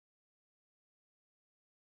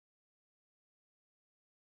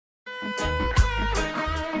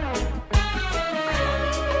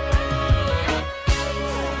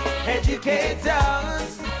Educate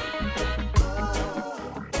us,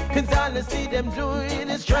 'cause all I see them doing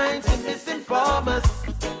is trying to misinform us.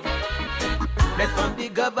 Let's from the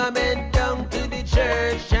government down to the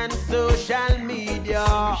church and social media.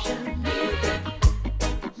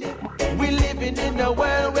 We're living in a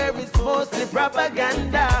world where it's mostly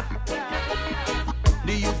propaganda.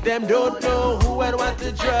 The youth them don't know who and what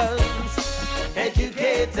to trust.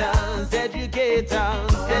 Educate us, educate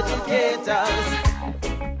us, educate us.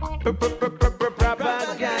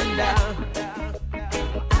 Propaganda.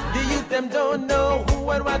 The youth them don't know who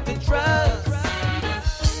and what to trust.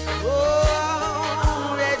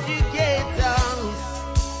 Oh, educate us.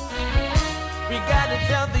 We gotta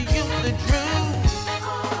tell the youth the truth.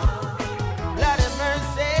 Lord have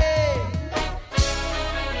mercy.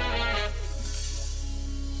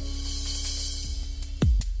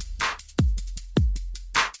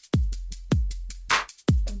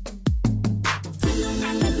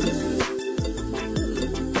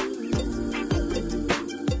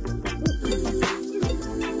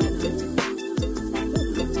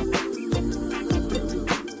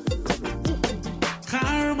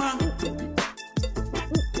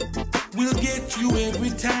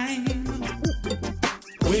 Every time,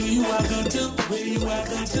 where you are going to, where you are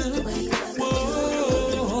going to,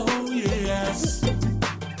 whoa, yes.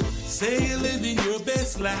 Say you're living your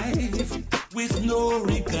best life with no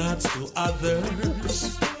regards to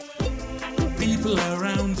others, people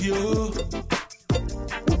around you.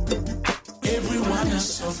 Everyone is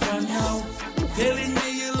suffering now, telling me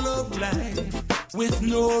you love life with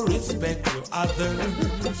no respect for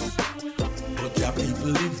others. But your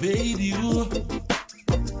people evade you.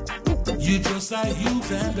 You just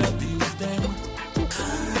use and abuse them.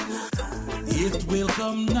 It will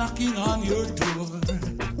come knocking on your door.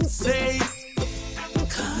 Say,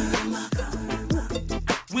 karma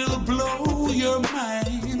will blow your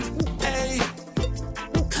mind. Hey,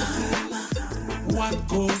 karma. What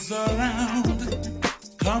goes around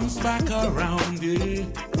comes back around. Yeah.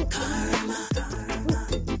 Karma.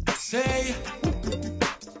 Say,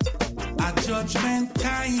 at judgment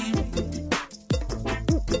time,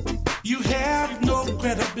 you have no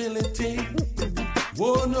credibility.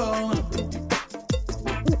 Whoa, no.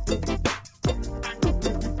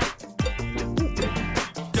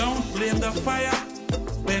 Don't blame the fire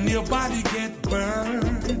when your body get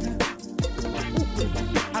burned.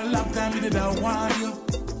 A long time did I warn you,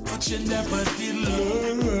 but you never did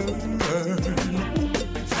learn.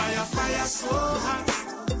 Fire, fire so hot,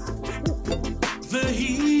 the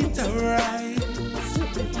heat arise.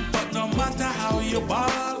 But no matter how you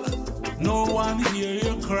ball, no one hear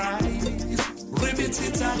your cries. Rivet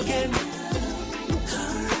it again.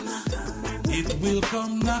 It will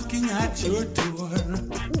come knocking at your door.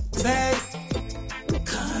 Say,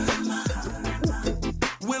 karma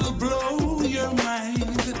will blow your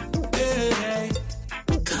mind. Hey,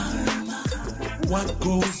 karma. What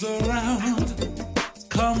goes around,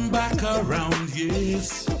 come back around.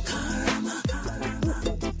 Yes. Karma.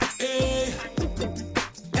 Hey,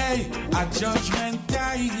 hey, at judgment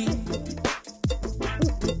time,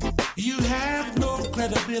 you have no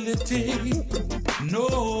credibility, no.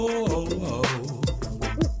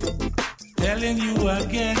 Telling you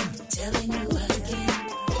again, telling you again.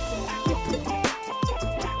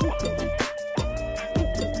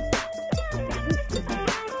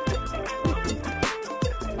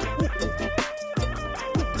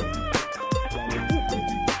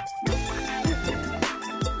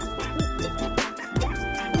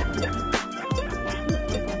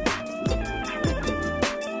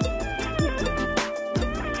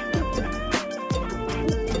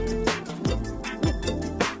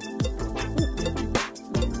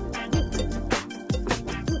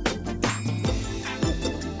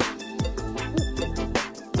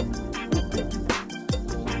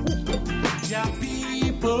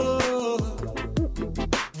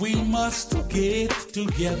 Get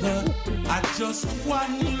together at just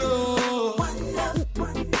one love.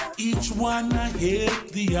 Each one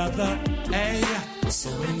hate the other. Hey, so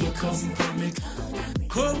when you come from me,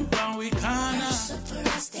 come down we can.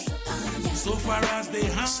 So far as they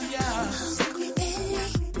hang ya,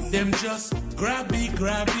 them just grab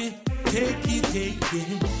it, take it.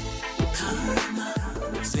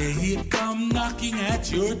 Say it come knocking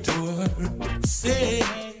at your door. Say,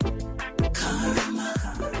 karma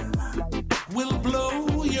will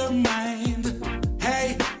blow your mind.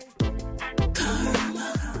 Hey,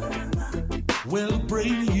 karma will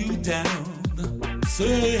bring you down.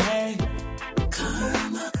 Say, hey,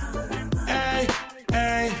 karma. Hey,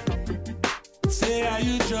 hey, say, are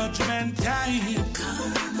you just judgment time.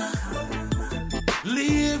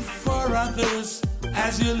 Live for others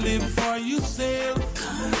as you live for yourself.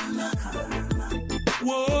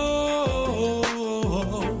 Whoa,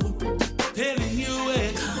 telling you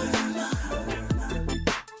it.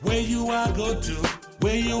 Where you are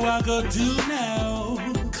go to now.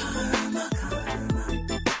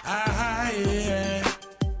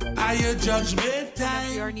 Your judgment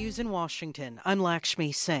time. NPR News in Washington. I'm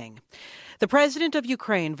Lakshmi Singh. The president of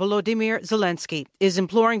Ukraine, Volodymyr Zelensky, is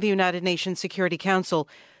imploring the United Nations Security Council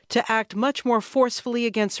to act much more forcefully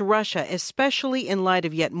against Russia, especially in light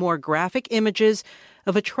of yet more graphic images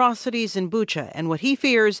of atrocities in Bucha and what he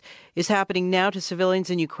fears is happening now to civilians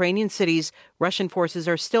in Ukrainian cities Russian forces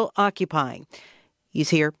are still occupying. He's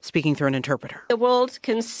here speaking through an interpreter. The world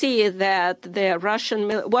can see that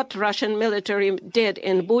what Russian military did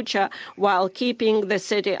in Bucha while keeping the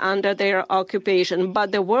city under their occupation.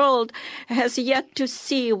 But the world has yet to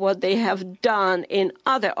see what they have done in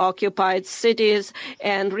other occupied cities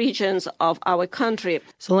and regions of our country.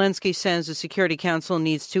 Zelensky says the Security Council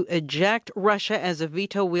needs to eject Russia as a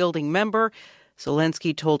veto-wielding member.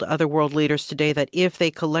 Zelensky told other world leaders today that if they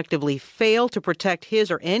collectively fail to protect his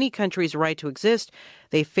or any country's right to exist,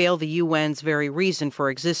 they fail the UN's very reason for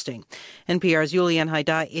existing. NPR's Yulian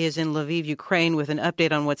Haida is in Lviv, Ukraine, with an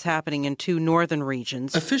update on what's happening in two northern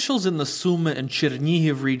regions. Officials in the Sumy and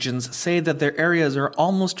Chernihiv regions say that their areas are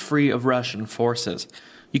almost free of Russian forces.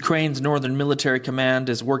 Ukraine's Northern Military Command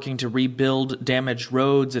is working to rebuild damaged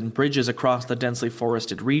roads and bridges across the densely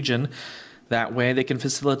forested region. That way, they can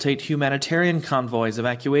facilitate humanitarian convoys,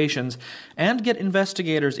 evacuations, and get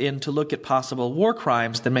investigators in to look at possible war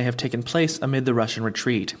crimes that may have taken place amid the Russian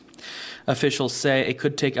retreat. Officials say it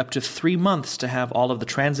could take up to 3 months to have all of the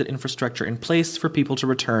transit infrastructure in place for people to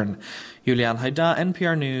return. Yulian Haida,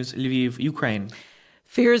 NPR News, Lviv, Ukraine.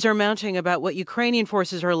 Fears are mounting about what Ukrainian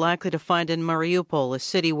forces are likely to find in Mariupol, a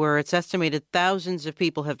city where it's estimated thousands of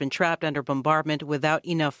people have been trapped under bombardment without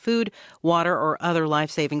enough food, water, or other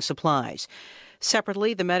life-saving supplies.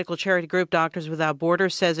 Separately, the medical charity group Doctors Without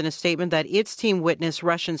Borders says in a statement that its team witnessed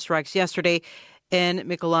Russian strikes yesterday in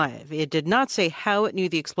Mykolaiv. It did not say how it knew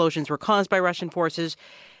the explosions were caused by Russian forces.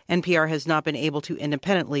 NPR has not been able to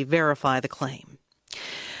independently verify the claim.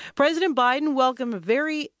 President Biden welcomed a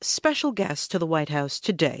very special guest to the White House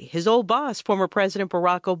today, his old boss, former President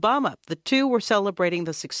Barack Obama. The two were celebrating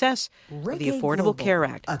the success of the Affordable Care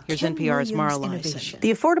Act. Here's NPR's Mara Liasson.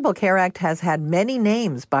 The Affordable Care Act has had many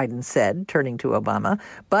names, Biden said, turning to Obama,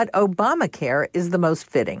 but Obamacare is the most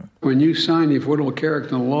fitting. When you signed the Affordable Care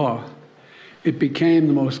Act into law, it became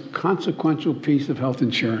the most consequential piece of health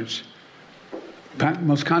insurance,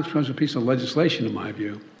 most consequential piece of legislation, in my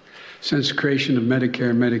view, since the creation of Medicare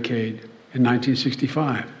and Medicaid in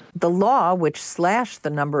 1965. The law, which slashed the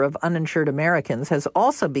number of uninsured Americans, has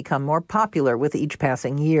also become more popular with each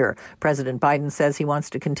passing year. President Biden says he wants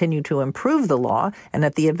to continue to improve the law, and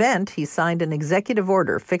at the event, he signed an executive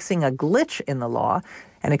order fixing a glitch in the law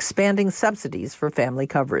and expanding subsidies for family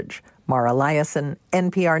coverage. Mara Liasson,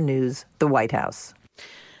 NPR News, the White House.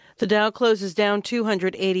 The Dow closes down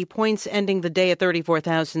 280 points, ending the day at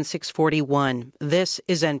 34,641. This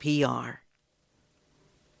is NPR.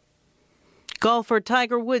 Golfer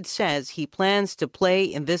Tiger Woods says he plans to play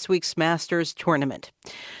in this week's Masters tournament.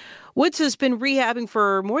 Woods has been rehabbing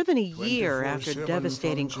for more than a year after a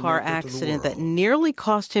devastating car accident that nearly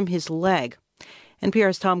cost him his leg.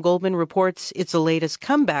 NPR's Tom Goldman reports it's the latest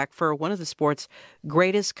comeback for one of the sport's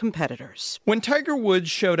greatest competitors. When Tiger Woods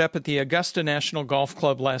showed up at the Augusta National Golf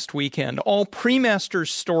Club last weekend, all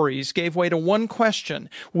pre-Masters stories gave way to one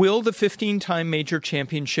question: will the 15-time major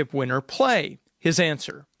championship winner play? His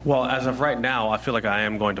answer: well, as of right now, I feel like I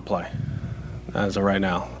am going to play. As of right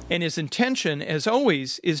now. And his intention, as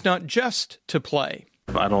always, is not just to play.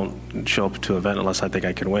 I don't show up to an event unless I think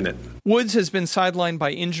I can win it. Woods has been sidelined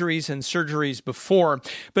by injuries and surgeries before,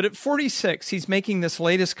 but at 46, he's making this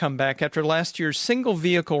latest comeback after last year's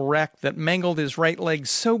single-vehicle wreck that mangled his right leg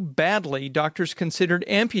so badly doctors considered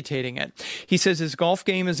amputating it. He says his golf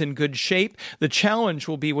game is in good shape. The challenge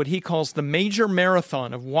will be what he calls the major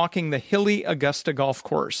marathon of walking the hilly Augusta golf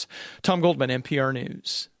course. Tom Goldman, NPR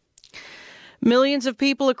News. Millions of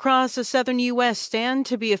people across the southern U.S. stand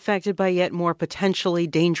to be affected by yet more potentially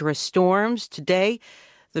dangerous storms. Today,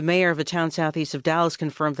 the mayor of a town southeast of Dallas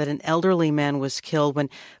confirmed that an elderly man was killed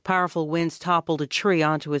when powerful winds toppled a tree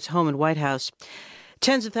onto his home in White House.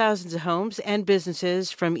 Tens of thousands of homes and businesses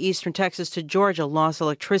from eastern Texas to Georgia lost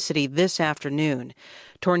electricity this afternoon.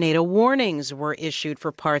 Tornado warnings were issued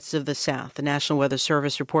for parts of the South. The National Weather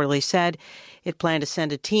Service reportedly said it planned to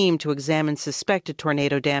send a team to examine suspected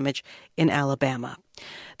tornado damage in Alabama.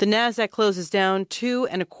 The Nasdaq closes down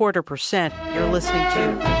 2.25%. You're listening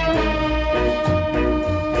to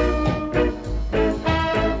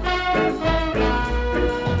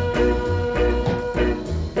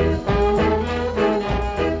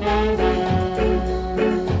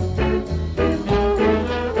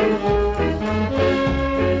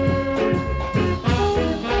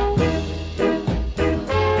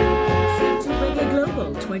Reggae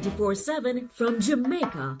Global 24/7 from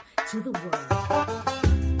Jamaica to the world.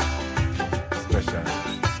 Special.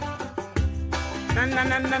 Na na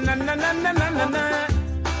na na na na na na na na.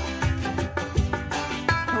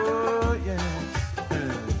 Oh yes.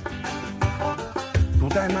 Two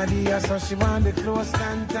time a day, so she want the close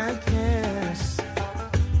contact, yes.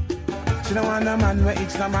 She don't want a man where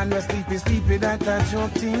it's a man where sleepy, that a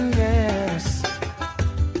joke thing, yes.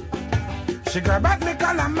 She grab at me,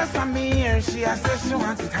 call and mess on me ear. She a say she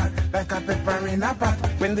wants it hot, like a pepper in a pot,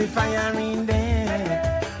 when the fire in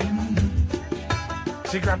there.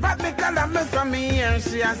 She grab at me, call and mess on me ear.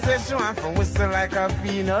 She a say she want to whistle like a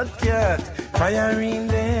peanut cat, fire in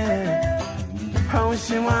there. How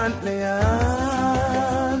she want me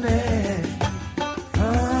all day,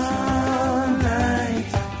 all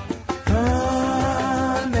night,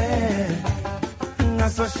 all day.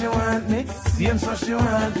 That's what she want me, same so she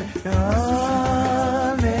want me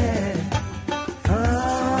all day,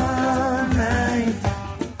 all night,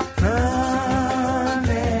 all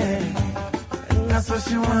day. That's what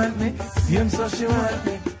she want me, same so she want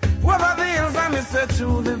me. Over the hills and me search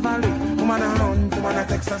through the valley. Woman a hunt, woman a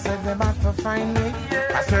text, I said they about to find me.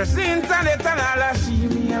 I search the internet and all that she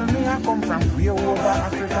me and me. I come from way over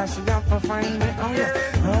Africa, she got to find me. Oh yeah,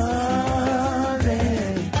 all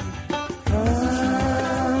day,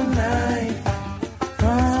 all night,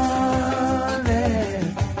 all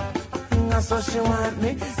day. That's what she want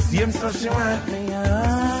me, same so she want me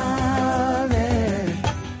all day,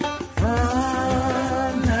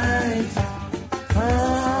 all night,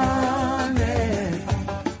 all day.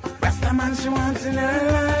 That's the man she wants in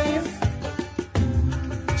her life.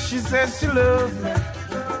 She says she loves me,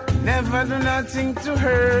 never do nothing to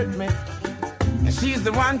hurt me. And she's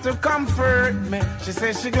the one to comfort me. She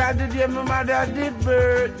says she glad the day my mother did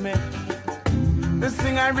birth me. This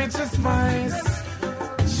thing I reach a spice.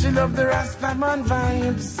 She love the Rastaman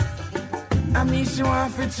vibes. I mean she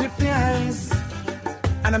want to chip the ice.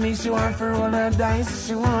 And I mean she want to roll her dice.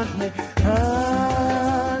 She want me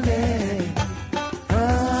all day,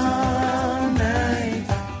 all night,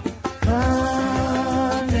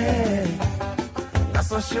 all day. That's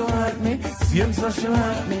what she want me, same so she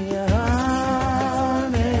want me all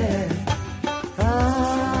day,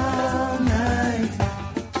 all night,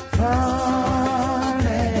 all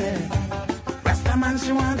day. That's the man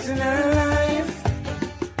she wants in her life.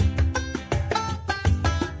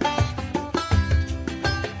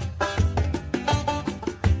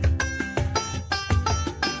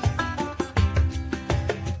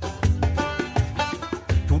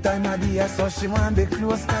 Time of the year, so she want the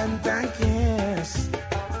close contact, yes.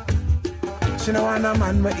 She don't want a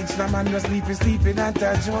man where it's the man where sleepy, that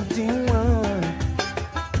a joke thing one.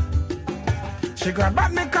 She grab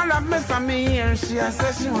at me, call up, mess on me ear. She a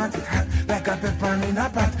say she want it hot, like a pepper in a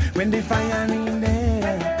pot, when the fire in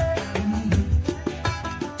there.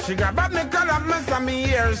 She grab at me, call up, mess on me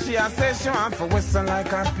ear. She a say she want to whistle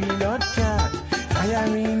like a peanut cat,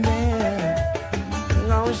 fire in there.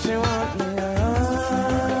 Now she want me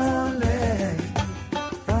all day,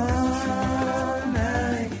 all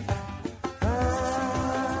night,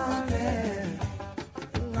 all day.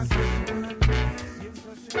 That's what she want.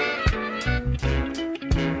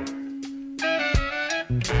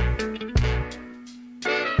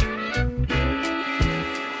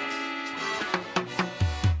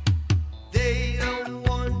 They don't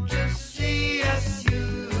want to see us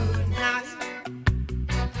unite.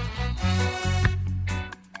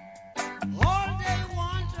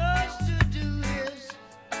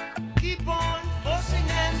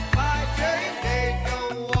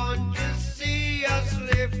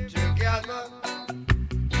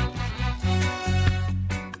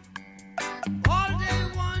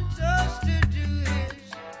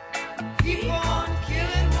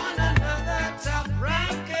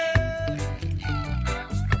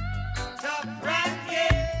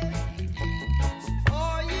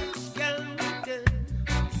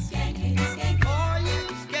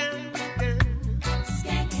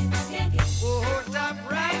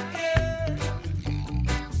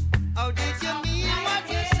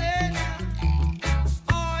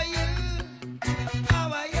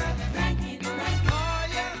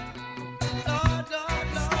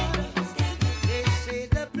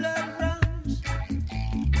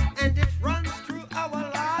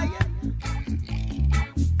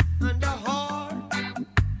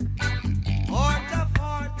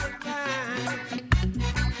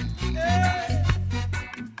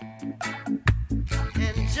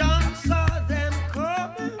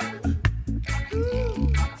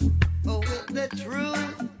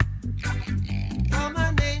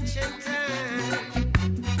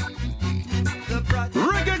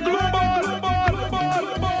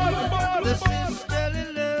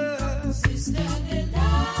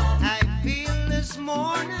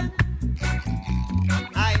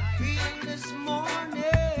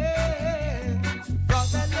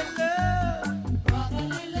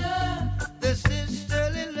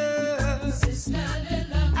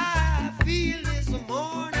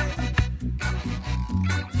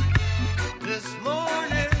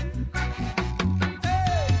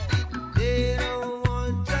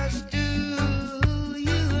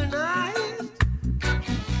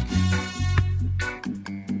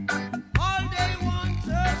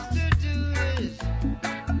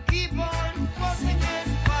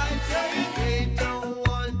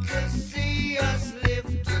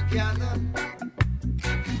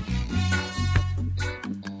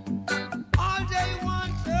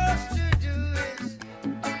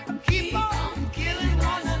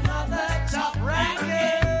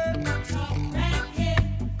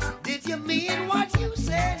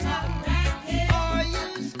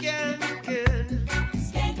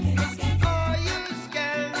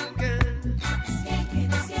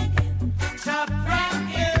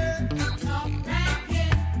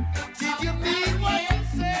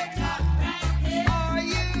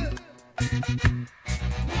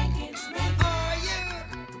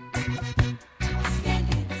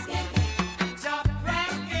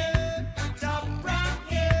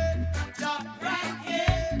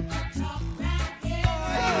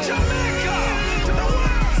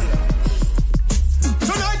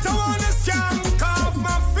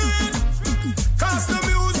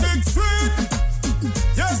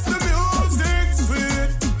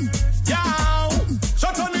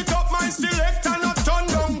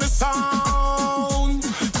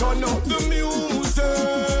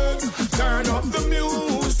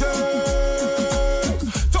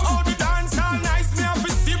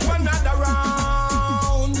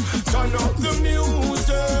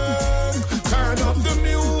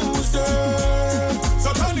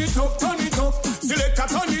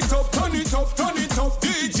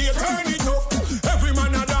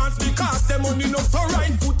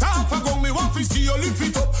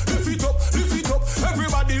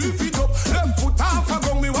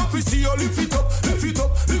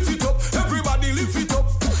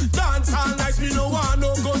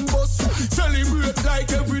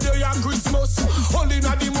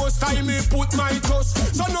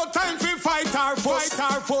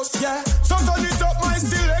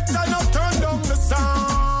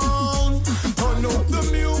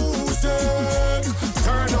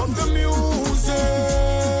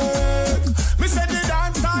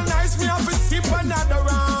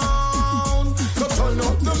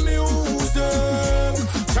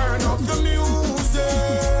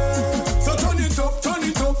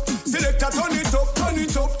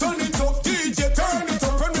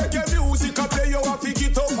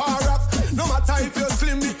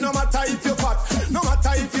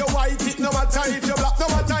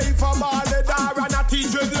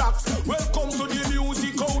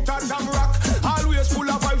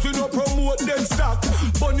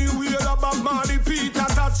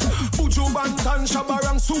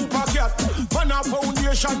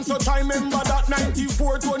 So I remember that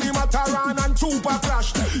 94 Tony Mataran and Tupac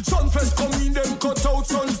clash. Sunfest come in, them cut out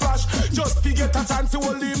Sunsplash. Just to get a chance to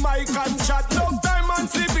hold the mic and chat. No time and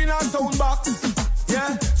sleep in a sound box.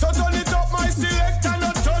 Yeah, so turn it up my selector,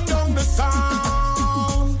 not turn down the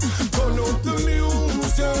sound. Turn up the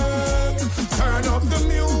music, turn up the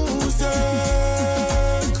music.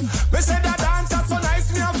 Me say that dance that's so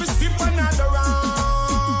nice, me have to skip another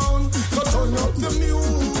round. So turn up the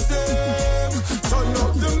music, turn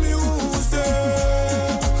up the music.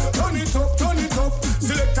 Turn it up,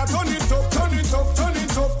 selector, turn it up, turn it up, turn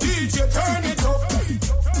it up. DJ, turn it up.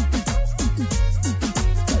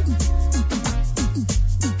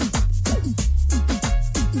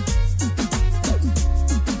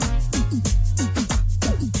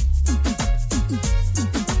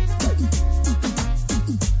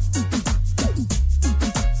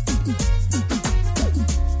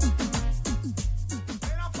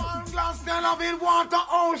 Want the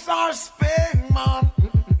all-star spin, man.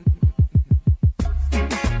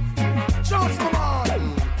 Just come on.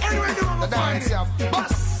 Anyway, do I'm find it.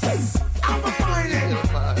 Bus. I'm a find it.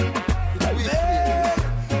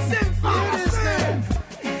 Sing fast.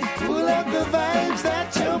 Pull up the vibes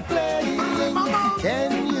that you're playing.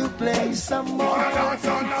 Can you play some more?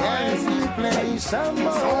 Can you play some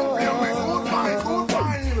more?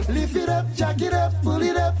 Lift it up, jack it up, pull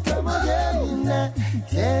it up, come again.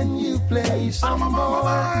 Can you play some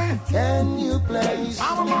more? Can you play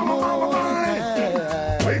some more?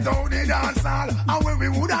 We do the dance hall, and when we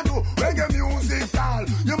woulda do reggae music all,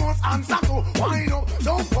 you must answer to wind up,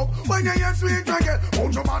 jump up. When you hear sweet reggae,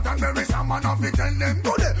 put your mouth and bury some man off it, tell them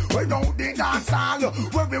today. We do the dance hall,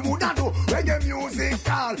 when we woulda do reggae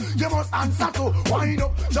music all, you must answer to wind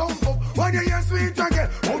up, jump up. When you hear sweet reggae,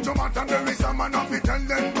 put your mouth and bury some man off it, tell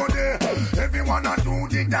them today. Everyone a do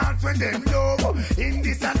the dance when them love. In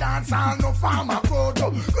this a dance hall, no farmer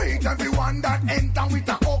photo. Greet everyone that enter with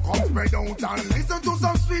a hook up, spread out and listen to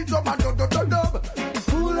some sweet dub and dub.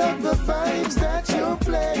 Pull up the vibes that you're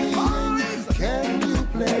playing. Can you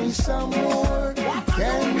play some more?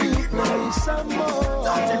 Can you play some more?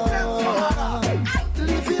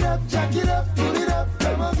 Lift it up, jack it up, pull it up,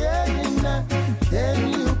 come again. Can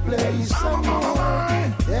you play some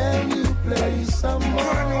more? Can you play some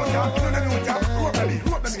more?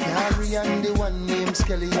 Harry and the one named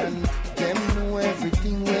Skellyan, them know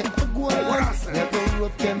everything where I go on. Never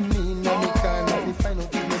rope them in any kind of if I know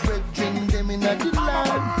keep my brethren, them in a the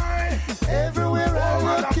land. Everywhere I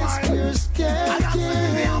look is pure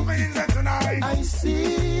skanking. I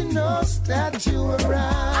see no statue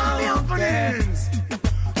around.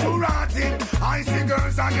 To rotting, I see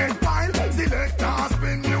girls that get wild. Selectors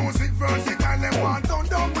spin music versatile. Them want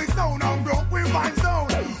down with sound and broke with fine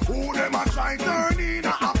sound. Who them a try turn in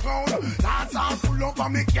a clown?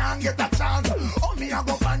 me can't get a chance. Oh, me I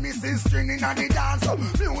go find me sister in the dance.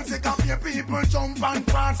 Music up here, people jump and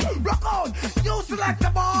prance. Rock out, you select the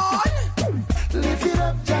boy. Lift it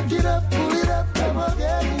up, jack it up, pull it up, come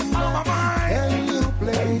again. Can you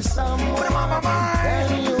play some more?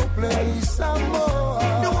 Can you play some more?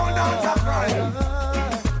 The one dance a cry.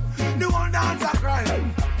 The one dance a cry.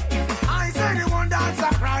 I say the one dance a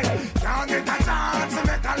cry. Can't get a chance to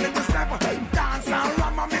make a little step. Dance and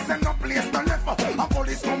ram, I'm missing no place to left. A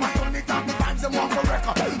police come and turn it up, the vibes them want for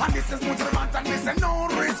record. And this is much relevant and this is no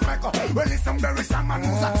respect. Well, listen, very some man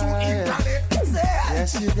who's a true Italy.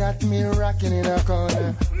 Yes, you got me rocking in a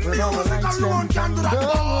corner. When all the lights them come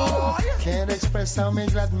down. Can't express how me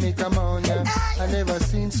glad me come on, yeah. I never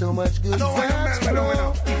seen so much good vibes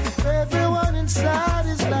flow. Everyone inside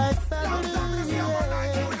is like family,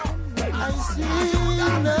 yeah. I see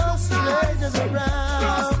no strangers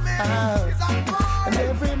around. And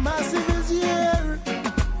every massive is here.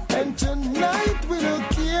 And tonight we don't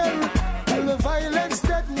care. Till the violence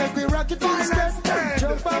that make we rock it instead.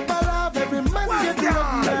 Jump up alive, every man get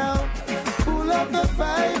up now. Pull up the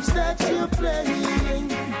vibes that you're playing.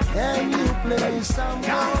 Can you play some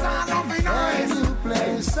more? Can you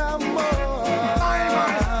play some more?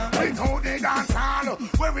 We do the dance hall,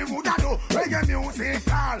 where we would do reggae music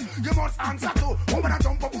hall. You must answer to woman a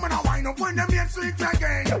jump up, woman a wind up when the main sweet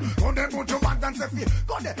again. Go there, put your band and say,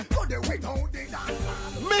 go there, we do the dance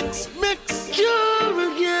hall. Mix.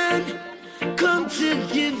 You're again, come to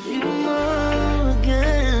give you more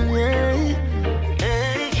again, yeah.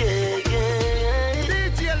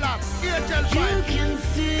 DJ Lab, Airtel 5. You can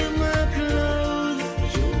see my clothes.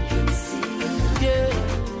 Yeah.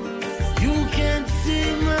 You can see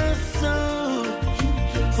my soul.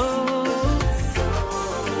 Oh.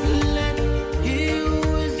 Let he who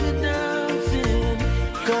is without sin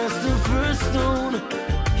cast the first stone.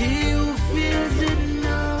 He who feels it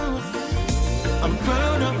knows. I'm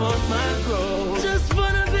proud about my growth. Just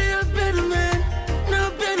wanna be a better man, no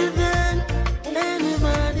better than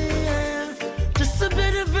anybody else. Just a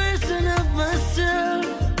better version of myself.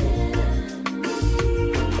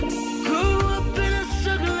 Grew up in a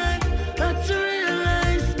struggle life, had to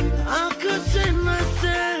realize I could change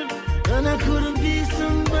myself, and I couldn't be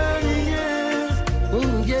somebody else.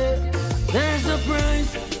 Oh yeah, there's a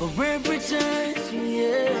price for every chance,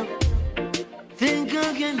 yeah. Think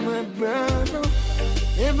again, my brother.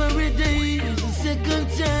 Every day is a second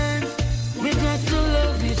chance. We got to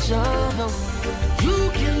love each other.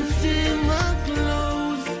 You can see my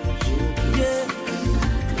clothes, yeah.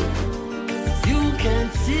 You can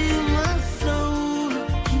see my soul.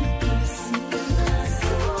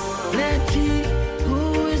 Let he who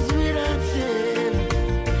is without sin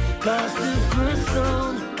cast the first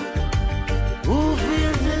stone. Who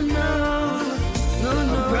feels it now? No.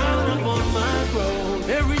 I'm proud about my growth.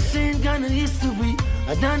 Every sin got a history.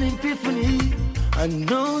 I done epiphany. I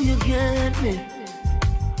know you get me.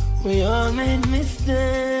 We all made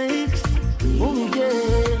mistakes. Oh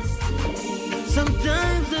yes.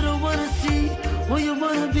 Sometimes I don't wanna see where you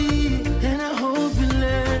wanna be, and I hope you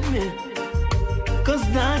let me. 'Cause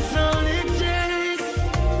that's all it takes.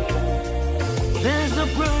 There's a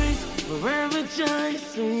price for every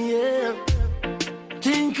choice, yeah.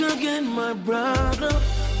 Think again, my brother.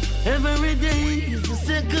 Every day is a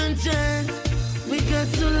second chance. We got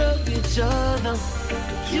to love each other.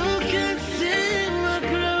 You can see my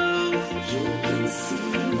clothes. You can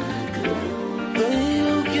see my clothes.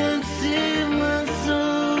 You can see my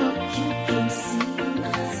soul. You can see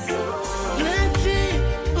my soul. Plenty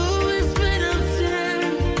who is without sin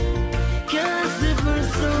cast the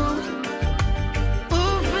first soul. Who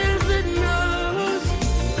feels it knows.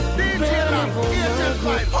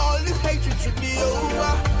 All this hatred should be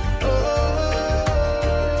over.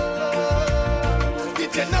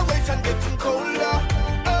 Generation getting colder.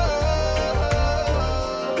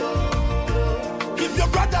 Give your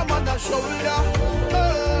brother man a shoulder.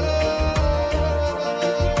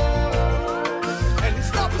 And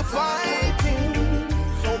stop the fighting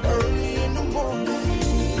so early in the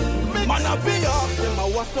morning. Man, I be up, them a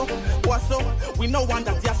what's up? We know one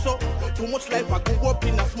that ya so. Too much life I go up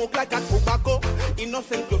in a smoke like a tobacco.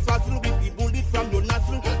 Innocent you frazzle with the bullet from your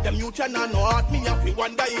nostril. Them you channel no heart me if you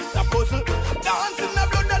wonder it's a puzzle. Dancing the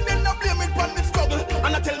blood and then I blame it on the struggle.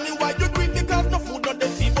 And I tell me why you drink because no food on the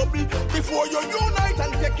sea bubble. Before you unite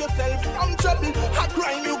and take yourself from trouble, a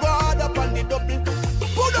crime you go hard up on the double.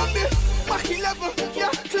 Put on the Mach 11, yeah,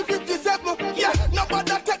 357, yeah.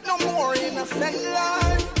 Nobody take no more innocent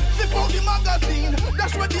life. Zip out the magazine,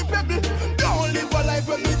 that's where the pebble. Don't live a life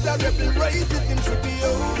of miserable. Racism should be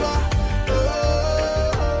over.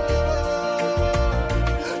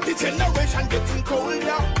 The generation nation getting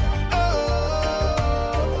colder.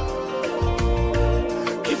 Oh,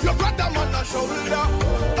 keep your brother on the shoulder.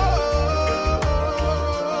 Oh,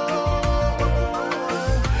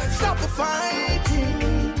 stop the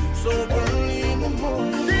fighting so early in the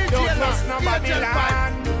morning. Don't trust no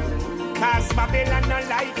Babylon, cause Babylon not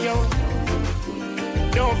like you.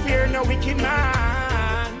 Don't fear no wicked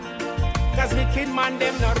man, cause wicked man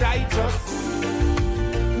them not righteous.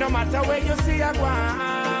 No matter where you see a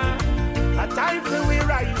one, a time for we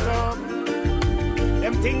rise up.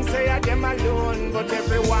 Them things say are them alone, but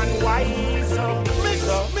everyone wise up.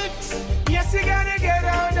 Mix. Yes, you gotta get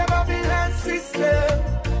out of Babylon system.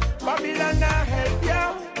 Babylon not help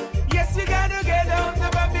you. Yes, you gotta get out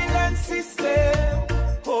of Babylon system.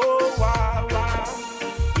 Oh, wow.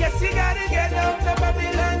 Yes, you gotta get out of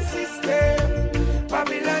Babylon system.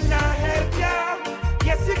 Babylon not help you.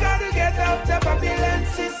 Yes, you gotta get out of Babylon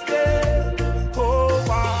system. Oh,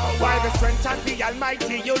 wow. By the strength of the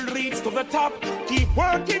Almighty, you'll reach to the top. Keep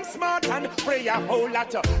working smart and pray a whole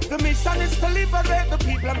lot. The mission is to liberate the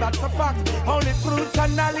people, and that's a fact. Only truth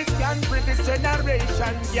and knowledge can bring this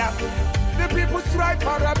generation gap. The people strive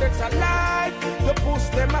for a better life. They push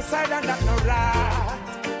them aside and that's no right.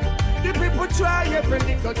 The people try every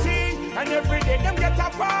little thing, and every day them get a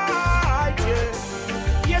fight, yeah.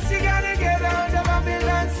 Yes, you gotta get out of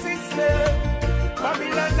Babylon system.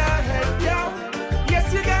 Babylon not help you.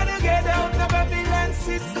 Yes, you gotta get out of Babylon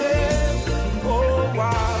system. Oh,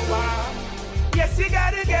 wow. Yes, you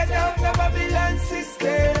gotta get out of Babylon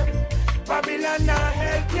system. Babylon not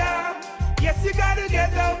help you. Yes, you gotta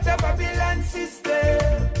get out of Babylon system.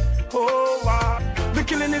 Oh, wow. The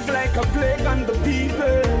killing is like a plague on the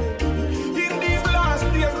people. In these last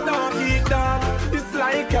days, don't eat that. It's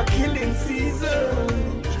like a killing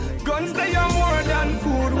season. Guns, they are more than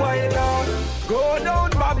food, why not? Go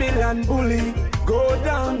down, Babylon bully. Go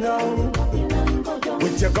down now.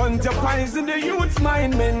 With your guns, you poison the youth's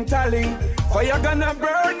mind mentally. Fire gonna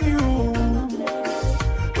burn you.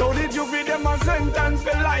 How did you give them a sentence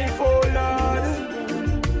for life, oh Lord?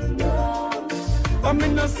 I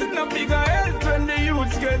mean, no sin a bigger health when the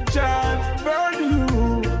youths get chance. Burn you.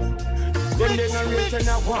 Them generation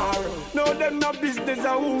a war. No, them no business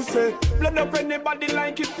a who say. Blood up anybody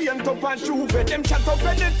like it, paint up and shoe. Them chat up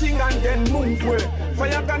anything and then move way.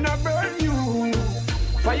 Fire gonna burn you.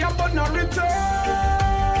 Fire but no return.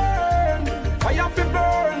 Fire fi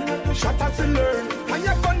burn. Shut us to learn.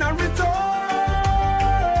 Fire gonna return.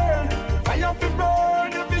 Fire fi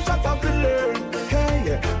burn. If you shut up to learn.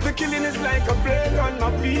 Hey, the killing is like a plague on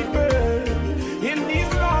my people. In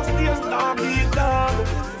these last days, dog eat dog.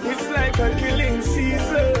 It's like a killing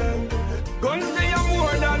season. Guns, they are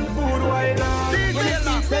more than food, why not?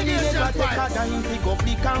 When you never take a dime, pick up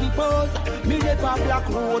the campus. Me never black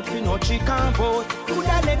road, fi no chicken vote.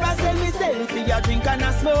 Coulda never sell me selfie, a drink and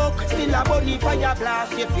a smoke. Still a bunny fire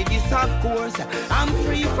blast, yeah, for this of course. I'm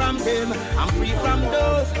free from them, I'm free from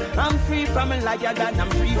those. I'm free from a liar and I'm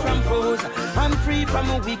free from foes. I'm free from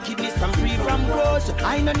a wickedness, I'm free from grudge.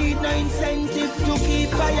 I no need no incentive to keep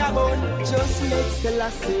fire burn. Just let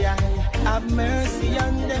Selassie have mercy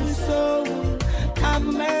on them soul. Have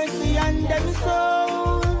mercy on them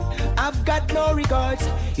soul. I've got no regards.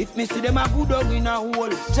 If me see them a good dog in a hole,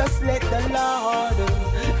 just let the Lord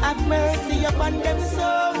have mercy upon them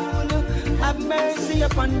soul. Have mercy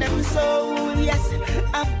upon them soul. Yes,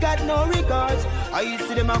 I've got no regards. I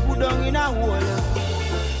see them a good dog in a hole.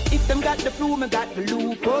 If them got the flu, me got the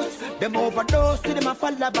lupus. Them overdose, see them a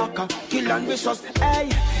fall back, kill and vicious. Hey,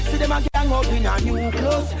 see them a gang up in a new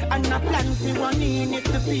clothes. And a plan to run in if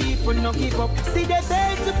the people no give up. See they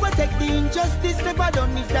there to protect the injustice. Never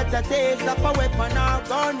done is that a taste of a weapon or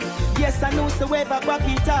gun. Yes, I know the way back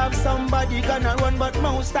it have somebody gonna run. But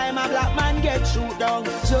most time a black man get shoot down.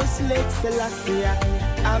 Just let Selassie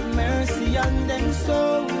have mercy on them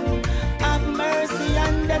soul. Have mercy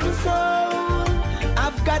on them soul.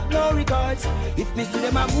 I've got no regards. If me see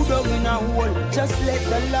them a good dog in a hole, just let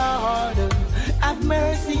the Lord have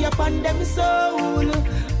mercy upon them soul.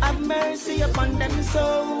 Have mercy upon them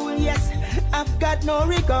soul. Yes, I've got no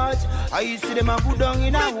regards. I see them a good dog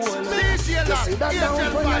in a hole. You see that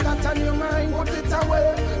down when you got on your mind, put it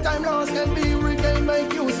away. Time lost can be regained,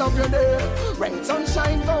 make use of your day. Rain,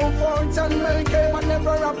 sunshine, go forth and make it. Whatever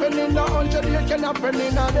never happen in 100 years, can happen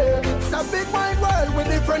in a day. It's a big wide world with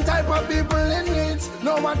different type of people in it.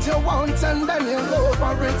 Know what you want and then you go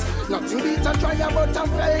for it. Nothing beats a try but a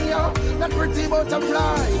failure. Not pretty but a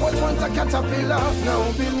fly, what wants a caterpillar.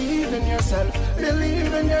 Now believe in yourself,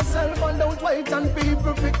 believe in yourself, and don't wait on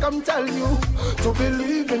people to come tell you to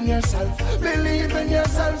believe in yourself, believe in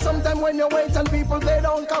yourself. Sometimes when you wait on people, they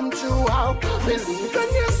don't come true. How? Believe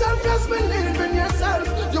in yourself, just believe in yourself.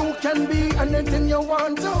 You can be anything you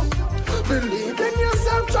want to. Believe in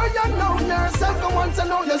yourself, try and know yourself. The one to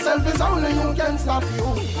know yourself is only you can stop you.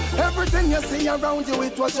 Everything you see around you,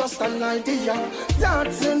 it was just an idea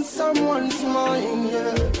that's in someone's mind,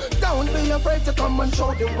 yeah. Don't be afraid to come and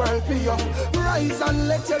show the world for you. Rise and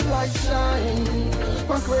let your light shine.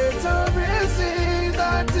 For greater is he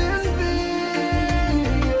that is me,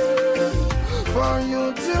 yeah. For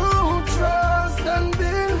you to trust and believe.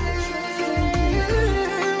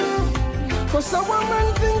 For some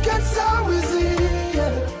women think it's so easy,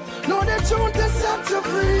 yeah. No, the truth is set you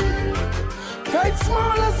free. Faith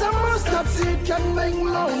small as a mustard seed can make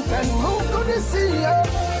mountain move to the sea, yeah.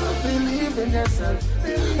 Believe in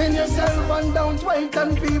yourself and don't wait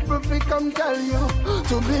on people to come tell you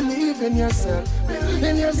to believe in yourself.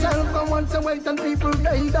 In yourself, and once you wait on people,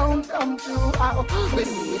 they don't come true.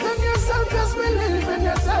 Believe in yourself, just believe in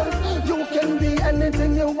yourself. You can be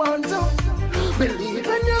anything you want to. Believe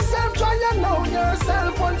in yourself, try and know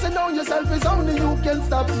yourself. Once you know yourself, it's only you can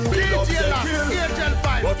stop you. We love to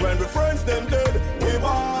kill, but when we friends them dead, we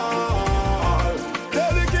ball.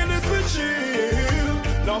 Tell the killers we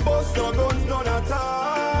chill. No bust, no guns, none at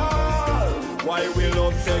all. Why we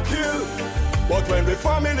love to kill, but when we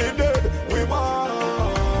family dead, we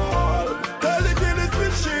ball. Tell the killers we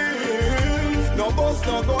chill. No bust,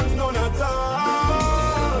 no guns, none at all.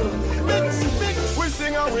 We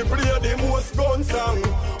sing and we play the most gun song.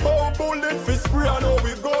 Oh, bullet fi spray and how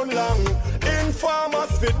we gun long.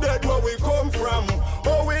 Informers fi dead where we come from.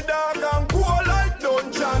 Oh, we dark and cool like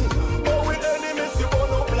dungeon. Oh, we enemies you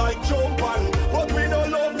burn up like jump on. But we no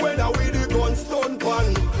love when we the gun stun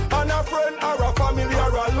pan. And a friend or a family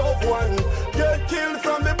or a loved one get killed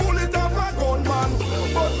from the bullet of a gunman.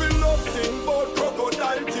 But we love sing about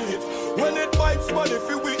crocodile teeth. When it bites money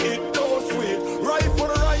fi we eat those sweet. Rifle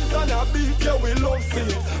rise and a beat, yeah we love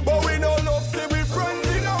see. But we no love see we friends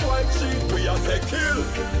in a white sheet. We a say kill,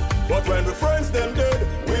 but when we friends them dead,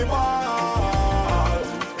 we ball.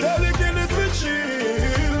 Tell the killers we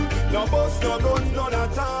chill. No bust, no guns, none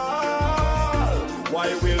at all.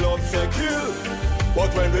 Why we love say kill,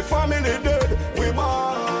 but when we family dead, we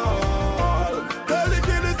ball. Tell the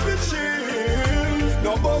killers we chill.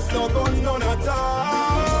 No bust, no guns, none at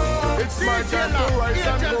all. It's my time to rise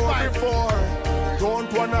and go before.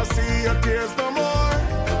 Don't wanna see your tears no more.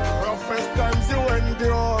 Roughest times you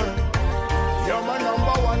endure. You're my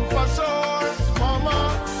number one for sure. Mama,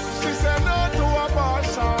 she said no to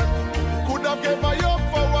abortion. Could have given you up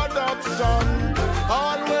for adoption.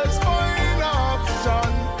 Always find an option.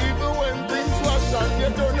 Even when things rush, you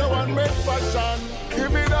don't know and make fashion.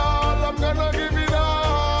 Give it all, I'm gonna give it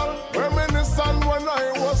all. Reminiscent when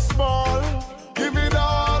I was small. Give it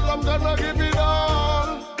all, I'm gonna give it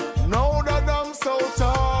all. Now that I'm so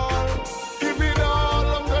tall, give it all,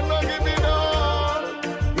 I'm gonna give it all.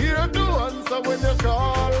 Here to answer when you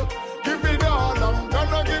call. Give it all, I'm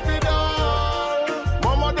gonna give it all.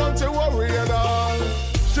 Mama, don't you worry at all.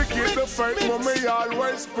 She keep the faith, mommy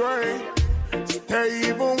always pray. Stay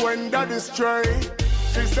even when daddy stray.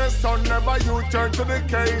 She says, son, never you turn to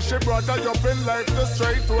decay. She brought her up in life the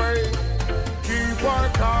straight way. Keep her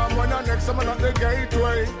calm when her next summer at the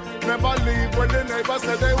gateway. Never leave when the neighbors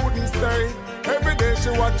said they wouldn't stay. Every day she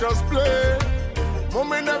watch us play.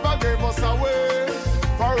 Mommy never gave us away.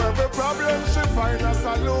 For every problem she find a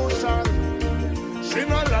solution. She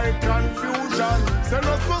not like confusion. Send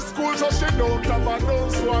us to school so she don't have a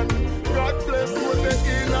nose one. God bless with the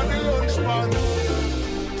in and the lunch pan.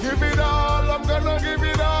 Give it all, I'm gonna give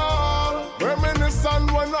it all.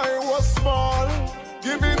 Reminiscent when I was small.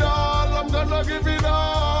 Give it all, I'm gonna give it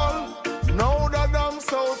all. Now that I'm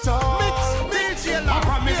so tall. I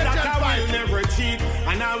promise that I will never cheat,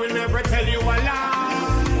 and I will never tell you a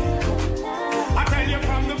lie. I tell you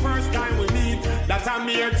from the first time we meet that I'm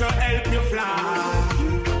here to help you fly.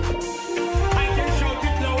 I can shout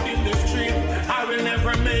it loud in the street, I will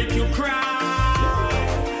never make you cry.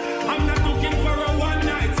 I'm not looking for a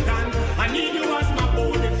one-night stand, I need you as my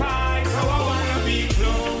bona fide. So I wanna be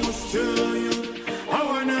close to you, I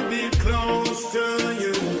wanna be close to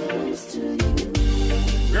you.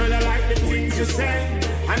 Girl, I like the things you say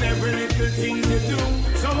and every little thing you do.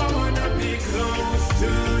 So I wanna be close to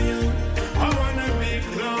you, I wanna be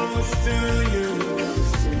close to you.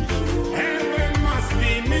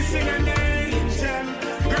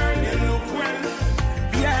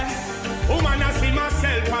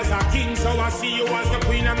 as a king, so I see you as the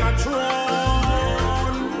queen on the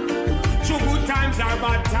throne. Through good times or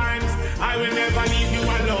bad times, I will never leave you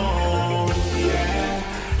alone.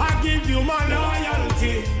 Yeah, I give you my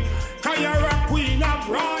loyalty, 'cause you're a queen of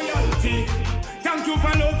royalty. Thank you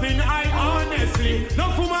for loving I honestly. No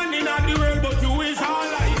woman in the world but you is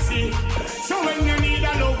all I see. So when you need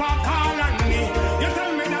a lover, call on me. You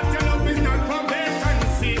tell me that your love is not for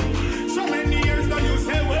vacancy. So many years now you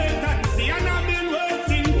say wait and see, and I've been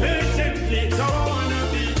waiting patiently. So I wanna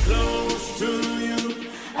be close to you.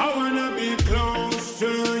 I wanna be close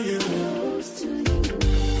to you.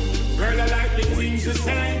 Girl, I like the things you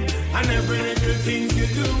say and every little things you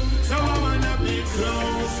do. So I wanna be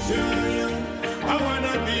close to you. I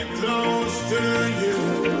wanna be close to you.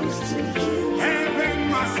 Heaven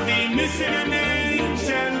must be missing an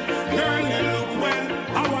angel. Girl, you look well.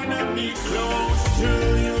 I wanna be close to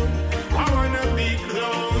you. I wanna be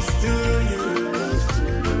close to you.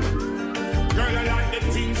 Girl, I like the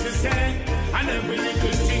things you say and every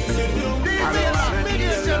little thing you do. I don't wanna be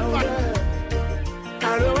alone.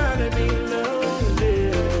 I don't wanna be lonely.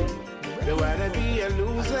 Don't wanna be a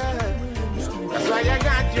loser. That's why I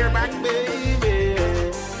got your back, baby.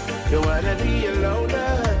 Don't wanna be a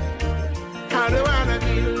loner. I don't wanna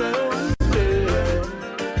be lonely.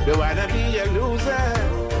 Don't wanna be a loser.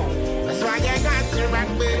 That's why I got your back,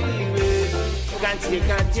 baby.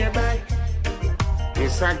 Got your back.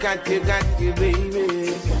 Yes, I got you,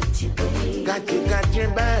 baby. Got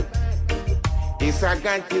your back. Yes, I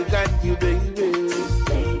got you, baby.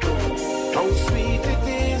 How sweet it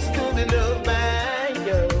is to be loved by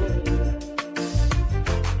you.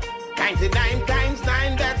 99 times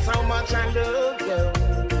 9, that's how much I love you.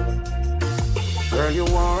 Girl, you're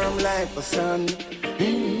warm like the sun,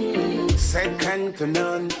 second to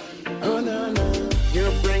none. Oh, no, no, you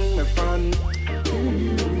bring me fun.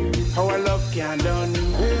 How I love can done.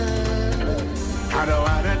 I don't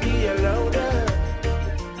wanna be alone.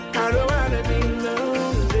 I don't wanna be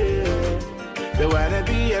lonely. Don't wanna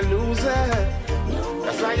be a loser.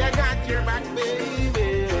 That's why I got your back,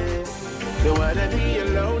 baby. Don't wanna be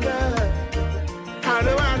alone. I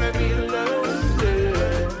don't wanna be lonely.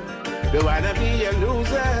 Don't wanna be a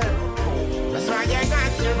loser. That's why I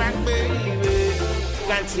got your back, baby.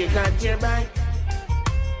 Got your back.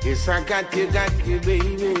 Yes, I got you,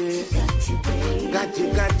 baby. Got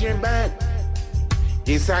your back.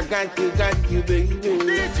 Yes, I got you, baby.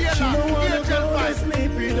 She don't wanna go to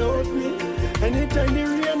sleep without me. Anytime the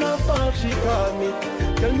rain or fall, she call me.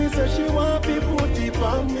 Tell me say she want to put it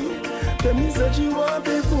on me. Tell me say she want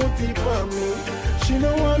to put it on me. She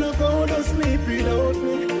don't wanna go to sleep without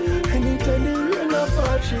me. Anytime the rain or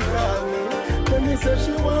fall, she call me. Tell me say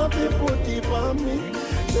she want to put it on me.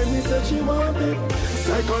 Tell me say she want it.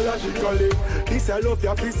 Psychologically, this I love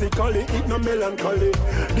ya physically, it no melancholy.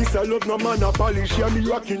 This I love no man a polish, yeah me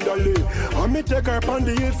rockin' dolly. And me take her upon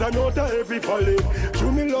the hills and out of every valley.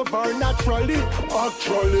 True me love her naturally,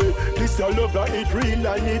 actually. This I love that it real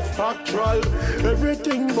and it factual.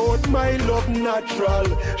 Everything about my love natural.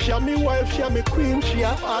 She me wife, she me queen, she a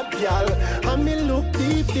hot gal. And me look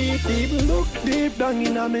deep, look deep down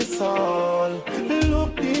in a me soul.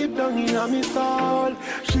 Look deep down in a me soul.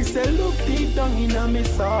 She said, look deep down in a me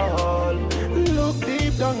soul. Look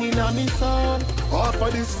deep down in a me soul. Half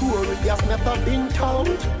of the story has never been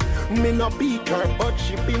told. Me no beat her, but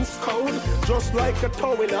she been scolded. Just like a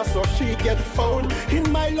towel, so she get fold. In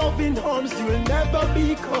my loving arms, you'll never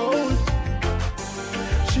be cold.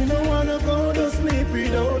 She don't wanna go to sleep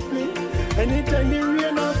without me. Anytime the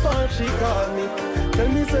rain or fall, she call me. Tell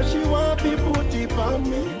me say she want to put it on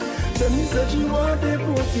me. Tell me say she want to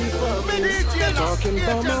put it on me. Talking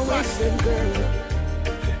about my Western girl.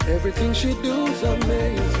 Everything she do's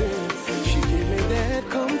amazing. She give me that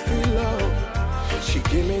comfy love. She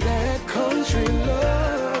give me that country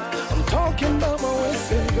love. I'm talking about my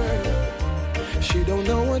Western girl. She don't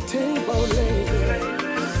know a thing about lady.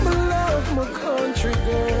 I love my country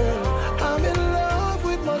girl. I'm in love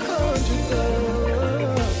with my country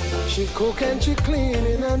girl. She cook and she clean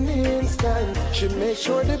in an instant. She make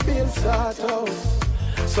sure the bills start out.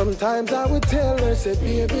 Sometimes I would tell her, say,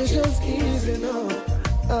 baby, just easy now.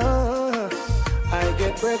 I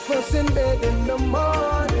get breakfast in bed in the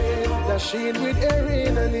morning. That she'd with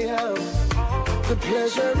Erin and the house. The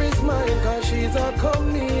pleasure is mine, cause she's a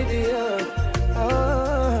comedian.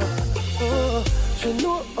 She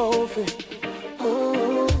know how to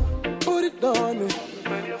put it on me.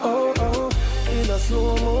 In a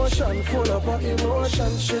slow motion, full of her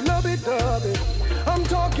emotion. She love it, love it. I'm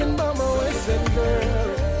talking about my Western girl.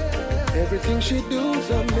 Everything she do's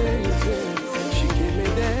amazing. She give me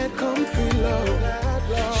that comfy love.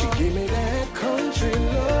 She give me that country country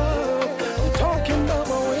love. I'm talking about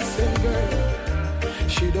my Western girl.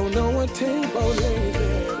 She don't know a thing about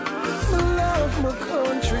lady. I love my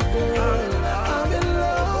country girl. I'm in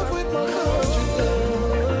love with my country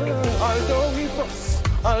girl. Although we fuss,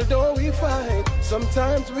 although we fight,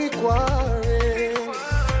 sometimes we quarrel.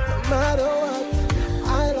 No matter what,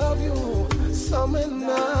 I love you, summer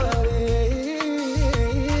night.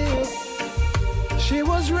 She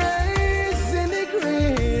was raised in the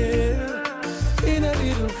green, in a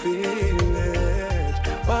little village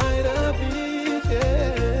by the beach.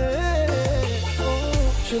 Yeah.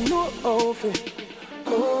 Oh, she know how to,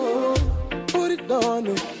 oh, put it on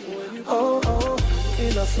me. Oh, oh,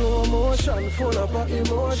 in a slow motion, full of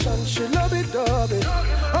emotion. She love it, dub it.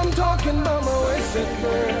 I'm talking about my Western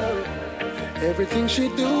girl. Everything she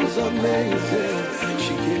do's amazing.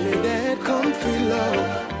 She give me that comfy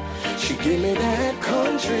love. She give me that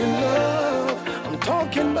country love. I'm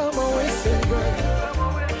talking about my Western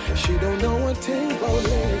girl. She don't know a thing about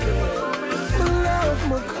lady. I love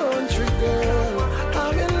my country girl.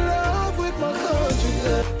 I'm in love with my country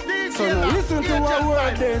girl. So now listen to what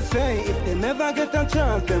word they say. If they never get a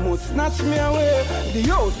chance, they must snatch me away. The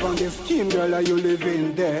house from the scheme, girl, are you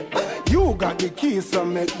living there? You got the keys, so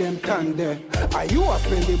make them turn there. Are you a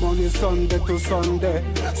spend the money Sunday to Sunday?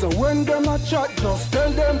 So when them a chat, just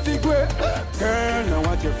tell them figure. Girl, now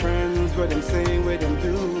what your friends, what them say, what them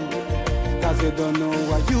do. Cause they don't know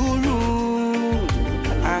what you rule.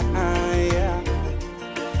 Yeah.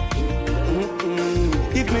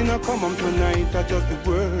 If me not come home tonight, I just the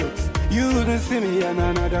words. You don't see me and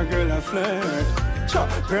another girl I flirt.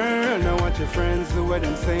 Girl, now what your friends do, what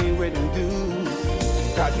them say, what them do.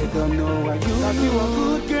 Cause you don't know what you. Cause you a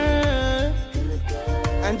good girl,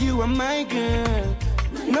 and you are my girl.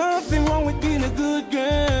 Nothing wrong with being a good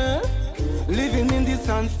girl, living in this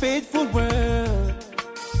unfaithful world.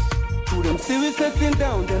 To them see we settling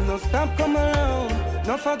down, them no stop come around.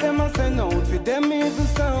 None for them I say no, to them is the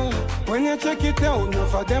sound. When you check it out, none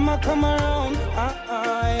for them I come around.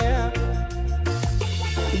 Yeah.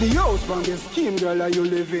 The house from the scheme, girl, are you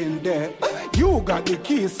living there? You got the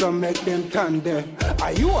keys, so make them turn there.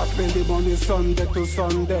 Are you a spend the money Sunday to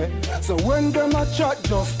Sunday? So when them a chat,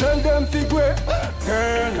 just tell them figure.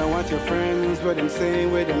 Girl, now what your friends, what them say,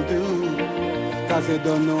 what them do. Cause they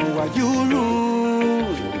don't know what you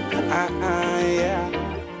rule. Yeah.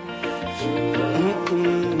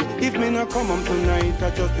 If me not come home tonight, I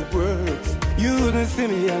just the words. You don't see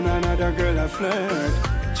me and another girl I flirt.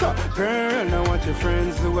 Girl, now what your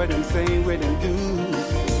friends do, what them say, what them do.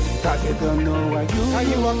 Cause you don't know what you. Are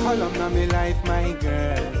you a column of my life, my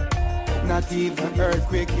girl? Not even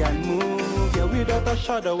earthquake can move you without a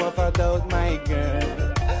shadow of a doubt, my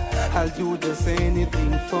girl. I'll do just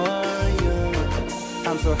anything for you.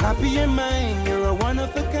 I'm so happy you're mine, you're a one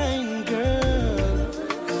of a kind girl.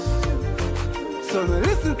 So now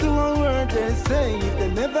listen to one word they say. If they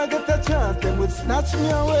never get a chance, they would snatch me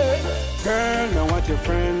away. Girl, now what your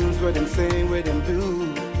friends, what them say, what them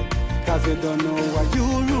do. Cause they don't know what you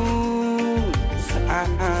rules.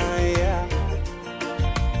 Yeah.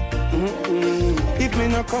 If me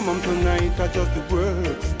not come home tonight, I just the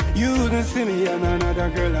words. You don't see me and another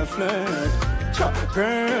girl I flirt.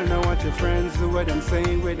 Girl, now what your friends do, what them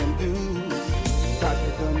say, what them do. Cause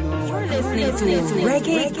they don't know what you rules. You're listening to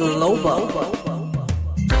Reggae Global.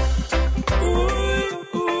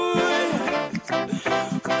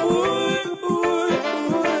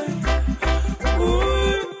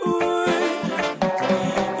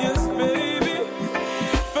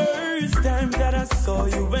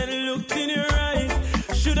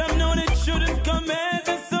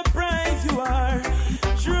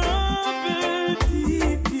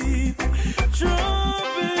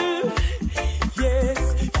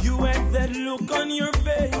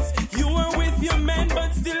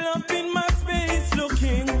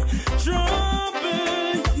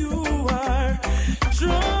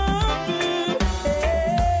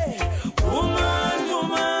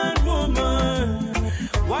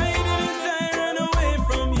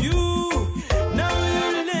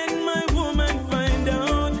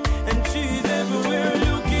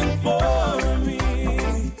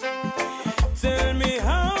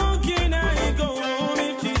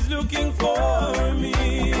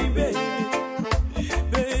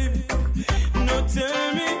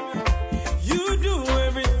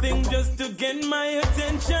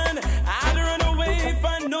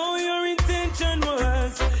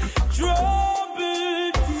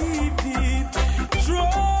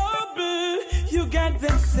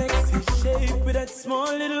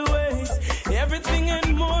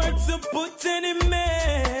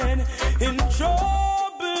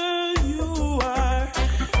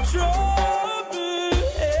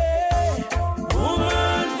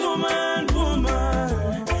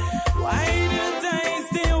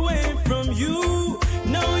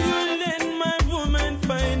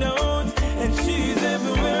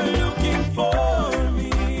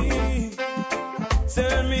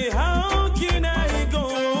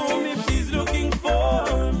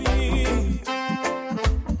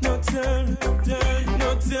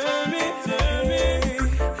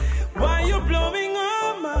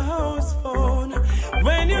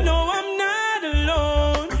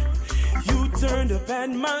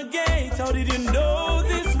 my gate. How did you know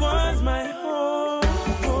this was my home,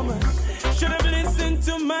 woman? Should have listened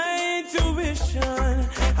to my intuition.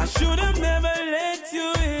 I should have never let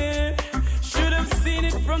you in. Should have seen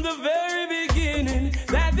it from the very beginning,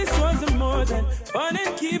 that this wasn't more than fun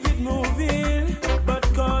and keep it moving. But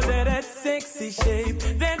cause of that sexy shape,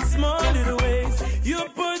 that small little waist, you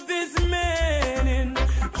put this man in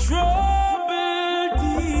trouble,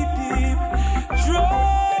 deep, deep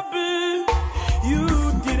trouble. You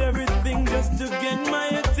did everything just to get my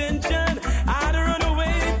attention. I'd run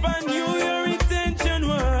away if I knew your intention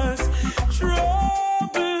was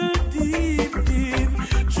trouble, deep, deep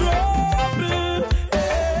trouble.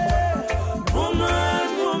 Yeah. Woman,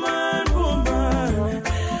 woman, woman,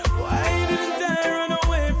 why didn't I run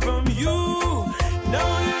away from you? Now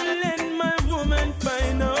you let my woman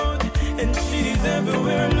find out, and she's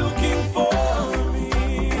everywhere looking for me.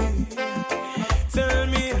 Tell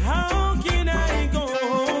me, how can I go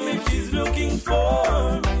home if she's looking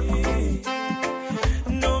for me?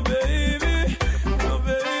 No, baby, no,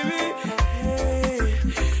 baby. Hey,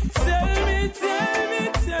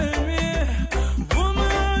 tell me,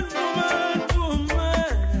 woman, woman,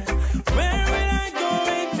 woman, where will I go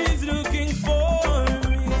if she's looking for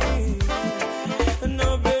me? No,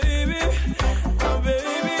 baby, no,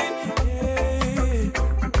 baby. Hey.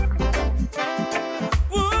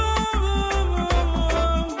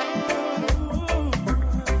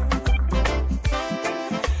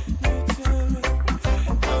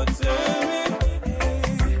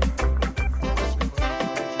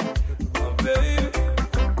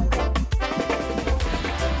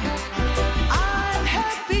 I'm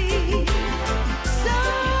happy, so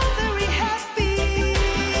very happy,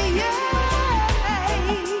 yeah.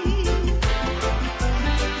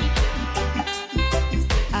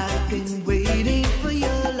 I've been waiting for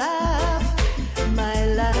your love, my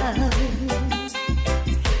love.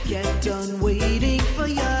 Kept on waiting for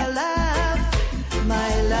your love,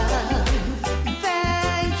 my love.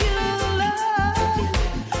 Thank you, Lord,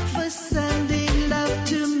 for sending love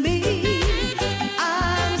to me.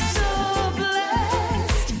 I'm so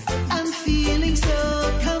blessed, I'm feeling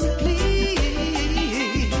so complete.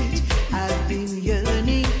 I've been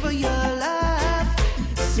yearning for your love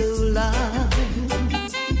so long.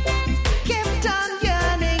 Kept on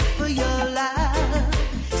yearning for your love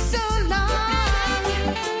so long.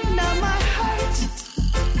 Now my heart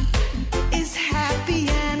is happy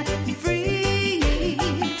and free,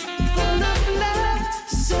 full of love,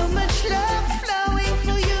 so much love flowing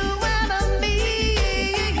for you and me.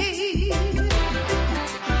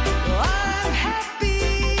 I'm happy,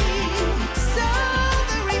 so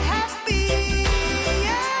very happy,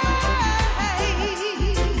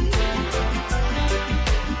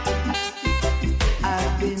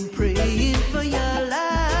 I've been praying for your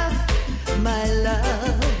love, my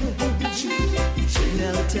love.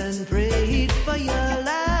 Knelt and prayed for your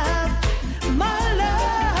love, my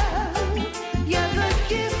love. You're the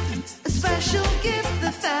gift, a special gift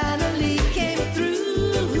that finally came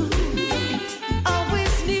through.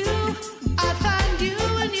 Always knew I'd find you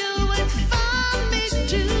and you would find me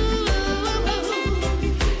too.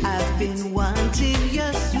 I've been wanting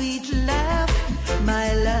your sweet love,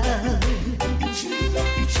 my love.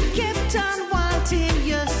 Kept on wanting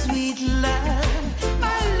your sweet love,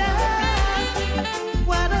 my love.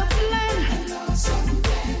 What a blend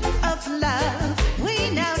of love we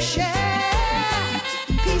now share.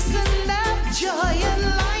 Peace and love, joy and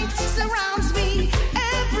light surrounds me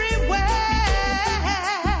everywhere.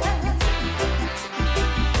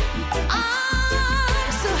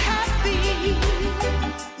 I'm so happy.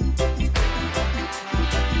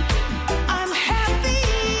 I'm happy,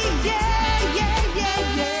 yeah, yeah, yeah,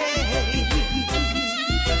 yeah.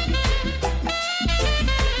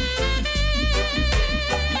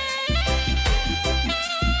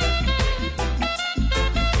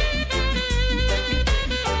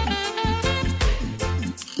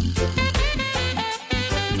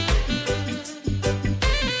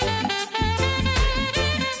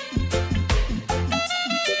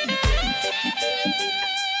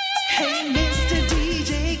 Hey, Mr.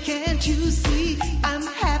 DJ, can't you see I'm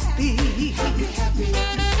happy?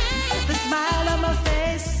 The smile on my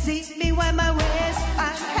face, see me when my waist,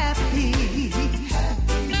 I'm happy.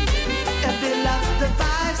 They love the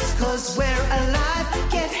vibes, cause we're alive,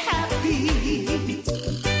 get happy.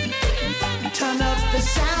 Turn up the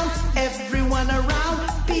sound, everyone around,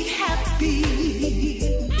 be happy.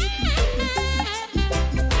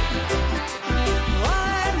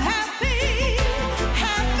 I'm happy,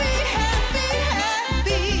 happy, happy,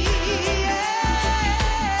 happy, yeah.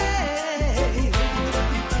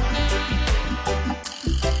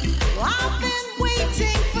 I've been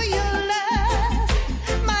waiting for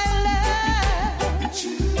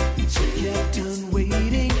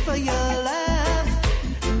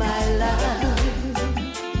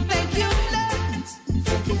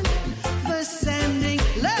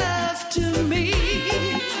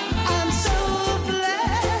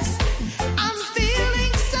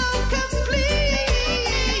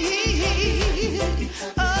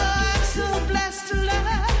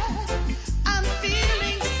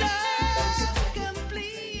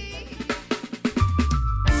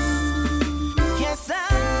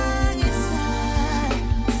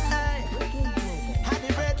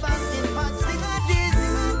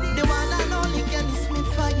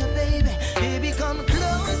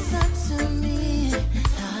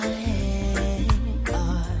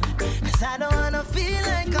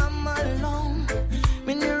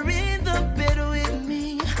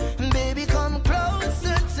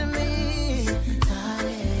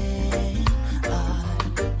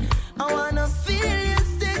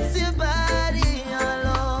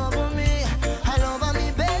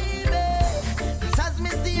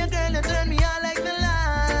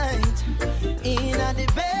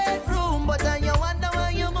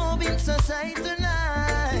society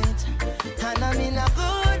tonight. And I'm in a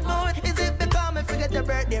good mood. Is it because I forget the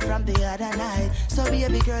birthday from the other night? So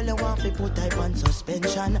baby girl, I want to put type on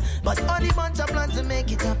suspension, but all the bunch of plans to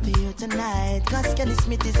make it up to you tonight. Cause Kenny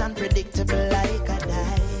Smith is unpredictable like a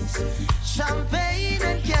dice. Champagne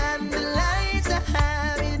and candlelight, I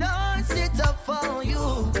have it all set up for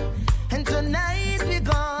you. And tonight we're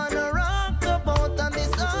gonna rock the boat on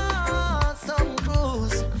this awesome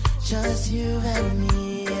cruise. Just you and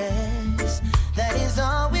me, yes, that is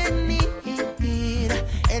all we need.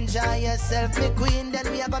 Enjoy yourself, my queen, then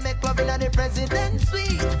we are gonna make love in the president's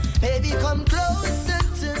suite. Baby, come closer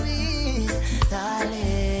to me,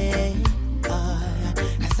 darling.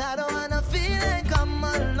 Cause I don't wanna feel like I'm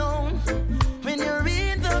alone when you're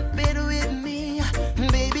in the bed with me.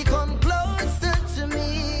 Baby, come closer to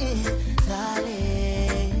me,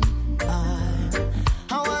 darling.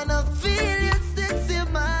 I wanna feel your sexy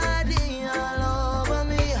body all over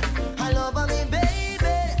me,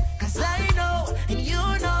 baby. Cause I know and you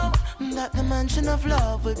know that the mansion of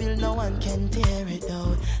love we build, no one can tear it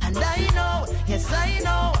down. And I know, yes I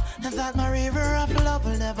know, that my river of love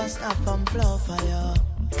will never stop from flow for you.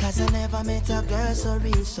 Cause I never met a girl so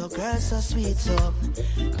real, so girl so sweet, so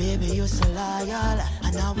baby you so loyal,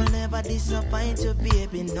 and I will never disappoint you,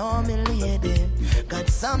 baby, no me lady. Got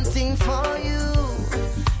something for you,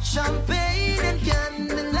 champagne and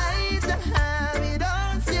candlelight, I have it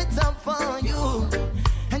all set up for you.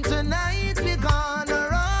 And tonight we're gonna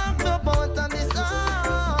rock the boat on this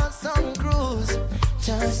awesome cruise.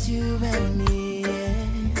 Just you and me,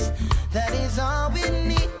 yes, that is all we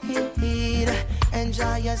need.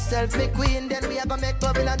 Enjoy yourself, my queen, then we are gonna make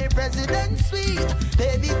love in the president's suite.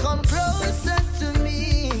 Baby, come closer to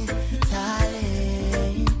me,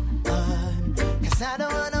 darling. Cause I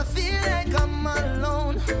don't wanna feel like I'm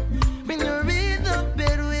alone when you're in the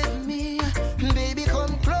bed with me. Baby,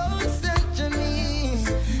 come closer to me,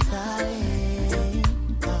 darling.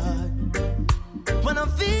 Wanna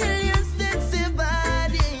feel your sexy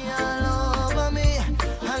body all over me,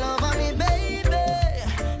 baby.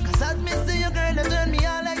 Cause as me see you, girl, you turn me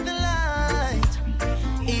on like the light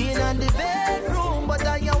in the bedroom. But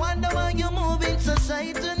I wonder why you're moving so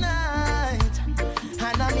shy tonight.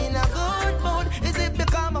 And I'm in a good mood. Is it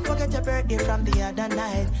because I forget your birthday from the other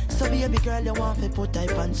night? So baby girl, you want to put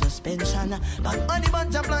type on suspension, but only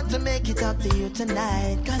bunch of plan to make it up to you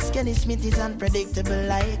tonight. Cause Kenny Smith is unpredictable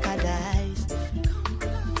like a dice.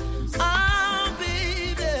 Oh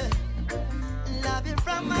baby, love you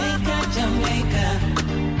from my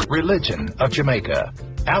Jamaica. Religion of Jamaica.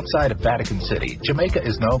 Outside of Vatican City, Jamaica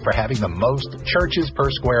is known for having the most churches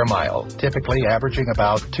per square mile, typically averaging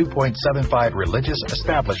about 2.75 religious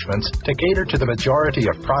establishments to cater to the majority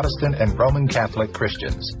of Protestant and Roman Catholic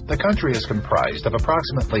Christians. The country is comprised of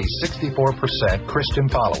approximately 64% Christian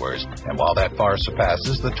followers, and while that far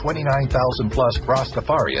surpasses the 29,000 plus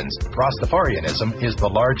Rastafarians, Rastafarianism is the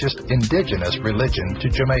largest indigenous religion to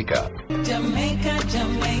Jamaica. Jamaica,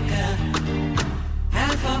 Jamaica.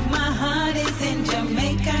 Half of my heart is in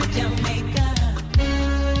Jamaica, Jamaica.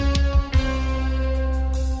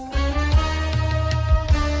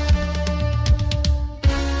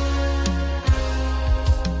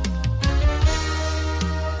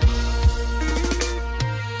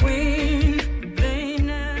 When they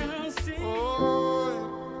now see. Oh,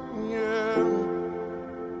 yeah.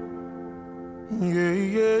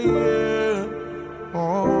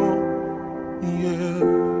 Oh, yeah.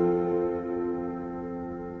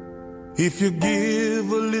 If you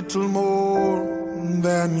give a little more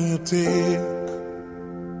than you take,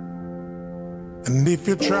 and if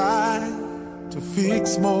you try to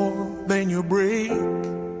fix more than you break,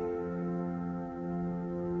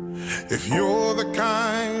 if you're the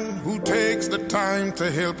kind who takes the time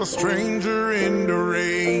to help a stranger in the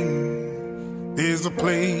rain, there's a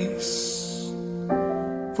place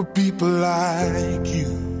for people like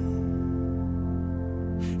you.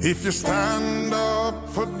 If you stand up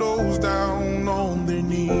for those down on their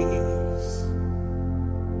knees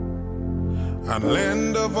and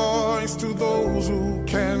lend a voice to those who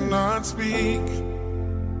cannot speak,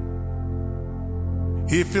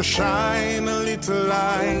 if you shine a little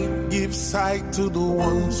light, give sight to the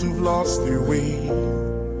ones who've lost their way,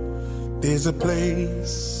 there's a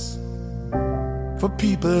place for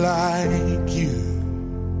people like you.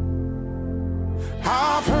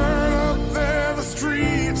 I've heard up there the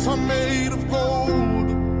streets are made of gold,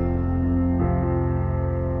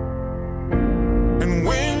 and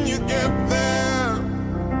when you get there,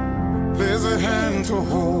 there's a hand to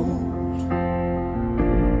hold.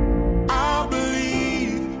 I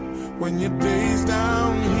believe when your days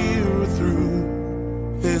down here are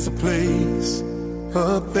through, there's a place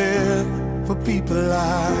up there for people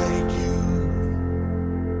like you.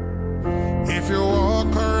 If you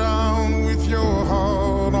walk around with your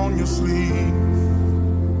heart on your sleeve,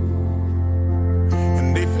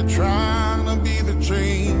 and if you're trying to be the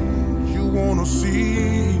change you wanna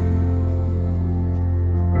see,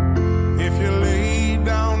 if you lay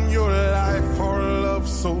down your life for love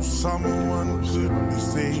so someone could be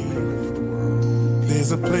saved,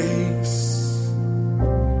 there's a place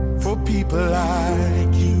for people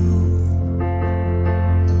like you.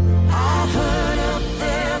 I heard up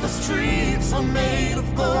there the streets are made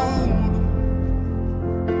of gold,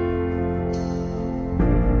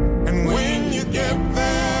 and when you get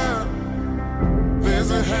there,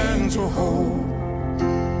 there's a hand to hold.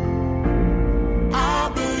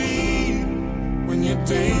 I believe when your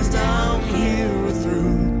days down here are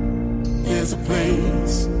through, there's a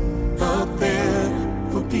place up there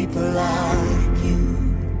for people like you.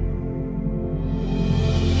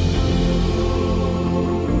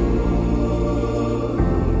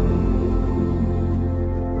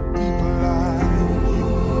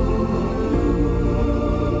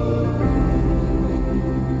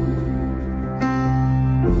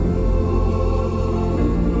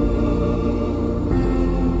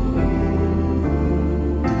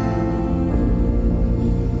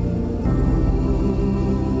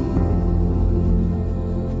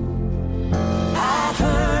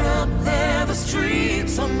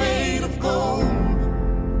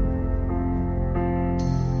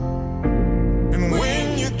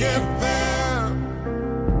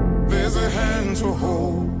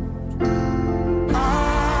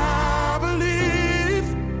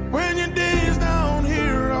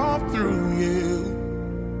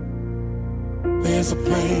 There's a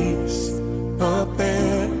place up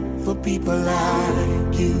there for people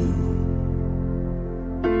like you.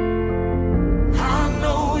 I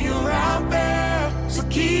know you're out there, so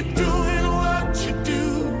keep doing what you do.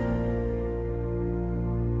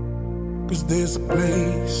 'Cause there's a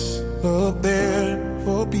place up there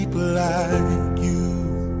for people like you.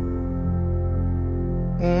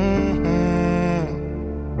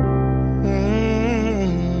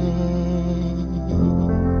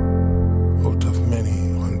 Out of many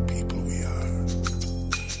one people we are.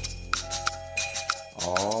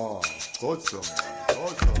 Oh, good song,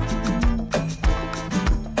 good song.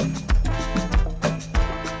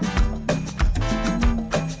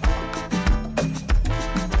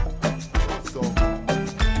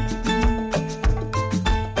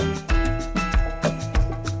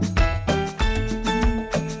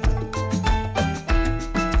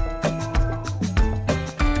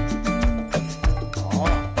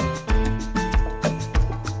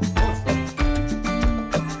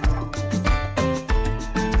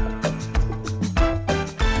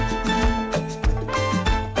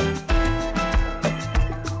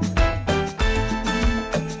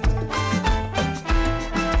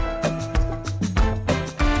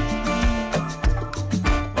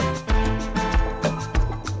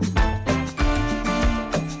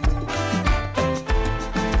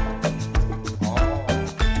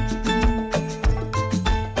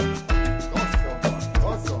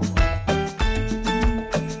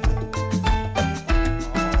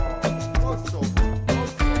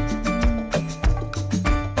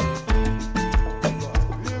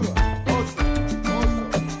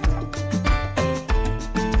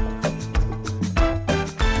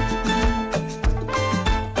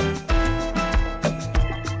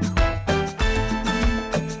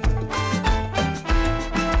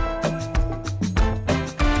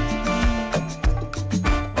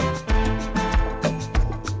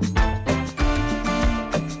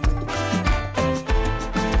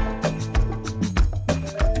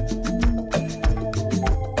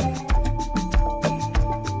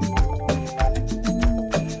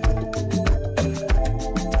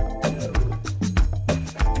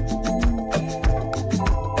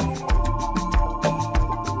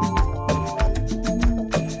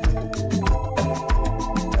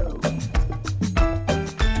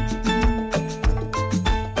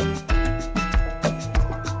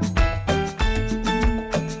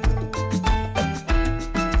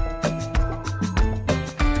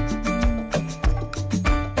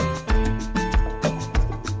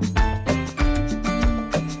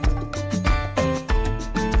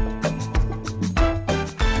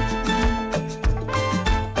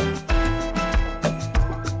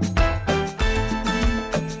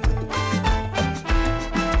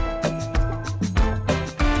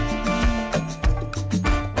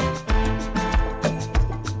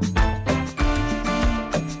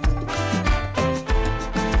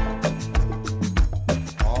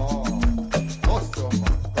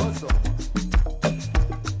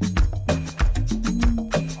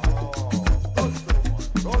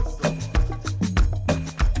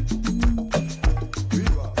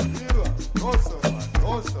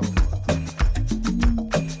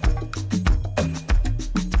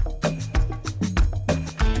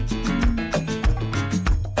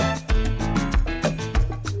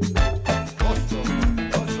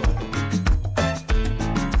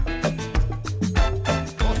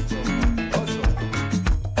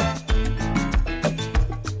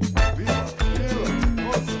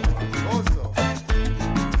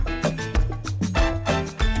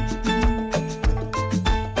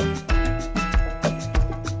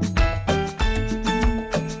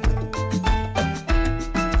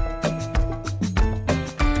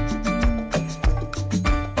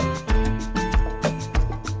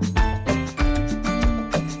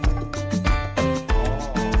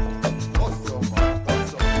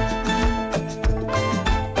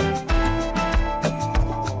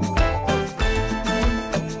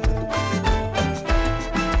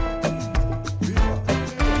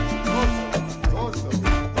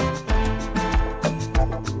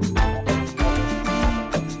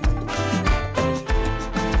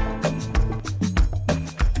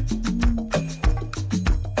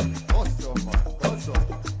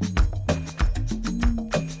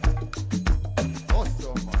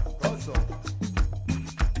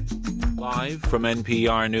 from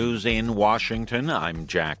NPR News in Washington, I'm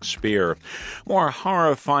Jack Speer. More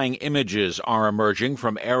horrifying images are emerging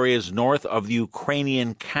from areas north of the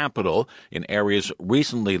Ukrainian capital in areas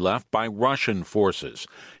recently left by Russian forces.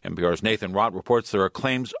 NPR's Nathan Rott reports there are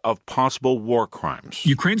claims of possible war crimes.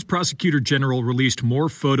 Ukraine's prosecutor general released more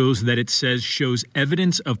photos that it says shows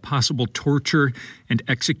evidence of possible torture and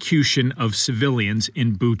execution of civilians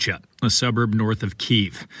in Bucha, a suburb north of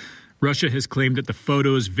Kyiv. Russia has claimed that the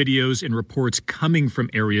photos, videos, and reports coming from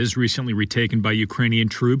areas recently retaken by Ukrainian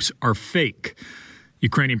troops are fake.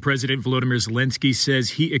 Ukrainian President Volodymyr Zelensky says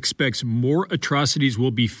he expects more atrocities will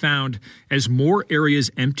be found as more areas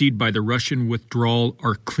emptied by the Russian withdrawal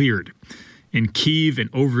are cleared. In Kyiv and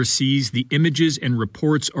overseas, the images and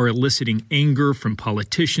reports are eliciting anger from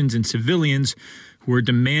politicians and civilians who are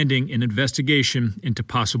demanding an investigation into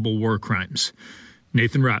possible war crimes.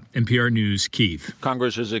 Nathan Rott, NPR News, Kyiv.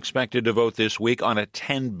 Congress is expected to vote this week on a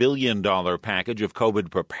 $10 billion package of COVID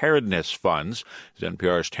preparedness funds. As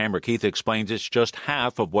NPR's Tamara Keith explains, it's just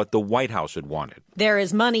half of what the White House had wanted. There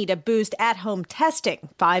is money to boost at-home testing,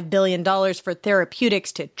 $5 billion for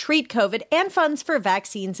therapeutics to treat COVID, and funds for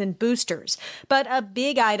vaccines and boosters. But a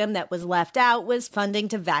big item that was left out was funding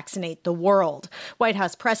to vaccinate the world. White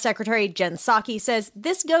House Press Secretary Jen Psaki says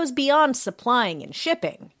this goes beyond supplying and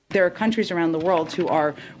shipping. There are countries around the world who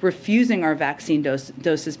are refusing our vaccine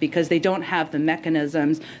doses because they don't have the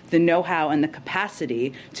mechanisms, the know-how, and the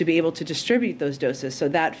capacity to be able to distribute those doses. So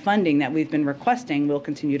that funding that we've been requesting, we'll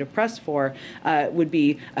continue to press for, would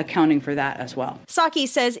be accounting for that as well. Psaki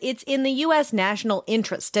says it's in the U.S. national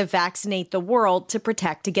interest to vaccinate the world to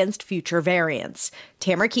protect against future variants.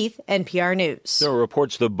 Tamara Keith, NPR News. There are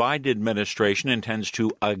reports the Biden administration intends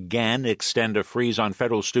to again extend a freeze on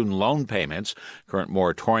federal student loan payments. Current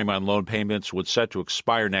moratorium on loan payments was set to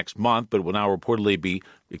expire next month, but will now reportedly be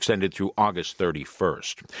extended through August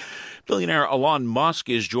 31st. Billionaire Elon Musk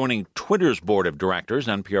is joining Twitter's board of directors.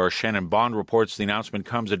 NPR's Shannon Bond reports the announcement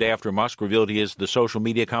comes a day after Musk revealed he is the social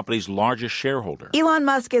media company's largest shareholder. Elon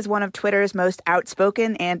Musk is one of Twitter's most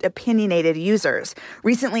outspoken and opinionated users.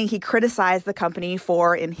 Recently, he criticized the company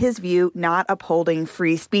for, in his view, not upholding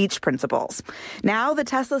free speech principles. Now, the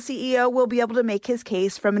Tesla CEO will be able to make his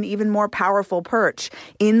case from an even more powerful perch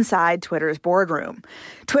inside Twitter's boardroom.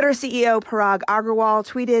 Twitter CEO Parag Agrawal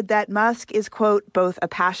tweeted that Musk is, quote, both a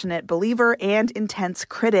passionate believer and intense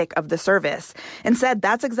critic of the service, and said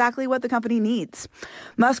that's exactly what the company needs.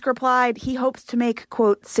 Musk replied he hopes to make,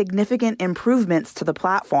 quote, significant improvements to the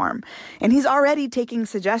platform, and he's already taking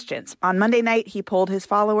suggestions. On Monday night, he polled his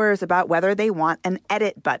followers about whether they want an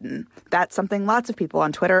edit button. That's something lots of people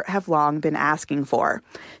on Twitter have long been asking for.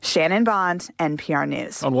 Shannon Bond, NPR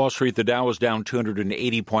News. On Wall Street, the Dow was down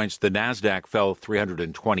 280 points. The Nasdaq fell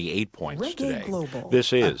 328 points today. Global,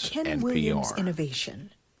 this is Ken NPR. Williams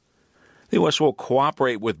Innovation. The U.S. will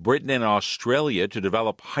cooperate with Britain and Australia to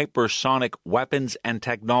develop hypersonic weapons and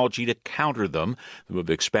technology to counter them. The move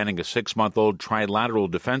expanding a 6-month-old trilateral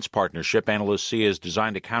defense partnership analysts see as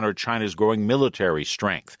designed to counter China's growing military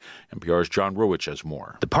strength. NPR's John Ruwitch has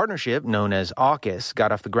more. The partnership, known as AUKUS,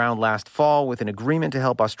 got off the ground last fall with an agreement to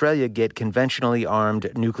help Australia get conventionally armed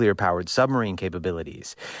nuclear-powered submarine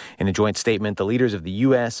capabilities. In a joint statement, the leaders of the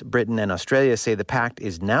U.S., Britain, and Australia say the pact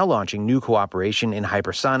is now launching new cooperation in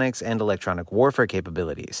hypersonics and electronic warfare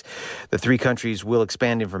capabilities. The three countries will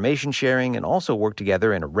expand information sharing and also work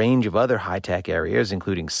together in a range of other high-tech areas,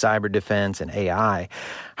 including cyber defense and AI.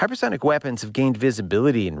 Hypersonic weapons have gained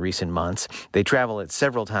visibility in recent months. They travel at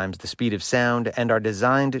several times the speed of sound and are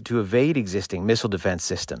designed to evade existing missile defense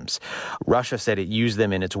systems. Russia said it used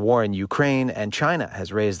them in its war in Ukraine, and China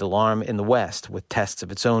has raised alarm in the West with tests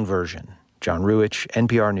of its own version. John Ruwitch,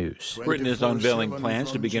 NPR News. Britain is unveiling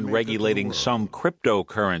plans to begin regulating some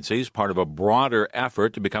cryptocurrencies, part of a broader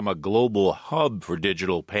effort to become a global hub for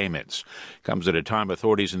digital payments. Comes at a time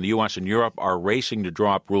authorities in the U.S. and Europe are racing to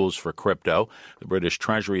draw up rules for crypto. The British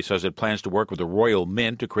Treasury says it plans to work with the Royal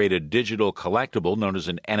Mint to create a digital collectible known as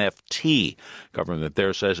an NFT. Government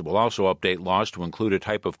there says it will also update laws to include a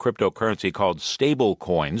type of cryptocurrency called stable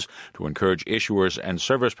coins to encourage issuers and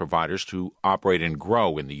service providers to operate and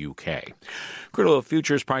grow in the UK. Crude oil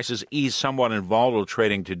futures prices eased somewhat in volatile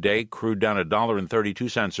trading today. Crude down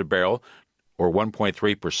 $1.32 a barrel, or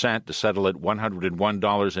 1.3%, to settle at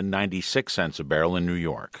 $101.96 a barrel in New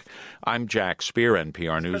York. I'm Jack Speer,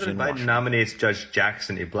 NPR News in Washington. Biden nominates Judge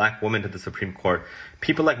Jackson, a black woman, to the Supreme Court.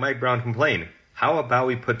 People like Mike Brown complain. How about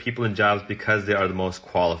we put people in jobs because they are the most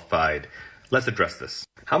qualified? Let's address this.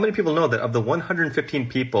 How many people know that of the 115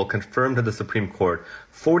 people confirmed to the Supreme Court,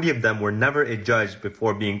 40 of them were never a judge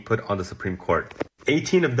before being put on the Supreme Court?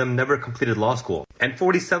 18 of them never completed law school, and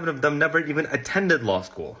 47 of them never even attended law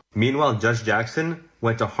school. Meanwhile, Judge Jackson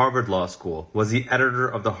went to Harvard Law School, was the editor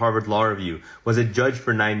of the Harvard Law Review, was a judge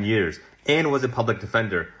for 9 years, and was a public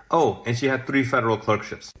defender. Oh, and she had 3 federal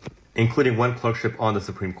clerkships, including 1 clerkship on the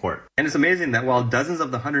Supreme Court. And it's amazing that while dozens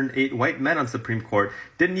of the 108 white men on the Supreme Court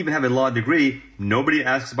didn't even have a law degree, nobody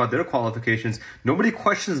asks about their qualifications, nobody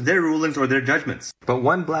questions their rulings or their judgments. But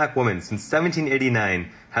one black woman since 1789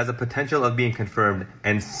 has a potential of being confirmed,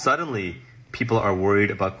 and suddenly people are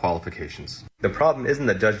worried about qualifications. The problem isn't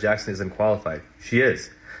that Judge Jackson isn't qualified. She is.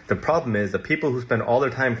 The problem is the people who spend all their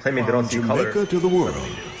time claiming they don't see color. Jamaica to the world.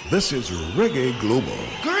 This is Reggae Global.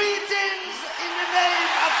 Greetings in the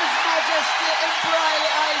name of His Majesty Emperor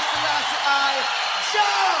Haile Selassie I,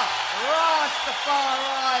 Jah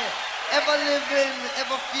Rastafari, ever living,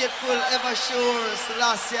 ever faithful, ever sure,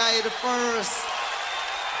 Selassie I the first.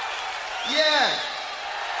 Yeah.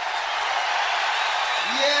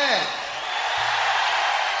 Yeah.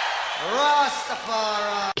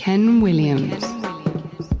 Rastafari. Ken Williams.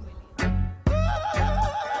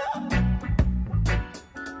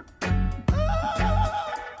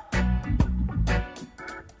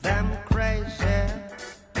 Them crazy.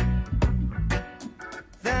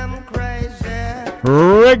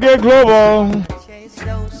 Reggae Global. Chase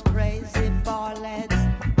those crazy ballets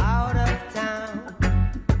out of town.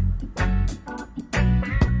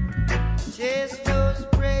 Chase those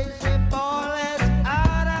crazy ballets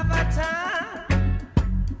out of a town.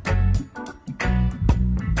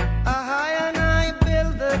 I and I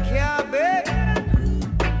build the cabin.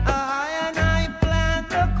 I and I plant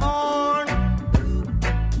the corn.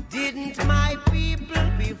 Didn't my people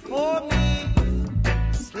before me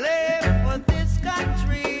slave for this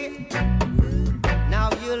country? Now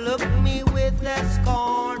you look me with that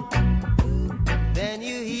scorn. Then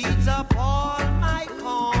you heat up all my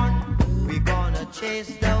corn. We gonna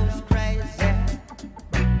chase those crazy.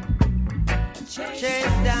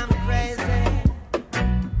 Chase them crazy.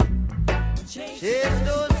 Chase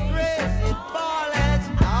those crazy ballets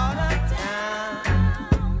out of town.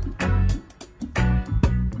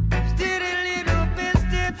 Steady little bit,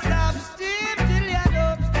 step, stop, step, till you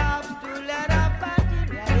don't stop, still let up,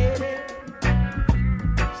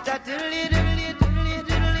 start a little,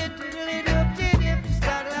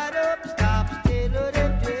 start let up, stop, still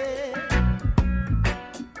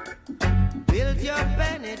build your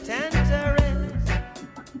penitentiaries.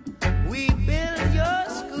 We build your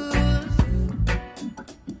schools.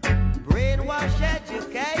 Brainwash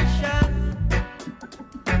education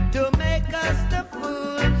to make us the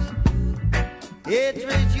fools.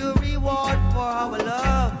 Hatred you reward for our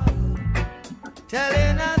love.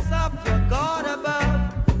 Telling us of your God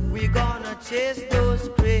above. We gonna chase those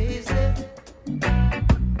crazy.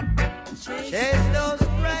 Chase those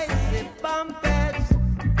crazy bumpers.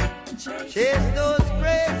 Chase those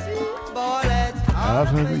crazy bullets out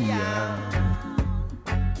of the yard.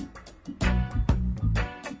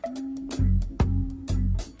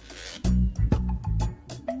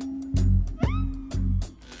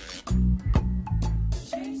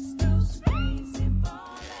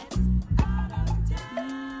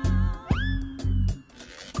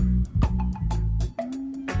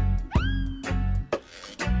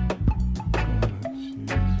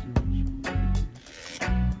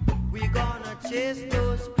 Chase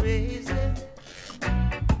those crazy.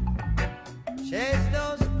 Chase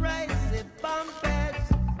those crazy bumpers.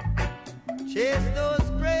 Chase those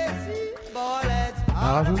crazy bullets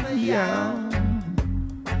out of the yard.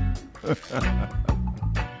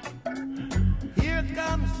 Here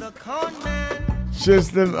comes the con man. Chase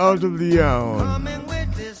them out of the yard. Coming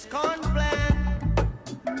with this con plan.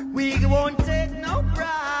 We won't take no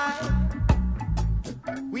bribe.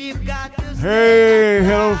 We've got to. Hey,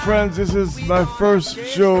 hello friends, this is my first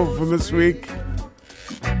show for this week.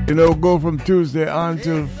 You know, go from Tuesday on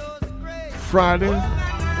till Friday,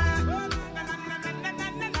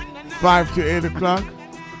 5 to 8 o'clock.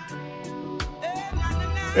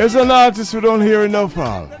 There's an artist we don't hear enough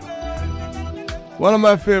of. One of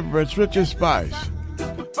my favorites, Richard Spice.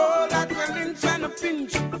 Oh, like a lynch and a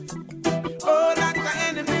pinch. Oh, like the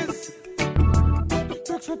enemies.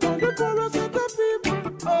 Talks upon the chorus of the people.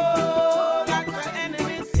 Oh, like the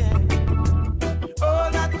enemies, yeah. Oh,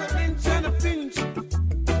 like the lynch and a pinch.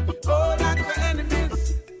 Oh, like the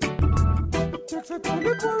enemies. Talks upon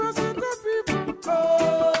the chorus of the people.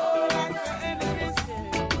 Oh, like the enemies,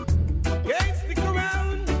 yeah. Can't stick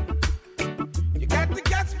around. You got to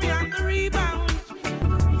catch me on the rebound.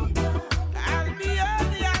 I'll be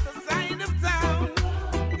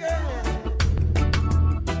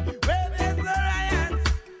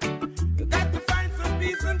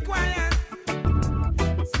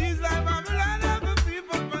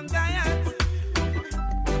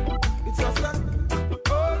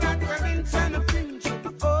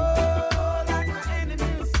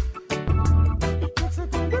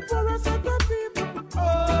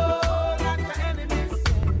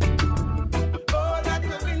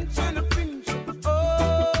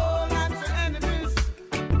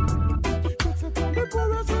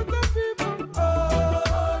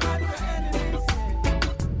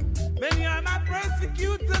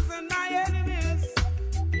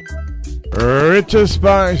Richard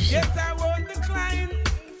Spice. Yes, I won't decline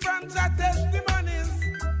from your testimonies.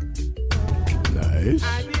 Nice.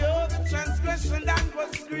 I behold the transgression that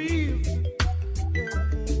was grieved.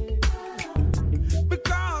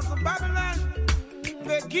 Because of Babylon,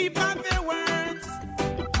 they keep on their words.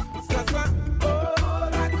 So, oh,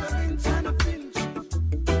 like the lynch and a pinch.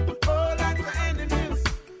 Oh, like the enemies.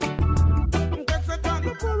 That's a kind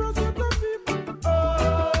of chorus of the people.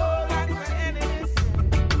 Oh, like the enemies.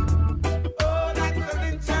 Oh, like the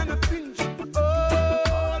lynch and a pinch. Oh,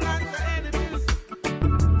 like the enemies.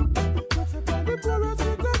 That's a kind of chorus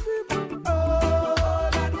of the people. Oh,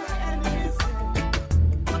 like the enemies.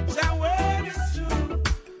 Your word is true.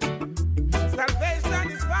 Salvation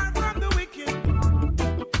is far from the wicked,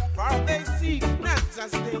 for they seek not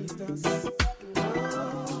just status.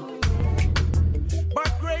 But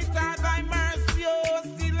great are thy mercy, O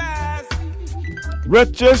Selassie.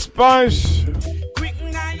 Richard Spice.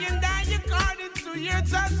 Quicken I and die according to your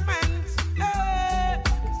judgment.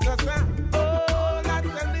 So, oh, like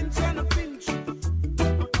the lynch and a pinch.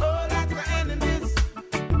 Oh, like the enemies.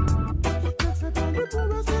 That's a kind of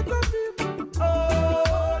chorus of the people.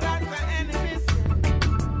 Oh, like the enemies.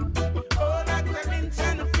 Oh, like the lynch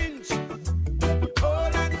and a pinch. Oh,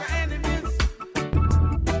 like the enemies.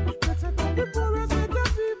 That's a kind of chorus of the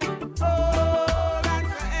people. Oh, like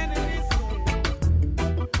the enemies.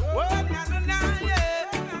 Oh, na na na, yeah.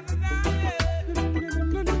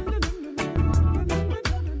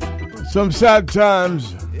 Some sad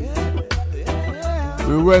times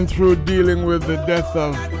we went through dealing with the death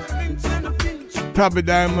of Tabby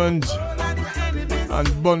Diamonds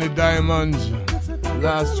and Bonnie Diamonds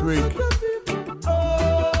last week.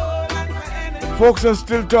 Folks are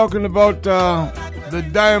still talking about the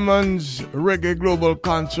Diamonds Reggae Global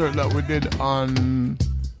concert that we did on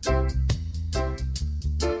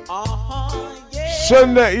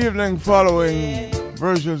Sunday evening following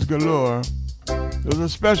Versions Galore. It was a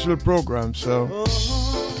special program, so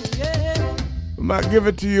we might give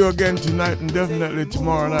it to you again tonight and definitely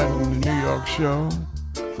tomorrow night in the New York show.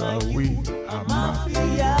 So we are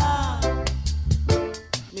Mafia.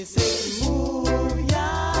 Me say move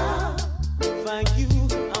ya, thank you,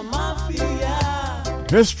 I'm Mafia.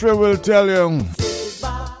 History will tell you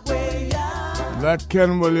that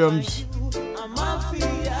Ken Williams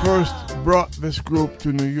first brought this group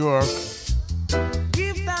to New York.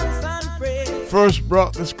 First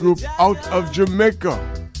brought this group out of Jamaica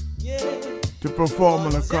to perform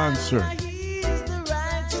on a concert.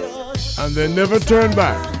 And they never turned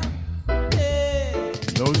back.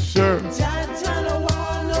 No, sir.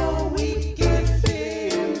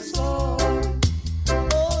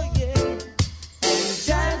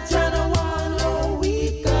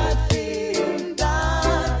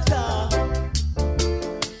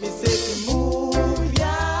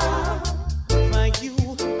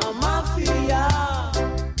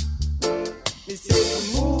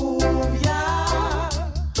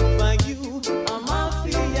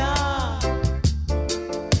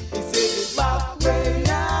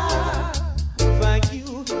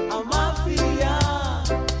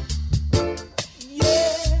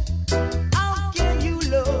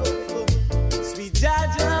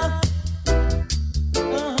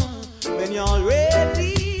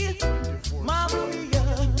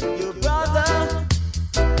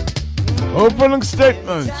 Opening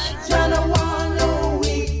statements.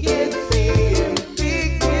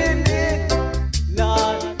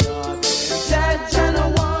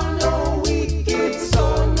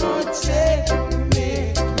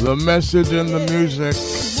 The message and the music.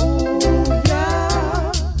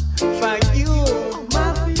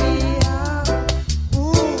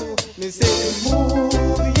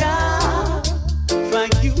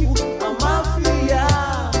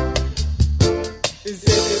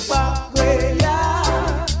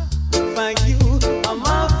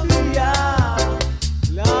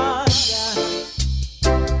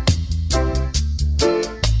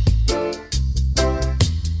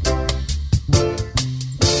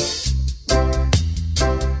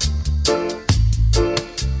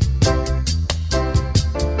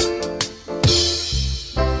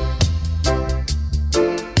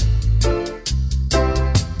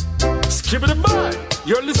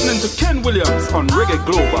 You're listening to Ken Williams on Reggae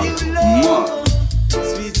Global.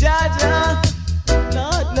 Sweet Jaja,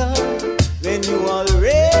 Lord, Lord, when you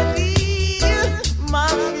already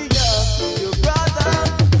Mafia, your brother.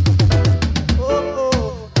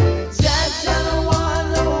 Oh, Jaja, don't want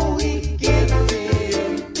no wicked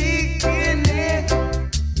thing, picking it.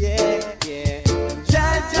 Yeah.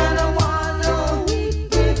 Jaja, don't want no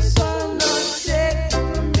wicked son, not take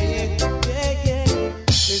me. Yeah.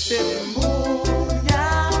 They say, move, yeah.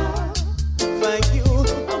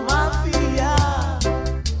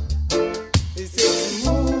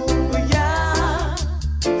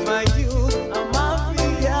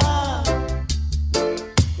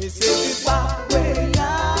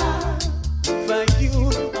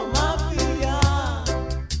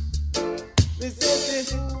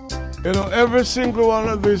 Every single one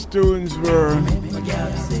of these tunes were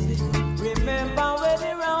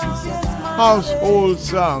household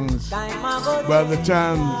songs by the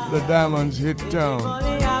time the Diamonds hit town.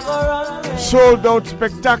 Sold out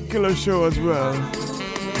spectacular show as well.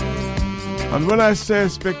 And when I say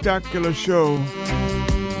spectacular show,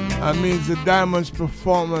 I mean the Diamonds'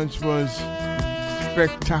 performance was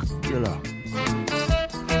spectacular.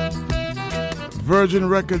 Virgin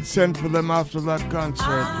Records sent for them after that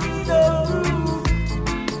concert.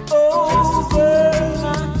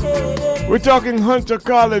 We're talking Hunter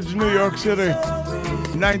College, New York City,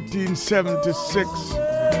 1976.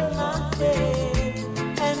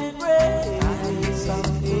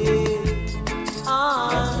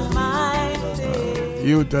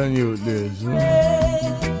 Youth and youth days.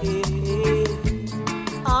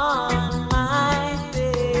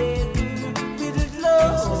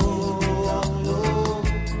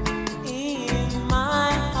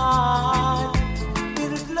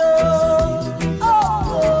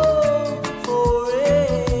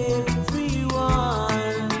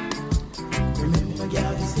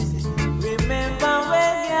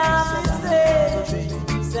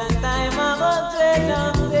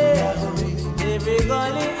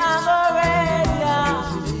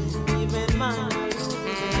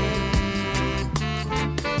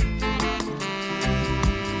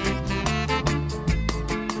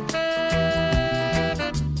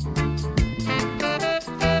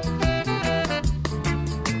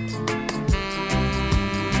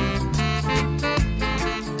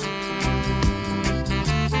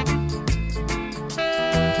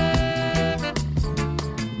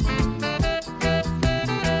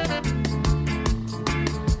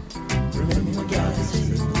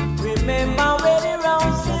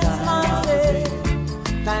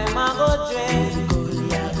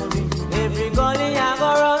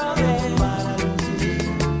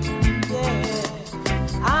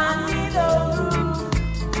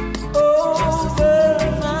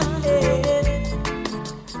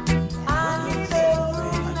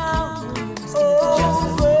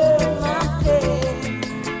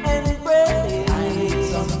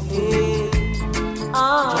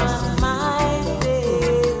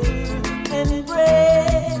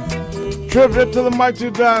 Tribute to the Mighty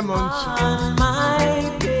Diamonds.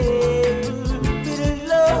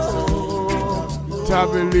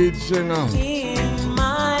 Tabby lead singer.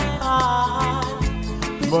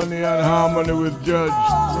 Bunny and Harmony with Judge.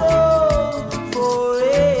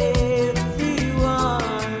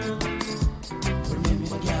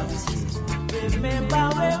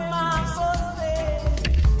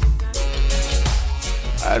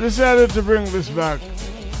 I decided to bring this back.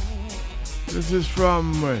 This is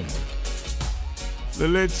from the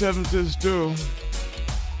late 70s too.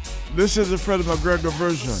 This is a Freddie McGregor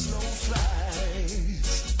version.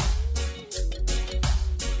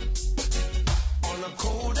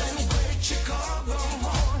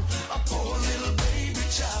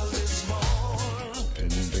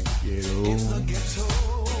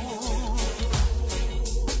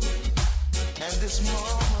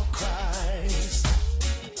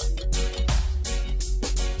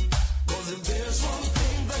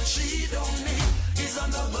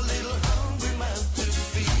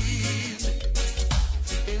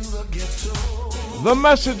 The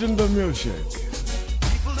message in the music.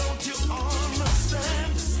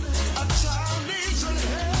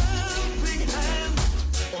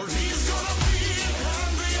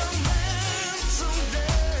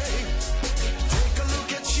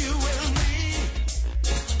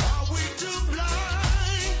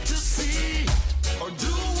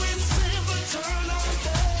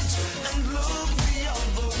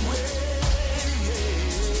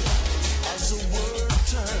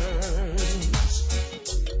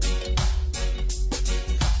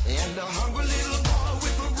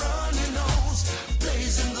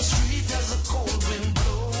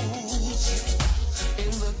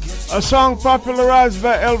 A song popularized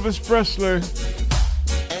by Elvis Presley,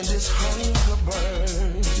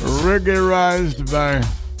 reggae-ized by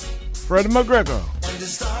Freddie McGregor.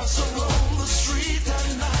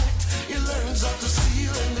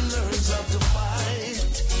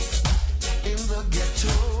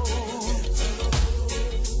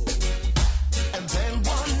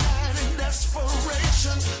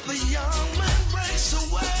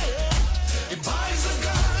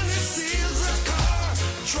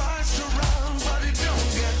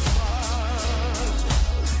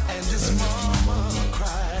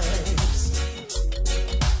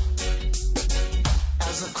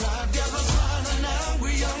 Cry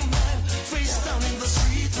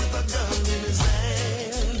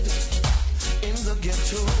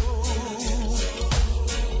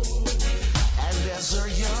as a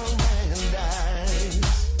young man dies.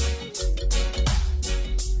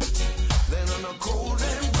 Then on a cold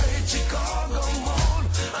and gray Chicago morn,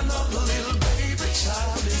 another little baby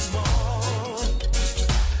child is born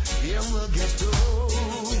in the ghetto.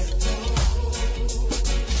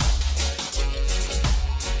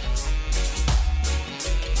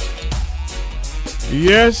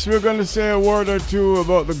 Yes, we're going to say a word or two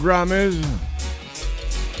about the Grammys.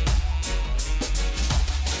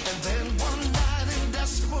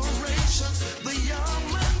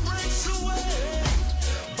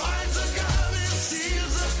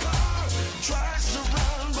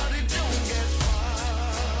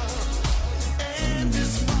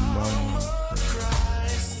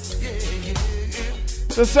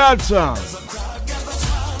 It's a sad song.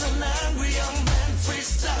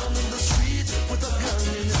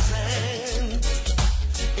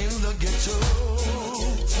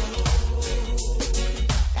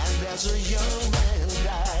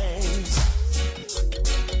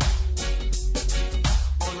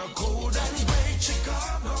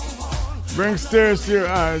 Brings tears to your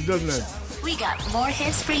eyes, doesn't it? We got more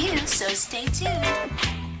hits for you, so stay tuned.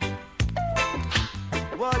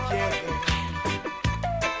 Well, yeah.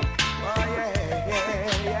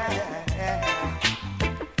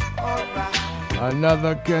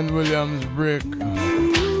 Another Ken Williams break.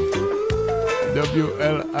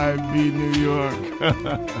 WLIB New York.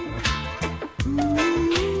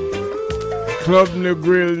 Club New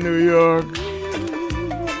Grill New York.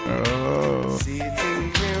 Oh.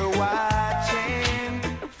 Sitting here watching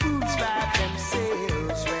fools like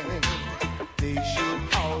themselves when they should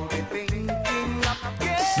all be thinking of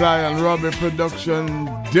Zion Robbie Production,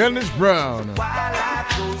 Dennis Brown. while life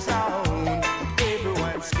goes on.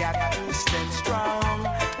 Everyone's got to stand strong.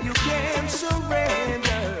 You can't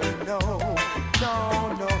surrender, no, no,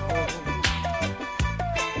 no.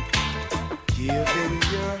 Giving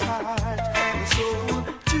your heart and soul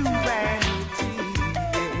to vanity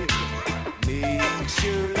makes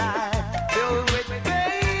your life filled with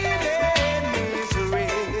pain and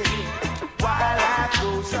misery. While life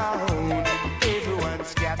goes on,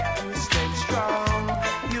 everyone's got to stand strong.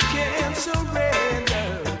 You can't surrender,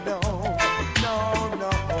 no, no,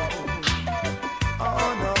 no. Oh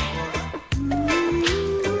no.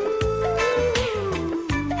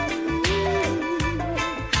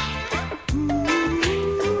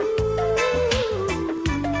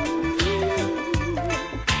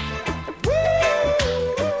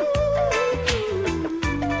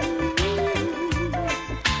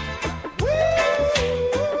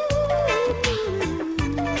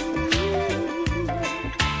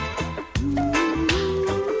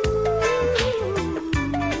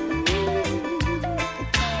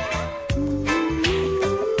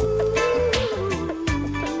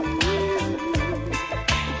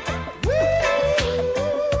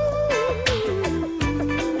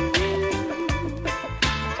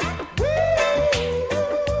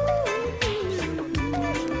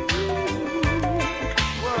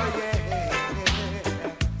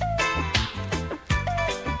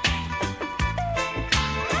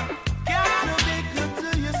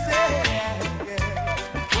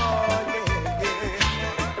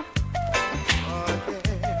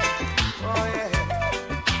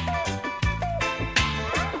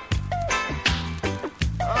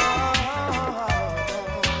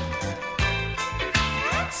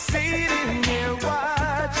 Sitting here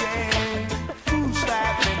watching fools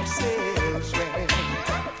like themselves when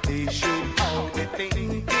they should all be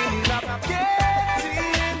thinking of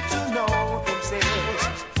getting to know themselves.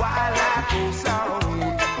 While life goes on,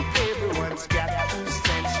 everyone's got to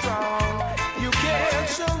stand strong. You can't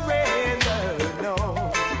surrender, no,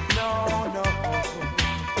 no, no.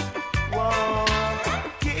 Whoa.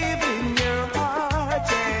 Giving your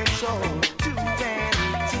heart and soul to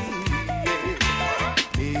vanity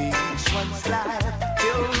makes one's life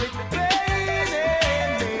filled with pain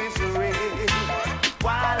and misery.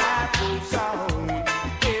 While life goes on,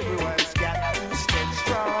 everyone's got to stand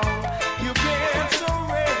strong. You can't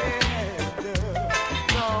surrender,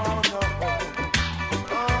 no, no,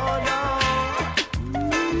 oh no.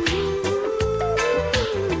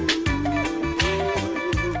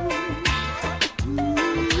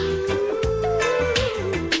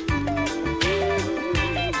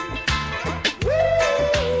 Woo!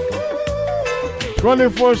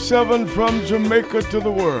 24/7 from Jamaica to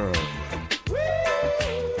the world.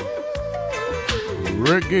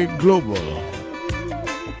 Reggae Global.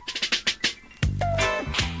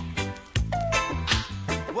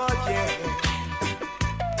 Well, yeah.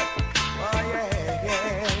 Oh, yeah,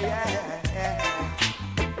 yeah, yeah.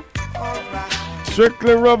 All right.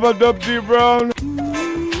 Strictly Rubber Dub D Brown.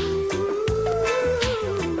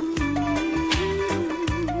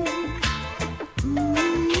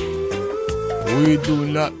 We do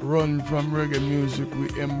not run from reggae music. We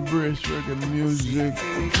embrace reggae music.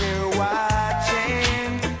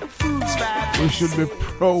 We should be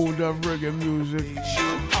proud of reggae music.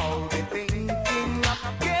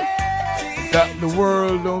 That the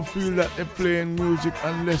world don't feel that they're playing music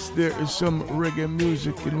unless there is some reggae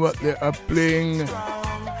music in what they are playing.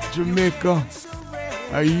 Jamaica,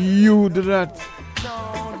 are you do that?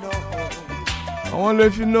 I wonder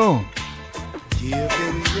if you know.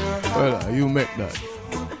 Well, you make that.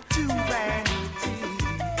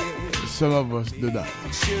 Some of us do that.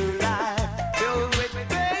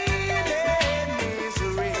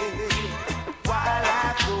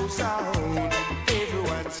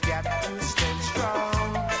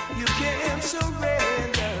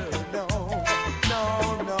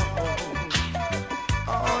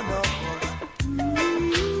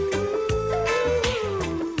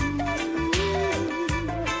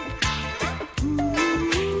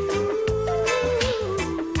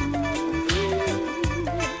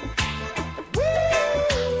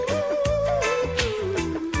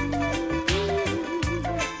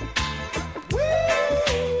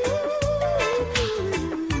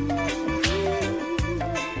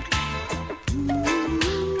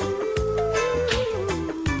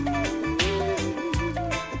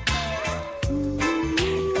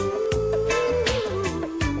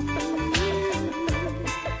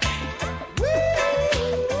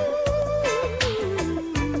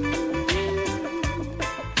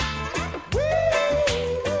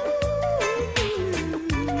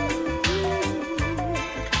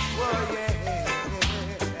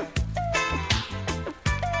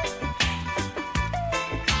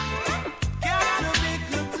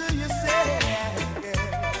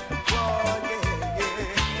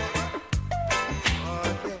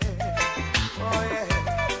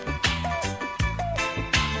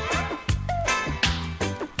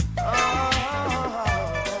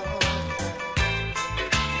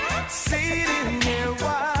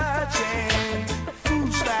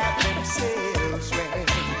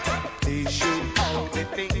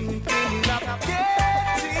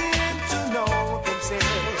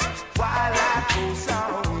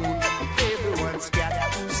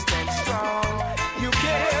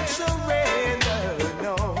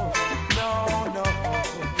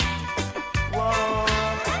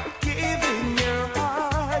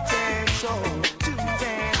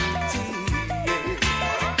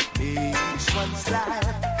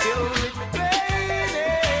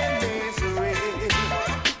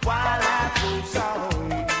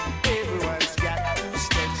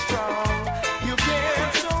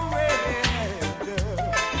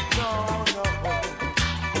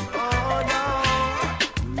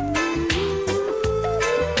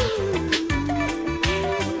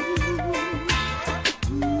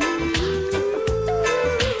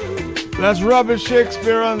 That's Robert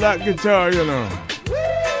Shakespeare on that guitar, you know.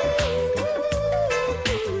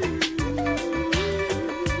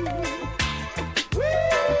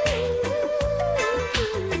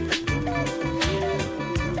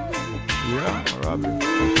 Yeah, Robert.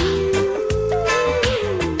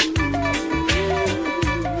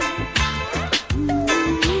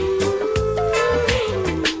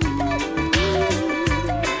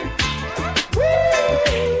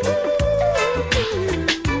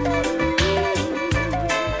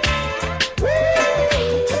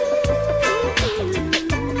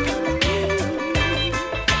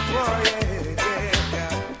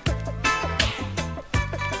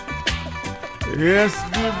 Yes,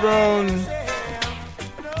 D Brown.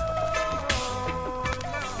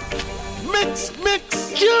 Mix,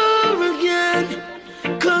 you're again.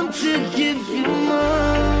 Come to give you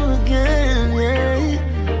more again.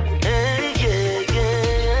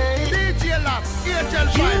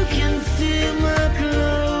 You can see my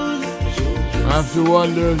clothes. I have to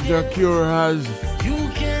wonder if Jack Cure has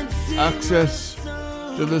access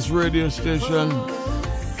to this radio station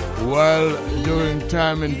while doing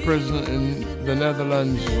time in prison in the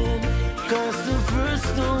Netherlands.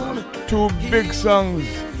 2 big songs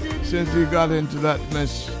since he got into that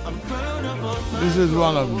mess. This is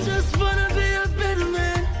one of them. Just wanna be a better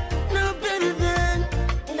man, no better than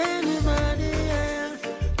anybody else.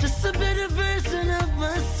 Just a better version of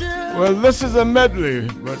myself. Well, this is a medley,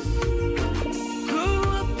 but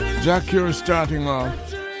Jack Cure starting off.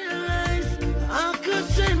 I could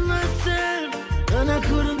change myself, and I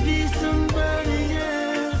couldn't be somebody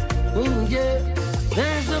else. Oh yeah,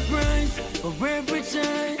 there's a price for every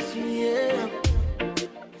chance, yeah.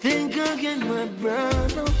 Think again, my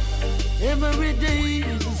brother. Every day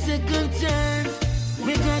is a second chance.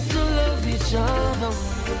 We got to love each other.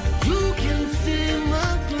 You can see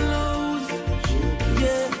my clothes,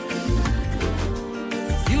 yeah.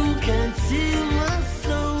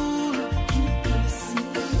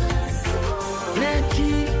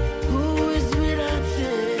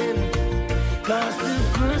 Cause the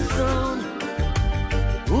first sound,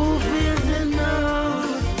 who feels it now?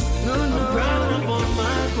 No, I'm proud about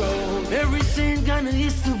my growth. Every scene kind of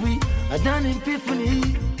history, I done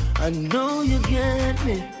epiphany. I know you get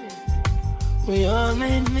me. We all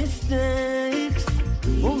made mistakes.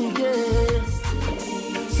 Oh yes.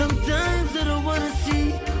 Sometimes I don't wanna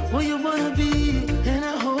see where you wanna be, and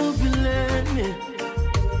I hope you let me.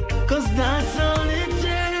 Cause that's all it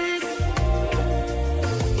takes.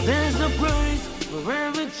 There's a price for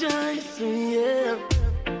every choice, yeah.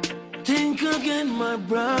 Think again, my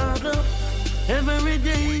brother. Every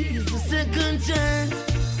day is the second chance.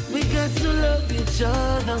 We got to love each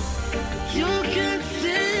other. You can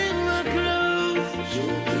see my clothes. You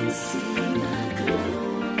can see my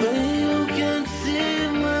clothes. But you can see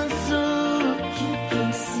my soul. You can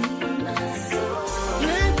see my soul.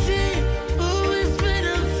 Plenty who is made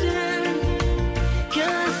of sin.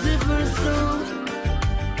 Can't see for soul.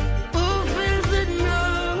 Who feels it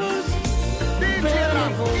knows.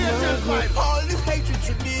 All this hatred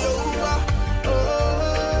should be over.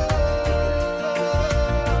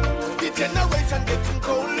 The generation getting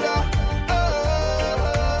colder.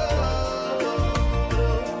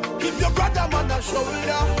 Give your brother man a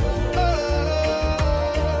shoulder.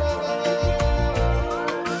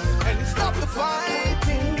 And stop the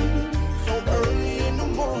fighting so early in the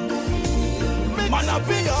morning. Man, I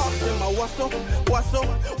be up, them a what's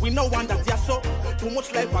up? We know one that yes so. Too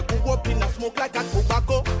much life I go up in a smoke like a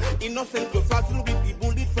tobacco. Innocent you frazzle with the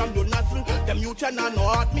bullet from your nostril. Them you channel no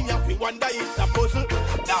heart me and we wonder it's a puzzle.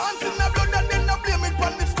 Dance in the blood and then I blame it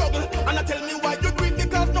on the struggle. And I tell me why you do it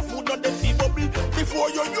because no food on the sea bubble. Before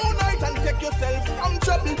you unite and take yourself from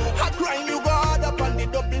trouble, I grind you go hard up on the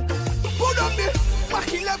double. Put on the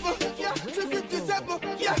Mach 11, yeah, 357,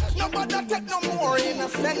 yeah. Nobody take no more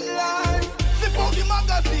innocent life. Zip out the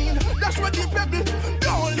magazine, that's where the pebble.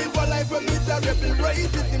 Don't live a life where miserable.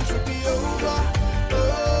 Racism should be over.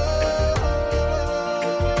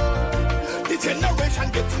 The generation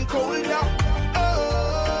getting colder.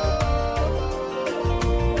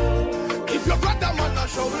 Keep your brother man a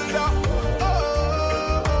shoulder.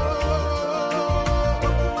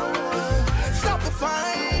 Stop the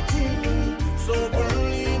fighting so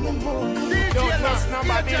early in the morning. Don't trust no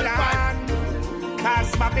Babylon,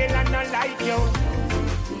 cause Babylon not like you.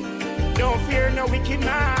 Don't fear no wicked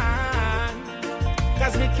man,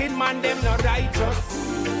 cause wicked man them not righteous.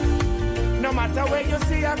 No matter where you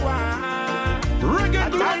see a one, Reggae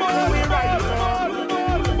Global.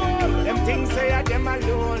 Them things say are them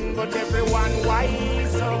alone, but everyone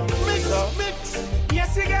wise up. Mix.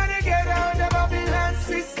 Yes, you gotta get out the Babylon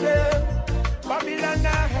system. Babylon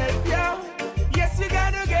not help you. Yes, you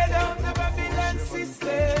gotta get out the Babylon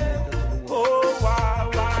system. Oh wow.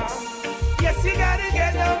 Yes, you gotta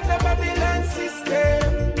get out the Babylon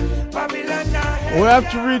system. Babylon not help you. We have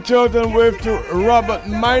to reach out and wave to Robert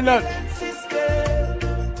Minot.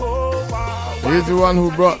 He's the one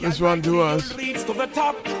who brought this one to us. Reach to the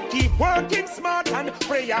top, keep working smart and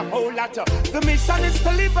pray a whole lot. The mission is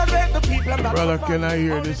to liberate the people. Brother, can I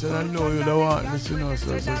hear this? And I know you don't want this, you know,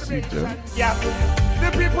 so see too. Yeah,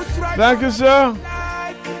 the people strive. Thank you, sir.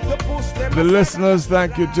 The listeners,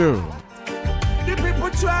 thank you too. The people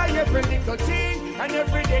try every little thing, and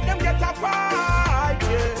every day them get a fight.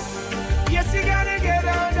 Yes, you gotta get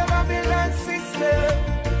out of Babylon system.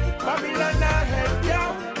 Babylon not help you.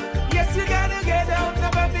 Yes, you gotta get out the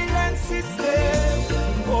Babylon system.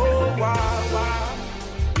 Oh, wow.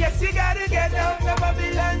 Yes, you gotta get out the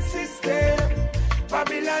Babylon system.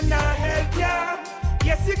 Babylon not help ya.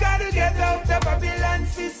 Yes, you gotta get out the Babylon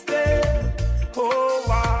system. Oh,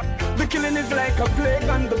 wow. The killing is like a plague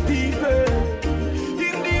on the people.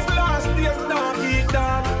 In these last days, don't eat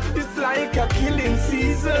dog. It's like a killing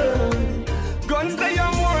season. Guns, they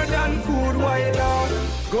are more than food, why not?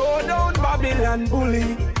 Go down, Babylon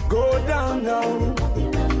bully. Go down now.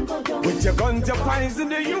 With your guns, you poison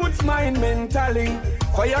the youth's mind mentally.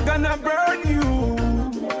 Fire gonna burn you.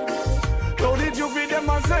 How did you be them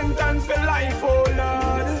a sentence for life, oh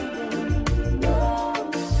Lord?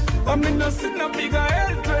 I'm in the sin of bigger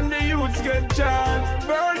health when the youths get charged.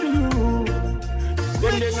 Burn you.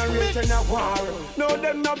 Them generation a war. No,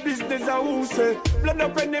 them no business a who say. Blood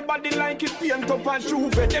up anybody like it paint up and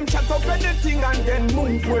chuve. Them shut up anything and then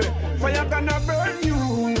move away. Fire gonna burn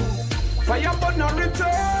you. Fire but no return.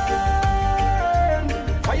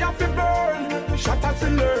 Fire fi burn. Shut us to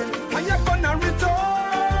learn. Fire gonna return.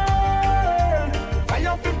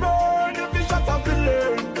 Fire fi burn. Fi shut us to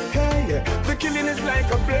learn. Hey, the killing is like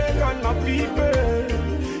a plague on my people.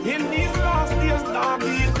 In these last days,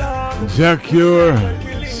 doggy dog. Jacure,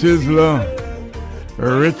 Sizzler,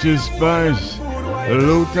 Richie Spice,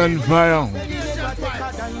 Luton Fire.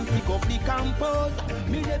 me go flick and pose.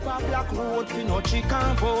 Me never black road fi no chick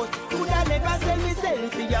and vote. Coulda never sell me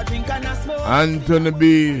selfie a drink and a smoke. Anthony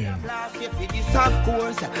B. Of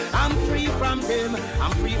course, I'm free from them,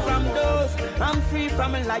 I'm free from those, I'm free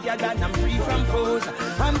from a liar and I'm free from foes,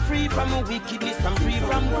 I'm free from a wickedness, I'm free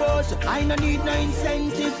from growth. I no need no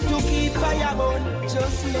incentive to keep fire burn.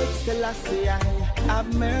 Just let Selassie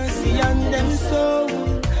have mercy on them soul,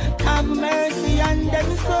 have mercy on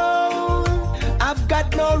them soul. I've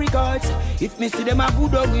got no regards if me see them a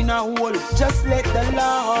good dog in a hole. Just let the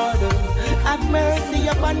Lord have mercy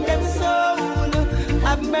upon them soul.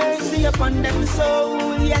 Have mercy upon them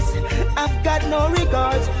soul. Yes, I've got no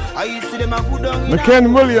regards. I see them a good on. The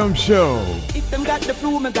Ken Williams Show. If them got the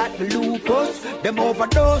flu, me got the lupus. Them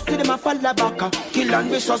overdose, see them a fall back, kill and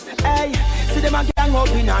vicious. Hey, see them a gang up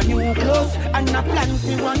in a new clothes. And a plan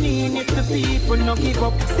to run in if the people no give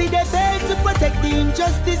up. See they fail to protect the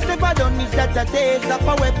injustice never done. Is that a taste of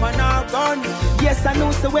a weapon or gun? Yes, I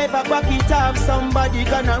know so ever back it up. Somebody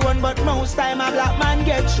gonna run, but most time a black man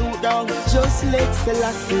get shoot down. Just let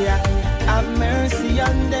Selassie have mercy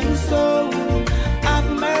on them soul. Have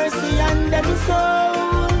mercy on them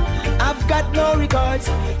soul. I've got no regards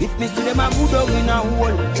if me see them a good dog in a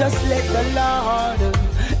hole. Just let the Lord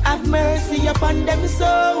have mercy upon them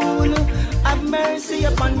soul. Have mercy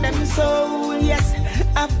upon them soul. Yes,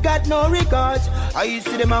 I've got no regards. I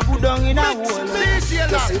see them a good dog in a hole.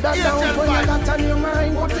 Just sit that down when you got on your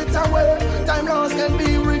mind, put it away. Time lost can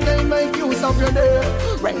be regained, make use of your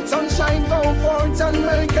day. Rain, sunshine, go forth and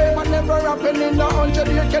make it. What never happen in 100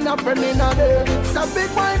 years can happen in a day. It's a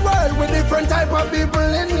big wide world with different type of people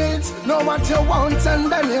in it. Know what you want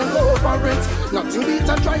and then you go for it. Not to beat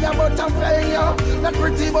a trial but a failure. Not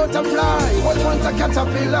pretty butterfly, but want a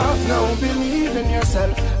caterpillar. Now believe in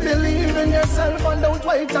yourself, believe in yourself, and don't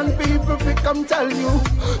wait and people come tell you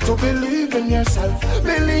to believe in yourself,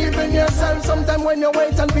 believe in yourself. Sometimes when you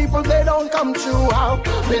wait and people they don't come true. How?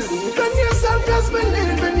 Believe in yourself, just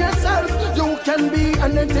believe in yourself. You can be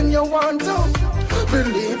anything you want to.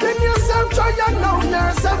 Believe in yourself, try and know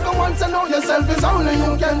yourself. Go on to know yourself is only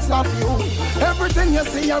you can stop you. Everything you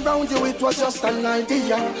see around you, it was just an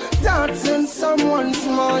idea. That's in someone's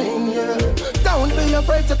mind, yeah. Don't be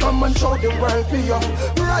afraid to come and show the world for you.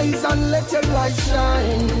 Rise and let your light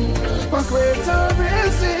shine. For greater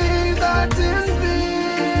is he that is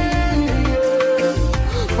thee, yeah.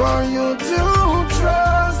 For you to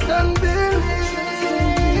trust and believe.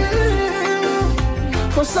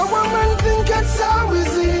 For some women think it's so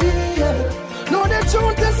easy, yeah. No, the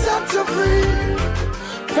truth is set you free.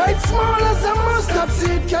 Faith small as a mustard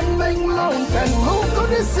seed can make mountain move to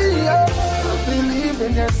the sea, yeah. Believe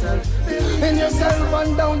in yourself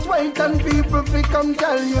and don't wait and people come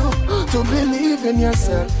tell you to believe in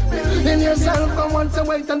yourself. In yourself and once you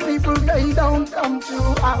wait and people they don't come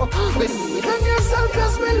true. Believe in yourself,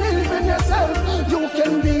 just believe in yourself. You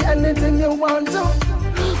can be anything you want to.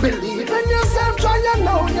 Believe in yourself, try and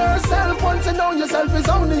know yourself. Once you know yourself, it's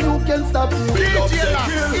only you can stop you. We love to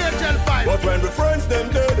kill, but when we friends them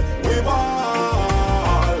dead, we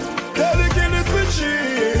ball. Tell the killers we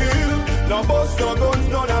chill. No bust, no guns,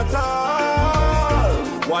 none at all.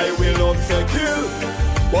 Why we love to kill,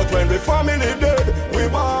 but when we family dead, we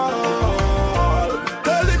ball.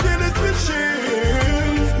 Tell the killers we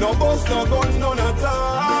chill. No bust, no guns, none at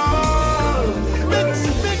all.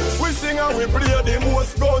 We sing and we play the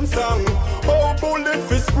most gun song. Oh, bullet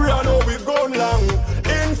fi spray and how we gun long.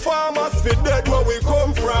 Informers fi dead where we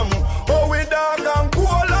come from. Oh, we dark and cool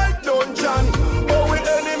like dungeon. Oh, we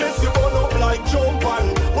enemies we burn up like jump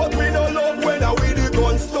on. But we don't love when we the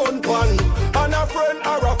gun stun pan. And a friend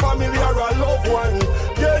or a family or a loved one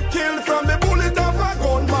get killed from the bullet of a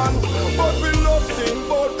gunman. But we love sing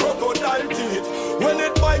about crocodile teeth. When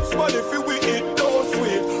it bites money fi we eat those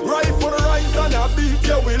sweet. Rifle rise and a beat,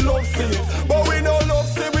 yeah we love see. But we no love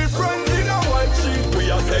see we friends in a white sheet.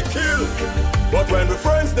 We are say kill, but when we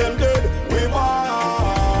friends them dead, we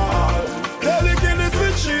ball. Tell the killers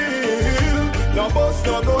we chill. No bust,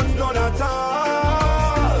 no guns, none at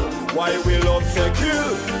all. Why we love say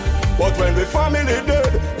kill, but when we family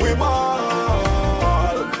dead, we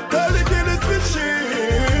ball. Tell the killers we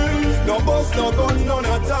chill. No bust, no guns, none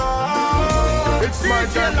at all. It's my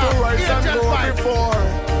time to rise and go before.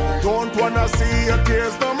 Don't wanna see your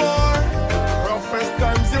tears no more. Roughest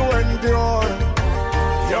times you endure.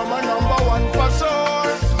 You're my number one for sure.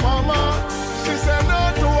 Mama, she said no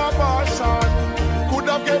to abortion. Could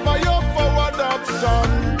have given you up for adoption.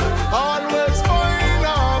 Always find an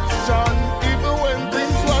option. Even when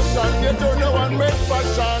things rush you don't know and make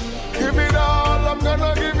fashion. Give it all, I'm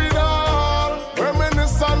gonna give it all.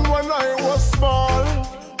 Reminiscent when I was small.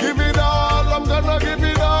 Give it all, I'm gonna give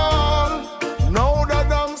it all.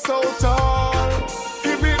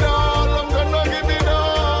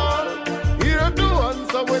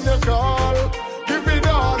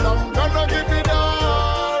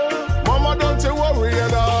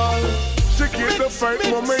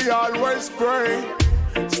 faith, mommy always pray.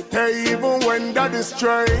 Stay even when daddy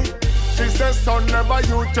stray. She says, son, never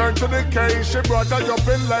you turn to the case. She brought her up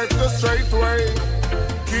in life the straight way.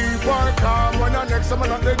 Keep her calm when her next summer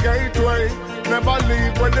at the gateway. Never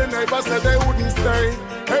leave when the neighbors said they wouldn't stay.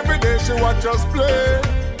 Every day she watch us play.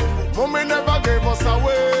 Mommy never gave us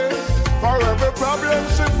away. For every problem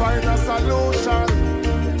she find a solution.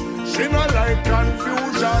 She not like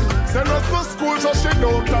confusion. Send us to school so she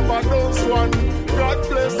don't have a nose one. God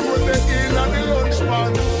bless with the in and the lunch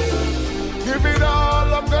man. Give it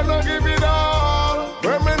all, I'm gonna give it all.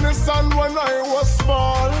 Reminiscent when I was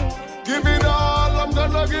small. Give it all, I'm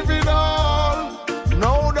gonna give it all.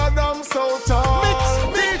 Now that I'm so tall.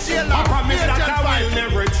 I promise that I will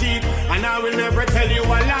never cheat, and I will never tell you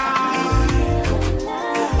a lie.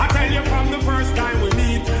 I tell you from the first time we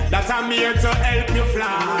meet that I'm here to help you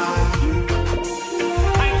fly.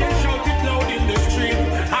 I can shout it loud in the street,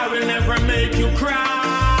 I will never make you cry.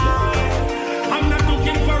 I'm not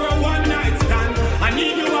looking for a one night stand, I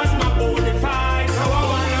need you as my bona fide. So I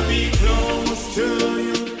wanna be close to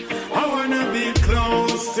you, I wanna be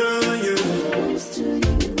close to you.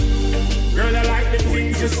 Girl, I like the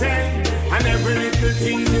things you say and every little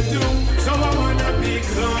thing you do. So I wanna be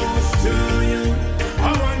close to you,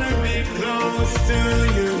 I wanna be close to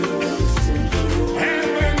you.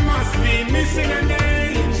 Heaven must be missing an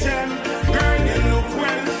angel. Girl, you look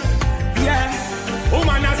well, yeah.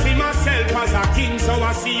 Woman, I see myself as a king, so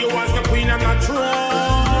I see you as the queen of my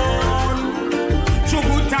throne. Through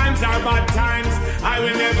good times or bad times, I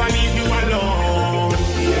will never leave you alone,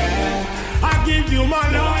 yeah. I give you my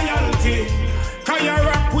loyalty, 'cause you're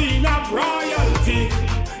a queen of royalty.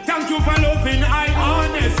 Thank you for loving I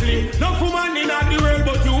honestly. No woman in the world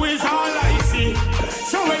but you is all I see.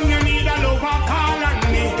 So when you need a lover, call on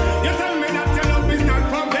me. You tell me that your love is not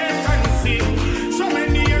for vacancy. So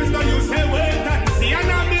many years now you say wait and see,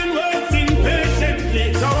 and I've been waiting patiently.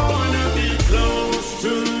 So I wanna be close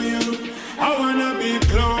to you, I wanna be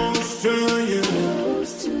close to you.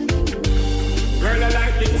 Girl, I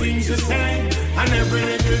like the things you say and every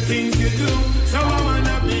little things you do. So I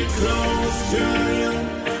wanna be close to you,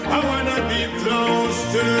 I wanna be close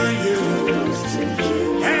to you.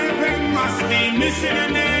 Heaven must be missing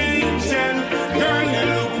an angel. Girl, you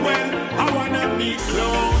look well, I wanna be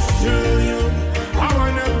close to you, I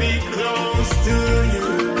wanna be close to you.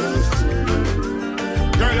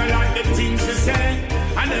 Girl, I like the things you say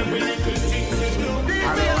and every little things you do.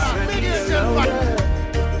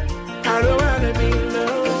 I don't wanna be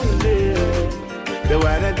lonely, don't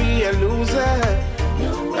wanna be a loser.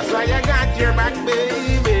 That's why I got your back,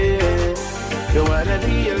 baby. Don't wanna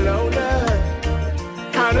be a loner.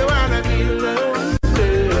 I don't wanna be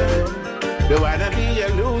lonely, don't wanna be a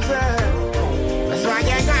loser. That's why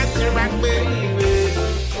I got your back, baby.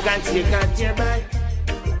 Got your back.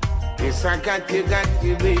 Yes, I got you,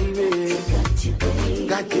 baby.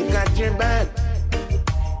 Got your back.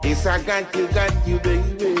 Yes, I got you,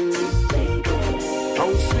 baby. How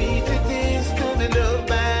sweet it is to be loved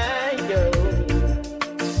by you.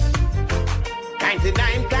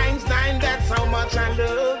 99 times 9, that's how much I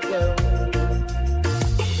love you.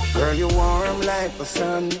 Girl, you're warm like the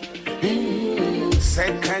sun,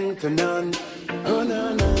 second to none. Oh,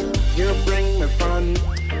 no, no, you bring me fun.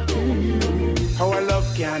 How our love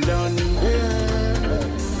can done.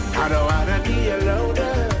 I don't wanna be a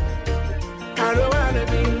loner, I don't wanna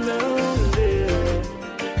be lonely,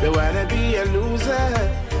 don't wanna be a loser.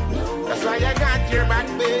 That's why I got your back,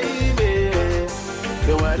 baby.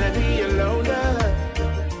 Don't wanna be a loner,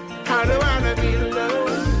 I don't wanna be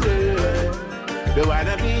lonely, don't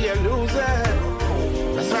wanna be a loser.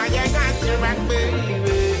 That's why I got your back,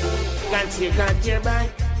 baby. Got your back.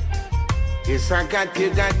 Yes, I got you,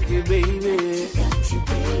 baby.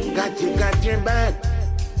 Got your back.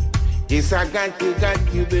 Yes, I got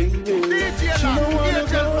you, baby. She don't wanna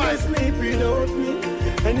go to sleep without me.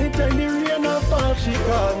 Anytime the rain or fall, she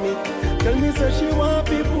call me. Tell me say she want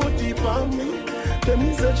to put it on me. Tell me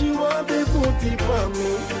say she want to put it on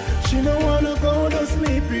me. She don't wanna go to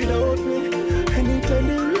sleep without me. Anytime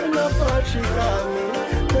the rain or fall, she call me.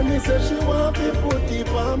 Tell me say she want to put it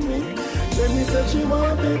on me. Tell me say she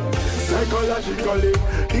want it. Psychologically,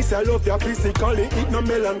 this I love ya physically, it no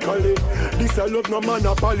melancholy. This I love no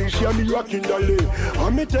monopoly, she and me rocking dolly.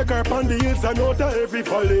 And me take her on the hills and out of every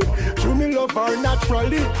valley. You me love her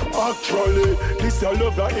naturally, actually. This I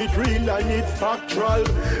love her, it real and it factual.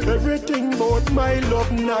 Everything about my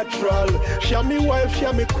love natural. She and me wife, she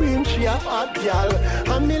and me queen, she a hot gal.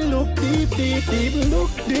 And me look deep,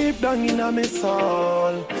 look deep down in a me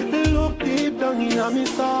soul. Look deep down in a me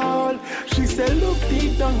soul. She said look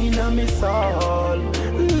deep down in a me soul.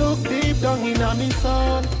 Look deep down down in a me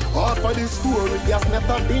son. Half of the story has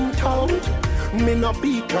never been told. Me no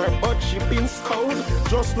beat her, but she been scolded.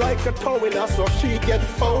 Just like a towel, so she get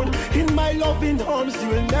found. In my loving arms,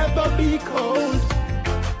 you'll never be cold.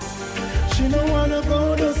 She don't wanna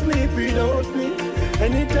go to sleep without me.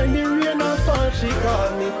 Anytime the rain or fall, she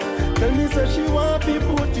call me. Tell me say she want to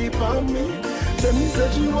put it on me. Tell me say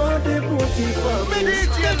she want to put it on me.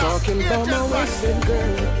 Talking about my Western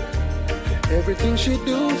girl. Everything she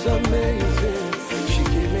do's amazing. She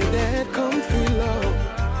give me that comfy love.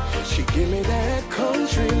 She give me that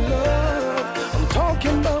country love. I'm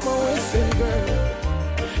talking about my Western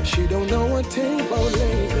girl. She don't know a thing about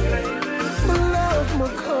lady. I love my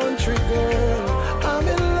country girl. I'm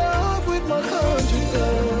in love with my country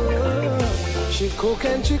girl. She cook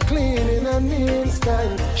and she clean in an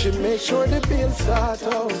instant. She make sure the bills start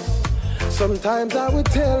out. Sometimes I would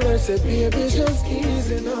tell her, say, baby, just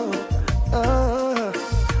easy now.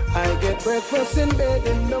 I get breakfast in bed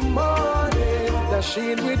in the morning. That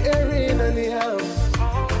she'd with Erin and the house.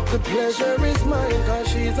 The pleasure is mine, cause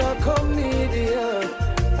she's a comedian.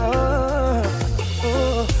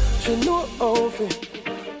 She know how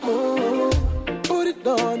put it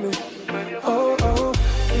on me.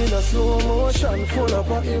 In a slow motion, full of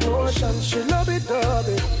her emotion. She love it, love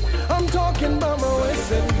it. I'm talking about my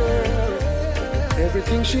Western girl.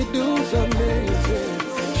 Everything she do's amazing.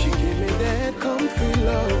 She give me that comfy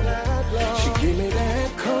love. She give me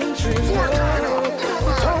that country love.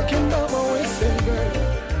 I'm talking about my Western girl.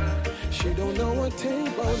 She don't know a thing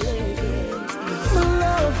about ladies. I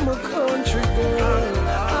love my country girl.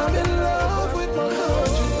 I'm in love with my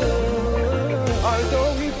country girl.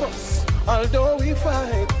 Although we fuss, although we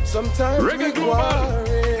fight, sometimes Reggae we Global.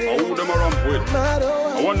 Who them around with? I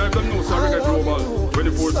want them know so Reggae Global.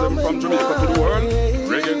 24/7 from Jamaica to the world.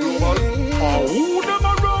 Reggae Global. Who them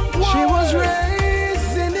around with? She was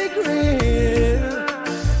raised in the green,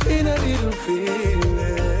 in a little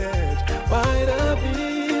village by the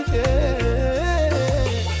beach. Yeah.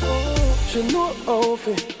 She know how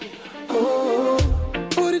to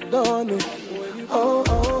put it on me.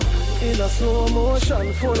 In a slow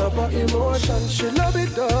motion, full of her emotion. She love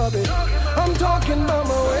it, love it. I'm talking about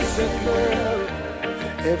my Western girl.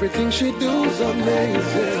 Everything she do's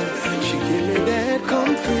amazing. She give me that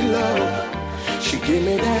comfy love. She give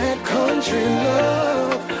me that country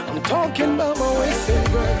love. I'm talking about my Western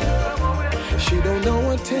girl. She don't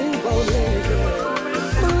know a thing about lady.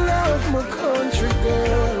 I love my country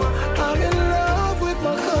girl. I'm in love with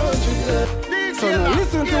my country girl. So now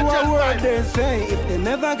listen to what word they say. If they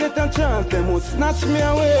never get a chance, they must snatch me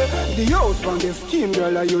away. The house from the scheme,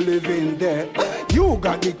 girl, are you living there? You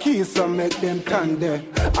got the keys, so make them turn there.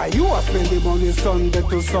 Are you a spend the money Sunday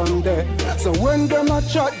to Sunday? So when them a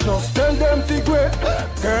chat, just tell them figure.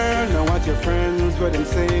 Girl, now what your friends, what them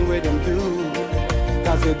say, what them do.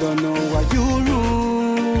 Cause they don't know what you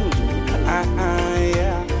rule.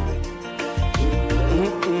 Yeah.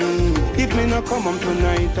 If me not come home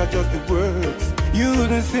tonight, I just the words. You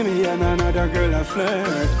don't see me and another girl I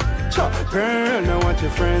flirt. Girl, now what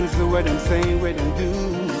your friends do, what them say, what them do.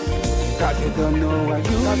 Cause you don't know what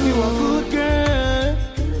you do. Cause you a good girl,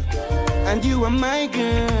 and you are my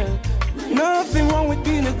girl. Nothing wrong with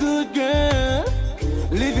being a good girl,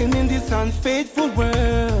 living in this unfaithful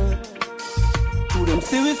world. To them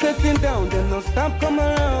see we settling down, them no stop come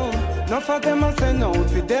around. Enough of them a say no,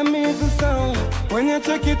 to them is the sound. When you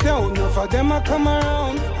check it out, enough of them a come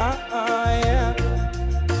around. Yeah.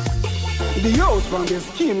 The house from the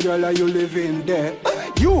scheme, girl, are you living there?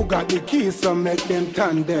 You got the keys, so make them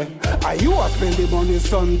turn there. Are you a spend the money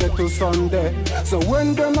Sunday to Sunday? So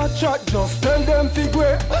when them a chat, just tell them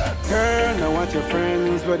figure. Girl, now what your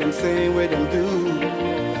friends, what them say, what them do.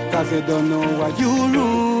 Cause they don't know what you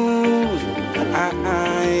rule.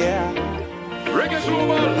 Yeah. Reggae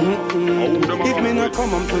Global. If me not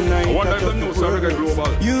come home tonight, I want them know so Reggae Global.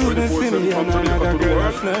 You don't see me and another girl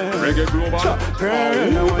I flirt. Reggae Global.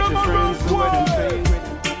 Girl, now what your friends do, what them say.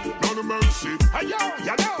 None of mercy. Hey yo,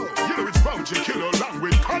 you know it's bounty killer along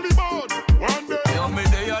with Caliban. One day. Yo, me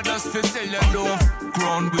they are just to tell you don't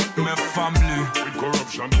ground with my family. With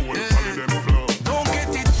corruption, who will follow them flow. Don't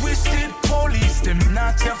get it twisted, police them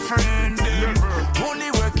not your friend. Only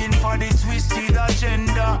working for the twisted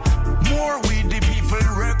agenda. More we the people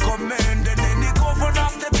recommend. And then the governor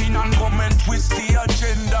step in and come and twist the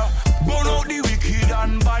agenda. Burn out the wicked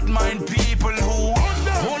and bad mind people who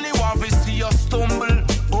only want to see us stumble.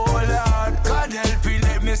 Oh Lord, God help me,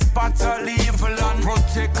 let me spot all evil and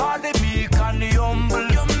protect all the meek and the humble.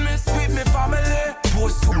 You mess with me family,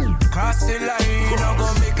 post cross the line. I'm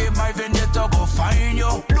gonna make it my vendetta, go find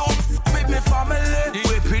you. Don't with me family. The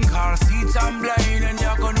whipping car seats and blind, and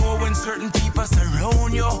you're gonna know when certain people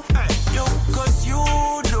surround you. Yo, cause you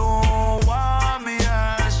don't want me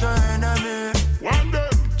as your enemy. One day,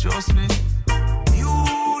 trust me. You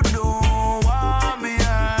don't want me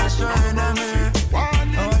as your enemy.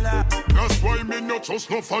 That's why me not trust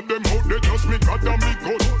no for them out there. Just me God and me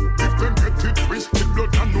gun. If them get it twisted,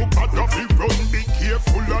 blood and no God of it run. Be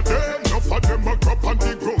careful of them. Enough of them a crop on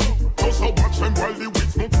the ground. Just a watch them while the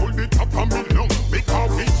weeds smoke full the top of me lung.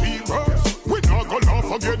 Because we serious. We not gonna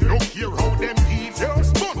laugh again. No care how them devious.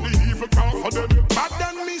 But the evil can't for them. Bad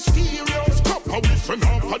and mysterious. Copper we send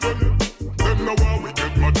off for them. Them know how we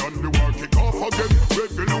get mad and the war kick off again.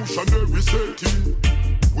 Revolutionary setting.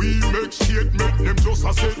 We make statement, them just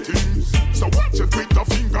a settings. So watch your Twitter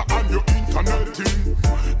finger and your interneting.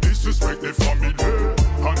 Disrespect the family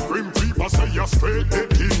and grim people say you're straight the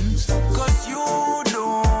things. Cause you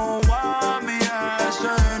don't want me as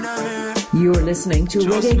your enemy. You're listening to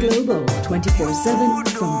Reggae Global 24/7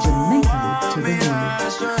 from Jamaica to the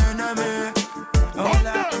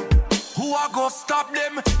world. Who I go stop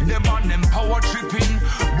them? Them on them power tripping.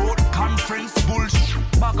 Both conference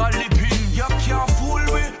bullshit, bag of lipping. You can't fool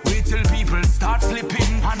wait till people start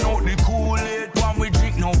flipping. I know the Kool-Aid, one we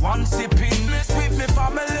drink, no one sipping. Mess with me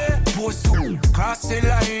family, post cross the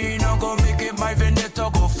line. I go make it my vendetta,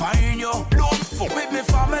 go find you. Don't fuck with me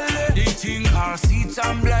family. They think our seats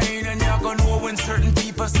I'm blind, and you're gonna know when certain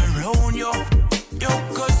people surround you. Yo,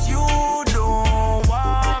 cause you don't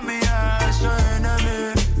want me as your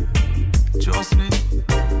enemy. Trust me.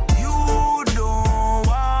 You don't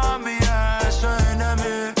want me as your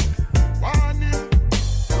enemy.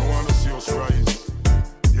 Don't wanna see us rise.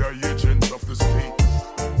 You're agents of the state.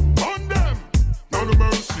 On them, no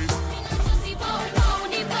mercy.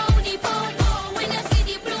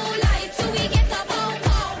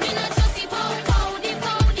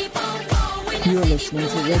 You're listening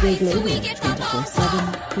to Reggae Global 24/7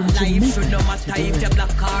 from Life Jamaica should no matter if you're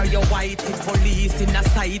black or you're white. If police in a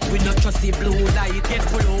sight, we not trust the blue light. Get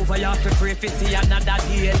pulled over, you have to pray for see another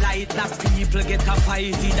daylight. That's people get a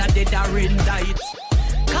fight, either dead or in died.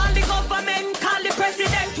 Call the government, call the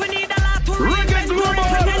president. We need a lot to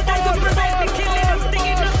represent and to prevent the killing of the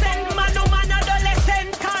innocent. Man, no man,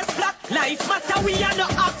 adolescent. Cause black life matter, we are no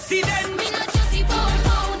accident. We not trust the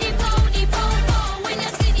when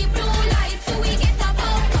you see the blue light, so we get a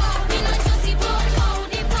we not trust the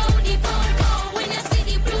when you see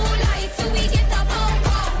the blue light, so we get a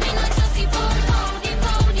we not trust the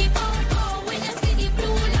when you see the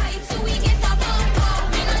blue light, so we get a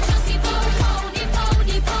we not trust the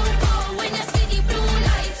when you see the blue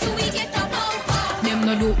light, so we get a them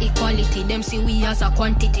no do equality, them see we as a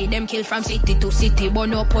quantity. Them kill from city to city, but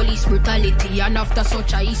no police brutality. And after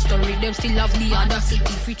such a history, them still have the other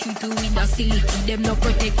city. Free treat to with hostility, them no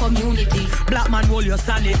protect community. Black man hold your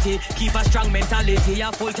sanity, keep a strong mentality.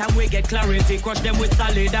 A full time we get clarity, crush them with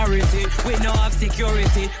solidarity. We no have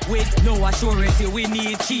security, with no assurance. We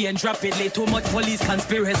need change rapidly, too much police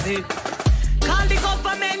conspiracy. Call the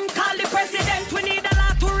government, call the president. We need a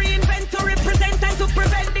lot to reinvent, to represent and to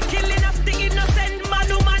prevent the killing of the innocent. Man,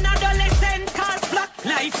 woman, adolescent. Cause black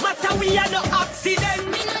life matter, we are no accident.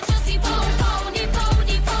 We not just the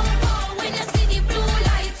when you see the blue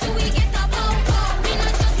light, so we get a we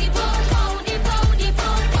not just the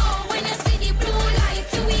when you see the blue light,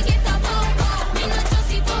 so we get a we not just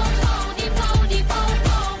the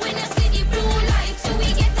when you see the blue light, so we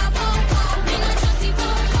get a we not just the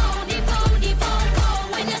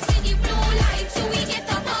when you see the blue light, so we get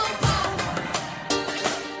a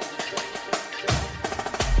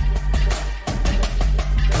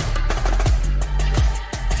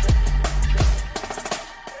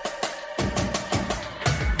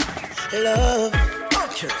Love,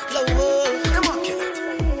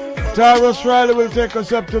 Tyrus Riley will take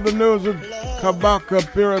us up to the news with Kabaka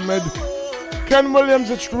Pyramid. Ken Williams,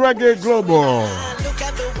 it's Reggae Global. look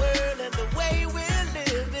at the world and the way we're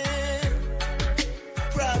living.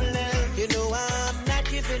 Problem, you know I'm not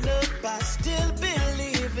giving up, I still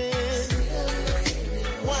believing.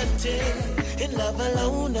 One thing, in love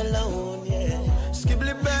alone, yeah.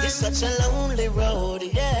 Skibbly bang. It's such a lonely road,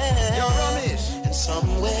 yeah. Yo, Ramesh. And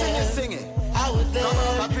somewhere, Sing it. out there,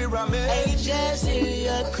 ages hear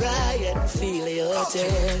you cry and feel your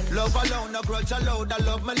tear. Love alone, no grudge allowed. I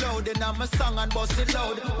love my load, and I'm a song and bust it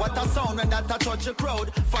loud. What a sound when that I touch a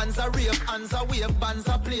crowd. Fans are rave, hands are wave, bands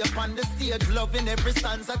are play up on the stage. Loving every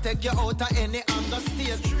stanza, take you out of any anger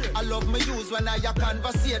state. I love my use when I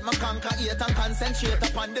conversate. My conquer hate and concentrate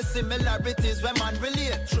upon the similarities when man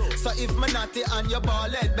relate. So if me naughty and your ball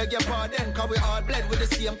head, beg your pardon, cause we all bled with the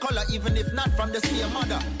same color, even if not from the same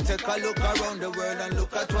mother. Take a look around the world and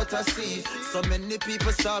look at what I see. So many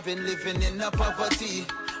people starving, living in a poverty.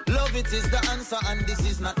 Love Unity's the answer, and this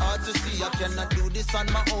is not hard to see. I cannot do this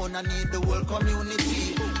on my own, I need the whole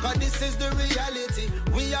community. Cause this is the reality,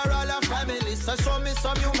 we are all a family. So show me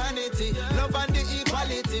some humanity, love and the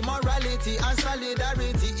equality, morality and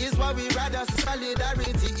solidarity is what we rather see.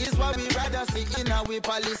 Solidarity is what we rather see in our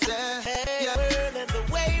policy. Hey, world and the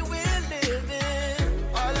way we're living,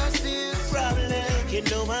 all I see is problem. You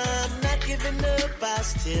know I'm not giving up, I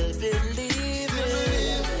still believe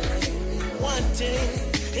in one thing,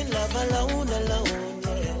 in love alone,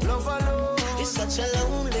 yeah. Love alone. It's such a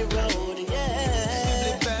lonely road,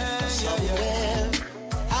 yeah. Somewhere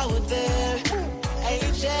out there,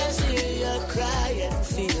 angels hear you cry and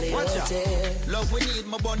feel your tear. Love we need,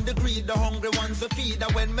 my bond the greed, the hungry ones to feed.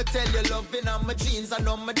 And when me tell you loving on my jeans, I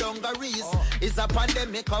know my dungarees. It's a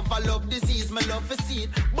pandemic of a love disease, my love for seed.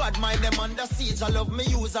 Bad mind them under siege, I love me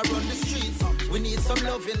use, I run the streets. We need some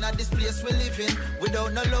loving at this place we live in.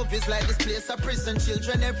 Without no love, it's like this place a prison.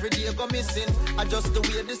 Children every day go missing. I just the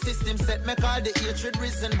way the system set, make all the hatred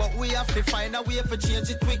risen. But we have to find a way for change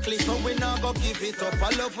it quickly. So we not go give it up.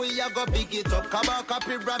 I love we a go big it up. Kabaka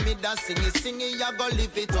pyramid and sing it, ya go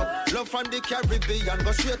live it up. Love from the Caribbean,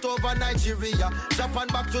 go straight over Nigeria. Japan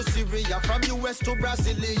back to Syria, from US to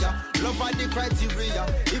Brasilia. Love are the criteria.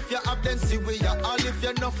 If you have then Syria, all if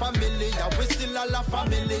you're not familiar, we still all a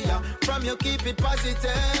familiar. From you keep it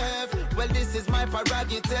positive. Well, this is my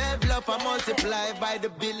prerogative. Love I multiply by the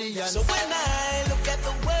billions. So when I look at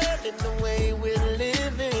the world and the way we're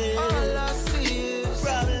living, all I see is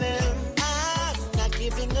problem. I'm not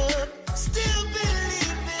giving up, still believing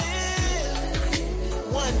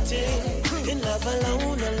one thing, in love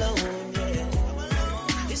alone, yeah.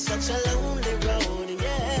 It's such a lonely road,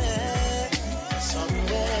 yeah.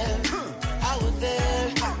 Somewhere out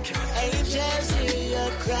there, angels hear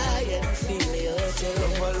you cry and feel your tear.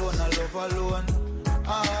 Love alone, I love alone,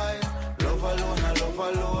 love alone,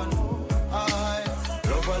 I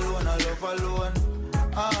love alone, love alone, I love alone, love alone,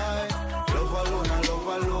 I love alone, love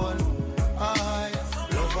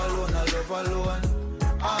alone,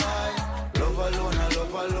 I love alone,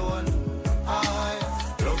 love alone, I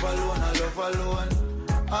love alone, love alone,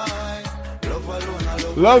 I love alone, love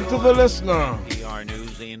alone. Love to the listener. PR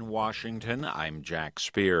News in Washington, I'm Jack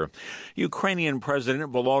Speer. Ukrainian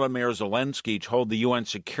President Volodymyr Zelensky told the UN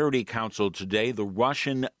Security Council today the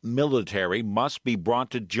Russian military must be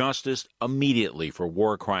brought to justice immediately for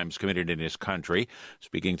war crimes committed in his country.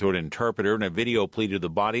 Speaking through an interpreter in a video plea to the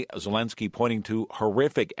body, Zelensky pointing to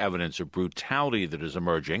horrific evidence of brutality that is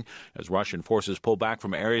emerging as Russian forces pull back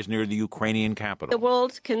from areas near the Ukrainian capital. The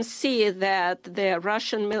world can see that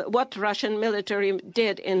what Russian military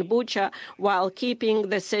did in Bucha while keeping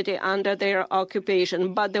the city under their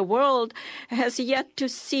occupation. But the world has yet to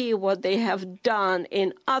see what they have done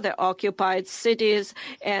in other occupied cities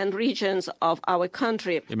and regions of our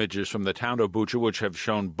country. Images from the town of Bucha, which have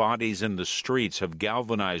shown bodies in the streets, have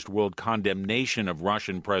galvanized world condemnation of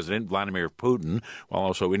Russian President Vladimir Putin, while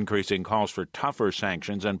also increasing calls for tougher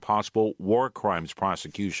sanctions and possible war crimes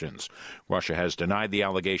prosecutions. Russia has denied the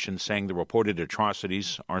allegations, saying the reported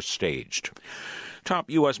atrocities are staged.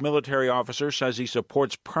 Top U.S. military officer says he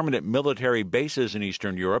supports permanent military bases in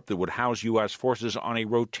Eastern Europe that would house U.S. forces on a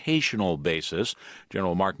rotational basis.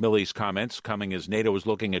 General Mark Milley's comments coming as NATO is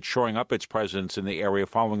looking at shoring up its presence in the area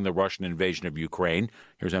following the Russian invasion of Ukraine.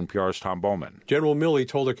 Here's NPR's Tom Bowman. General Milley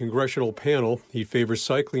told a congressional panel he favors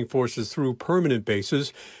cycling forces through permanent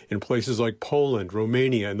bases in places like Poland,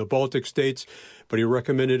 Romania, and the Baltic states, but he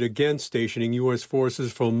recommended against stationing U.S.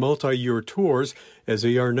 forces for multi-year tours as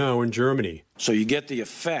they are now in Germany. So you get the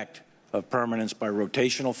effect of permanence by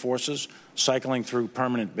rotational forces cycling through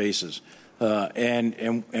permanent bases.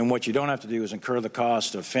 And what you don't have to do is incur the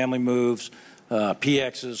cost of family moves,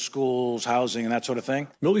 PXs, schools, housing, and that sort of thing.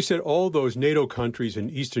 Milley said all those NATO countries in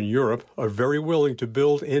Eastern Europe are very willing to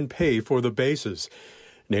build and pay for the bases.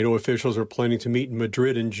 NATO officials are planning to meet in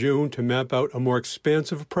Madrid in June to map out a more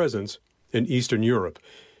expansive presence in Eastern Europe.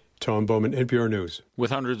 Tom Bowman, NPR News.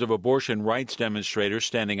 With hundreds of abortion rights demonstrators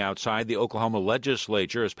standing outside, the Oklahoma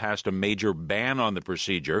legislature has passed a major ban on the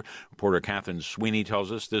procedure. Reporter Catherine Sweeney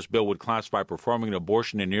tells us this bill would classify performing an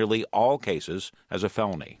abortion in nearly all cases as a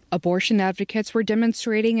felony. Abortion advocates were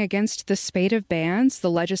demonstrating against the spate of bans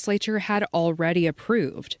the legislature had already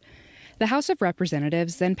approved. The House of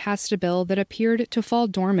Representatives then passed a bill that appeared to fall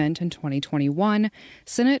dormant in 2021,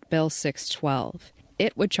 Senate Bill 612.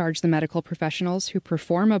 It would charge the medical professionals who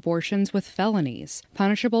perform abortions with felonies,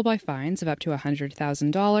 punishable by fines of up to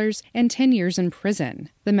 $100,000 and 10 years in prison.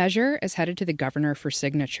 The measure is headed to the governor for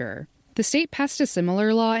signature. The state passed a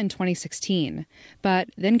similar law in 2016, but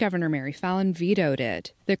then Governor Mary Fallin vetoed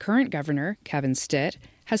it. The current governor, Kevin Stitt,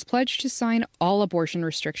 has pledged to sign all abortion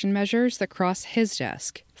restriction measures that cross his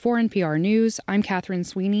desk. For NPR News, I'm Catherine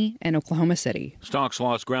Sweeney in Oklahoma City. Stocks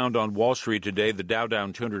lost ground on Wall Street today. The Dow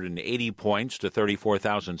down 280 points to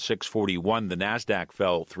 34,641. The Nasdaq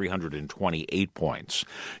fell 328 points.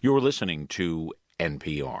 You're listening to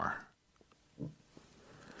NPR.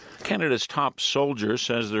 Canada's top soldier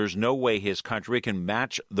says there's no way his country can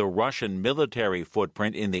match the Russian military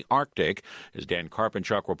footprint in the Arctic. As Dan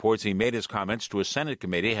Karpenchuk reports, he made his comments to a Senate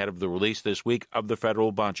committee ahead of the release this week of the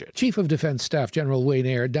federal budget. Chief of Defense Staff General Wayne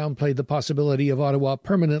Eyre downplayed the possibility of Ottawa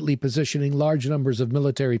permanently positioning large numbers of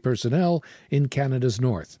military personnel in Canada's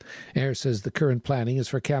north. Eyre says the current planning is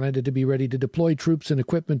for Canada to be ready to deploy troops and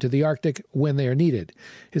equipment to the Arctic when they are needed.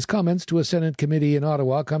 His comments to a Senate committee in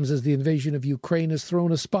Ottawa comes as the invasion of Ukraine has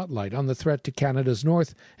thrown a spotlight on the threat to Canada's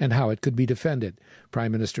north and how it could be defended.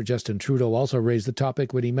 Prime Minister Justin Trudeau also raised the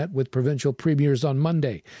topic when he met with provincial premiers on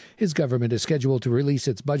Monday. His government is scheduled to release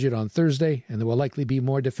its budget on Thursday, and there will likely be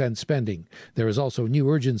more defense spending. There is also new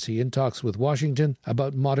urgency in talks with Washington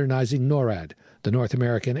about modernizing NORAD, the North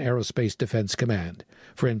American Aerospace Defense Command.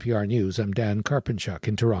 For NPR News, I'm Dan Karpenchuk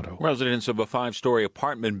in Toronto. Residents of a 5-story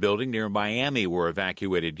apartment building near Miami were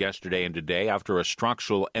evacuated yesterday and today after a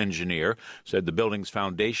structural engineer said the building's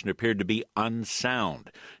foundation appeared to be unsound.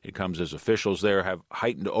 It comes as officials there have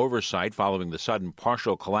heightened oversight following the sudden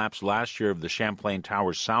partial collapse last year of the Champlain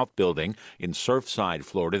Towers South building in Surfside,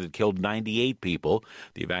 Florida, that killed 98 people.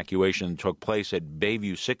 The evacuation took place at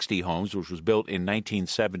Bayview 60 Homes, which was built in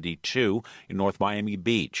 1972 in North Miami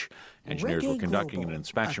Beach. Engineers were conducting an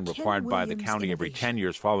inspection required by the county every 10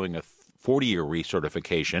 years following a 40-year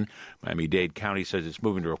recertification. Miami-Dade County says it's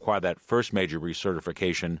moving to require that first major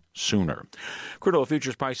recertification sooner. Crude oil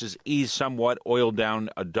futures prices eased somewhat, oil down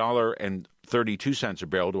 $1.32 a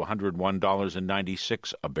barrel to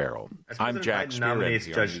 $101.96 a barrel. I'm Jack Spear. Nominates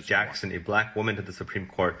Judge Jackson, a black woman, to the Supreme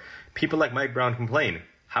Court. People like Mike Brown complain.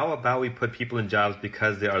 How about we put people in jobs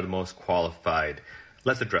because they are the most qualified?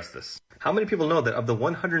 Let's address this. How many people know that of the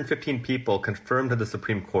 115 people confirmed to the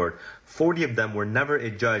Supreme Court, 40 of them were never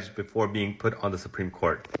a judge before being put on the Supreme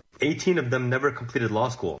Court? 18 of them never completed law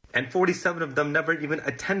school, and 47 of them never even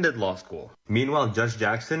attended law school. Meanwhile, Judge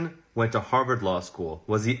Jackson went to Harvard Law School,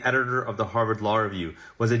 was the editor of the Harvard Law Review,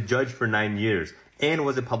 was a judge for 9 years, and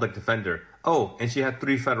was a public defender. Oh, and she had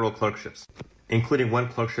 3 federal clerkships, including 1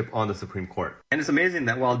 clerkship on the Supreme Court. And it's amazing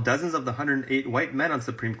that while dozens of the 108 white men on the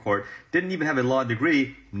Supreme Court didn't even have a law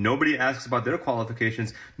degree, nobody asks about their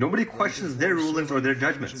qualifications, nobody questions their rulings or their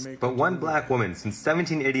judgments. But one black woman since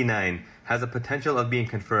 1789 has the potential of being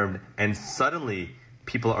confirmed, and suddenly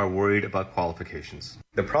people are worried about qualifications.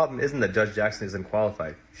 The problem isn't that Judge Jackson isn't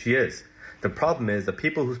qualified. She is. The problem is the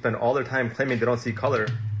people who spend all their time claiming they don't see color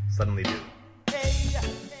suddenly do.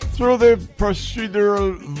 Through the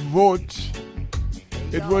procedural vote,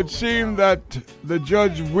 it would seem that the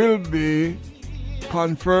judge will be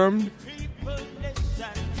confirmed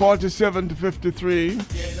 47 to 53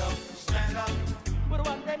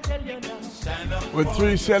 with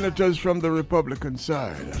 3 senators from the Republican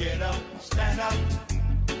side.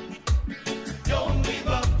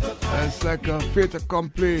 It's like a fait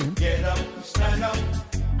accompli.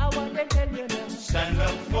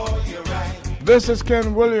 This is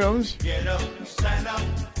Ken Williams.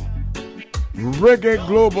 Reggae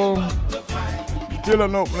Global, still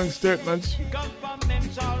an opening statement.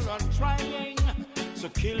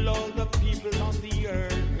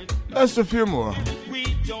 That's a few more.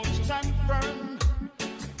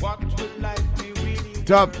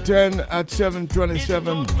 Top 10 at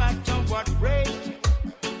 727.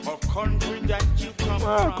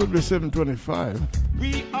 Well, it could be 725.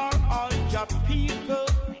 We are all your people,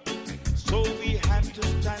 so we have to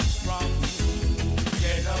stand strong.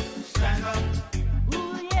 Get up, stand up.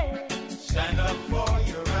 Ooh, yeah. Stand up for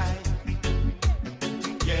your right.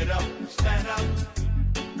 Get up, stand up.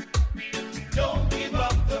 Don't give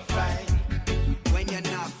up the fight. When you're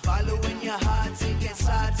not following your heart, it gets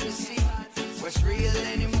hard to see what's real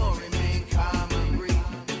anymore. Remain calm and breathe.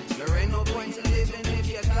 There ain't no point in living if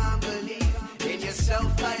you can't believe in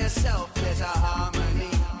yourself. By yourself, there's a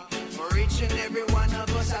harmony. For each and every one of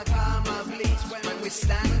us, a karma bleeds. When we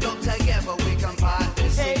stand up together, we can part the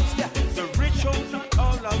seas. The rich own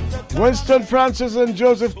all of the Winston Francis and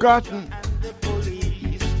Joseph Cotton. the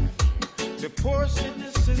police. The poor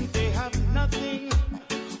citizens, they have nothing.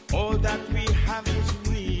 All that we have is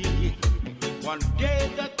we. One day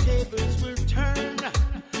the tables will turn,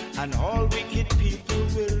 and all wicked people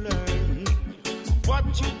will learn. What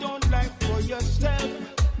you don't like for yourself,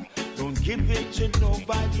 don't give it to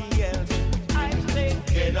nobody else. I say,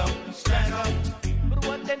 get up, stand up. But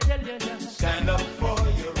what they tell you now? Stand up for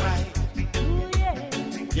your right. Ooh, yeah.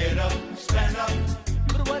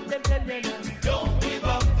 Don't give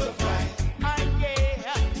up the fight.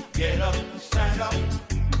 Get up, stand up.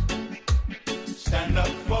 Stand up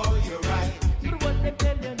for your right.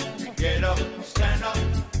 Get up, stand up.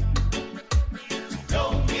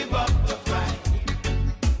 Don't give up the fight.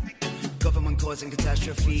 Government causing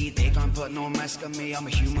catastrophe. They can't put no mask on me. I'm a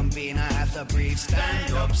human being, I have to breathe.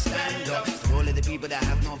 Stand up, stand up. For all of the people that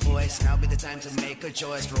have no voice, now be the time to make a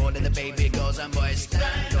choice. For all of the baby girls and boys,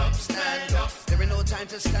 stand up, stand up. There ain't no time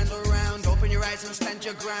to stand around. Open your eyes and stand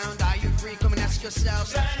your ground. Are you free? Come and ask yourself.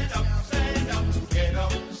 Stand up, stand up. Get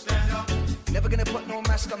up, stand up. Never gonna put no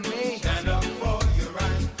mask on me. Stand up for your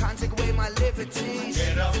right. Can't take away my liberties.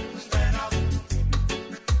 Get up, stand up.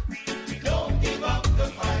 Don't give up the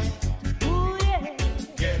fight. Ooh, yeah.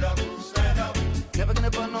 Get up, stand up. Never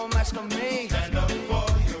gonna put no mask on me. Stand up for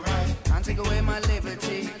your right. Can't take away my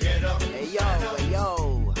liberty. Get up, hey yo, hey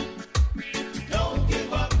yo. Don't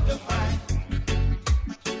give up the fight.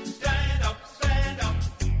 Stand up, stand up.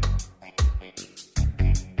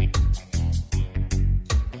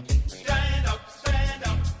 Stand up, stand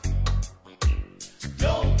up.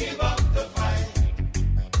 Don't give up the fight.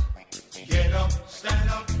 Get up, stand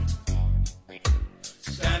up.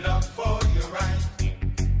 Stand up for your right.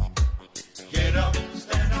 Get up,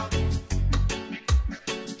 stand up.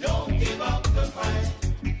 Don't give up the fight.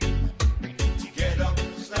 Get up,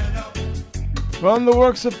 stand up. From the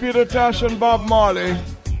works of Peter Tosh and Bob Marley.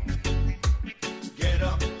 Get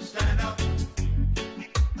up, stand up.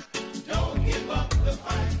 Don't give up the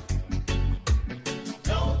fight.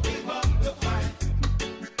 Don't give up the fight.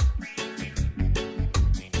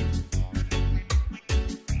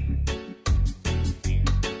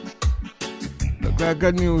 Look like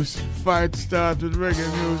a new fight start with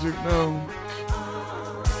reggae music now.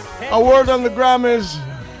 A word on the Grammys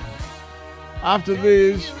after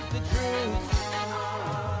these.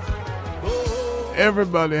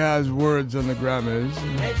 Everybody has words on the Grammys.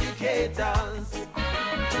 Educate us.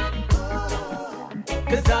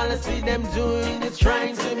 Cause all I see them doing is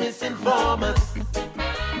trying to misinform us.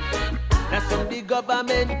 That's from the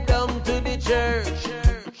government down to the church.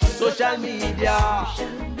 Social media.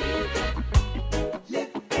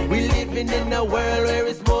 We living in a world where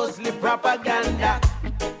it's mostly propaganda.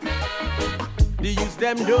 The youth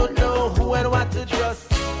them don't know who and what to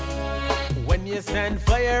trust. When you stand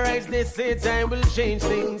for your rights, they say time will change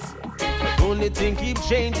things. But only thing keep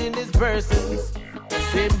changing is persons.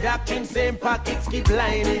 Same doctrine, same pockets keep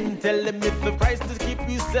lining. Tell them if the price to keep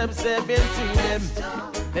you subservient to them.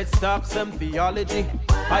 Let's talk some theology.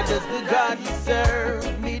 Why does the God you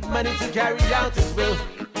serve need money to carry out his will?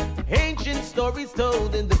 Ancient stories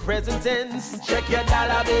told in the present tense. Check your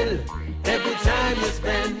dollar bill every time you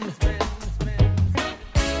spend.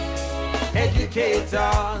 Educate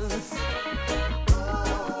us.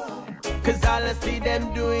 Cause all I see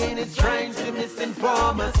them doing is trying to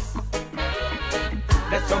misinform us.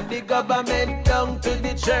 That's from the government down to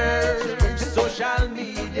the church, social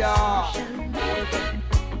media.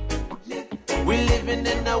 We're living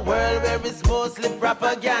in a world where it's mostly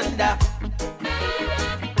propaganda.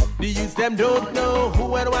 The youth them don't know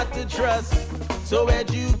who and what to trust. So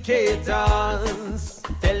educate us.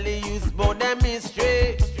 Tell the youth about them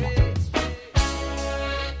history.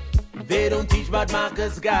 They don't teach about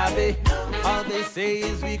Marcus Garvey. All they say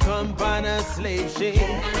is we come on a slave ship.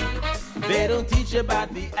 They don't teach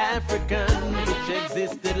about the African, which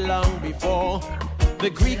existed long before the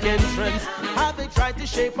Greek entrance. How they tried to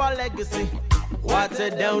shape our legacy. Water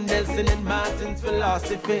down Nelson and Martin's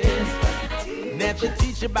philosophies. Never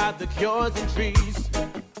teach about the cures and trees.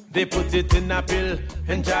 They put it in a pill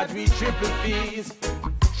and charge me triple fees.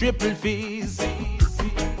 Triple fees.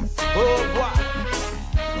 Oh boy.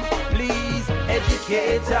 Please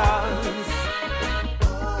educate us.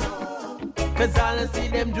 Cause all I see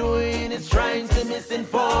them doing is trying to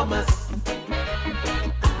misinform us.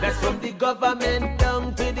 That's from the government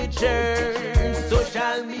down to the church,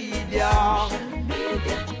 social media.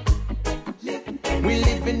 We're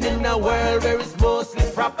living in a world where it's mostly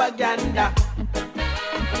propaganda.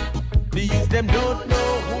 The youth them don't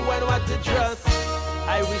know who and what to trust.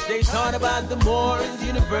 I wish they taught about the Moorish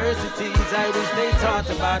universities. I wish they taught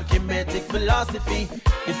about Kemetic philosophy.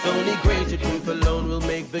 It's only greater truth alone will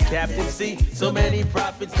make the captive see. So many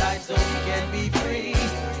prophets died so we can be free.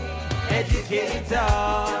 Educate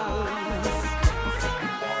us.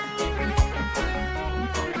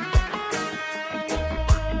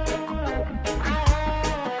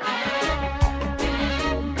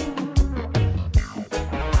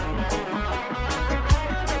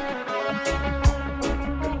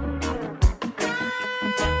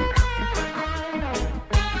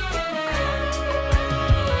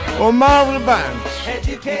 Omar the band.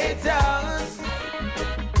 Educate us.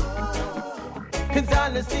 Cause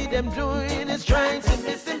all I see them doing is trying to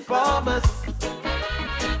misinform us.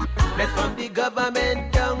 Let's from the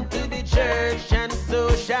government down to the church and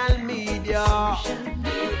social media.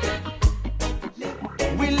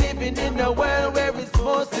 We living in a world where it's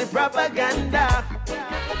mostly propaganda.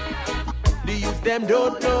 The youth them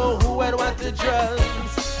don't know who and what to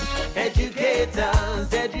trust.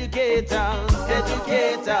 Educators, educators,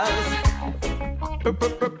 educators.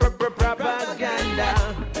 Propaganda.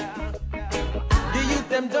 The youth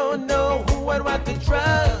them don't know who and what to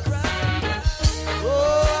trust.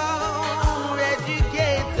 Oh,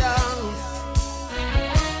 educators.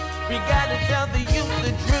 We gotta tell the youth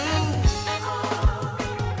the truth.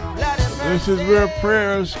 This is where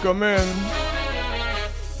prayers come in.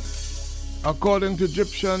 According to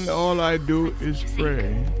Egyptian, all I do is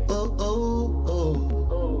pray.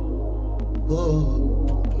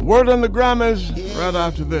 Word on the Grammys right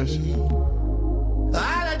after this. All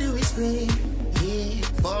I do is pray, yeah,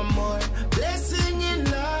 for more blessing in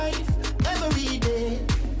life every day.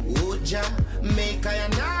 Oh, Jah, make I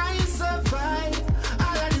and I survive.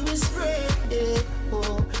 All I do is pray, yeah,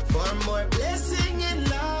 oh, for more blessing in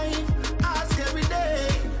life. Ask every day.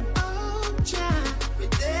 Oh, Jah,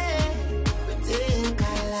 think I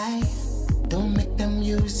life. Don't make them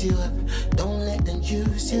use you up. Don't let them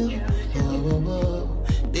use you. Oh.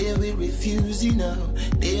 They will refuse you now.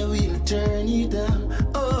 They will turn you down.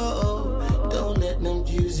 Oh, don't let them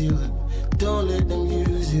use you up. Don't let them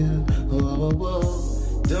use you. Oh,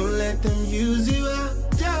 don't let them use you up.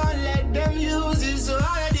 Don't let them use you. So all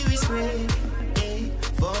I do is pray, hey,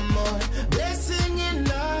 for more blessing in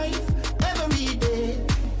life every day.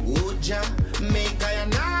 Oh, Jah, make I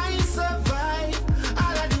and I survive.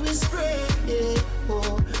 All I do is pray, hey,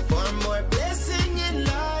 oh, for more blessing in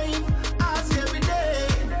life. Ask every day.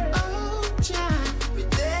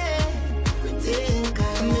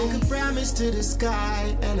 I make a promise to the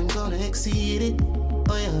sky, and I'm gonna exceed it.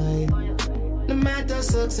 Oh yeah. No matter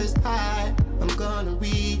success high, I'm gonna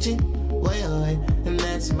reach it. Oh yeah. And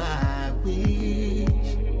that's my wish.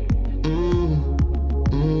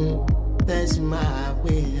 That's my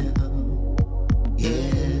will.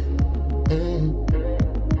 Yeah.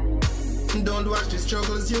 Don't watch the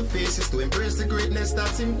struggles you face, it's to embrace the greatness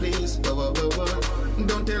that's in place.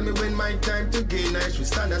 Don't tell me when my time to gain. I should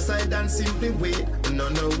stand aside and simply wait.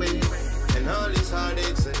 No way. And all these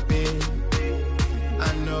heartaches and pain,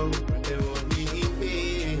 I know they won't be in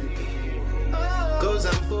vain. Cause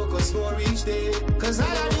I'm focused for each day. Cause all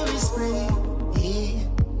I do is pray, yeah,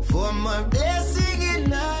 for my blessing in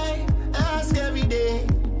life. Ask every day,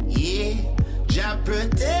 yeah, Jah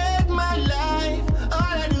protect my life.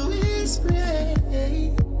 All I do is pray,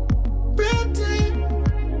 protect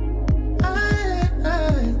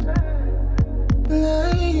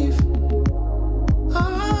life.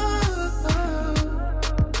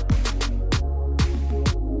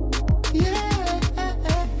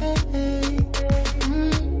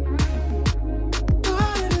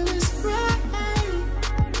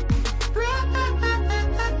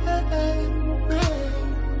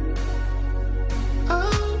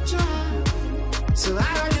 So all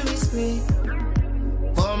I do is pray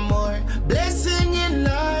for more blessing in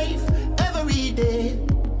life every day.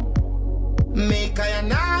 Make I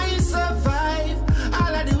and I survive.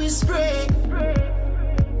 All I do is pray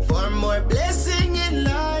for more blessing in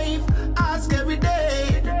life. Ask every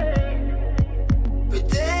day.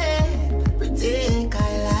 Pretend I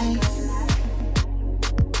life.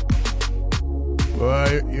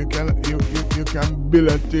 Well, you can build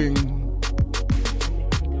a thing,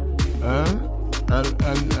 huh? And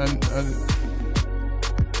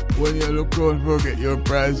when you look out for get your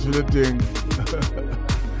prize for the thing.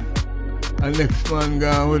 And next man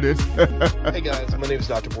gone with it. Hey guys, my name is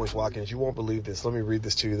Dr. Boyce Watkins. You won't believe this. Let me read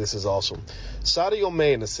this to you. This is awesome. Sadio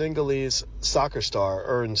Mane, a Senegalese soccer star,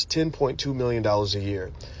 earns $10.2 million a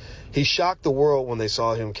year. He shocked the world when they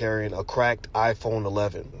saw him carrying a cracked iPhone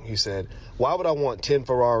 11. He said, "Why would I want 10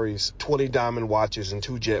 Ferraris, 20 diamond watches, and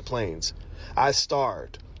 2 jet planes? I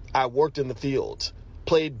starved. I worked in the fields,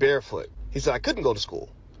 played barefoot." He said, "I couldn't go to school.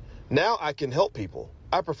 Now I can help people.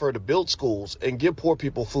 I prefer to build schools and give poor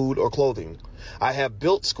people food or clothing. I have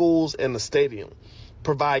built schools and a stadium,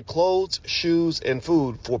 provide clothes, shoes, and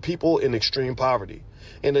food for people in extreme poverty.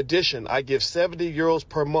 In addition, I give 70 euros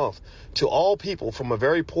per month to all people from a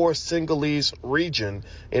very poor Senegalese region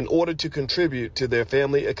in order to contribute to their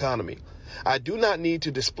family economy. I do not need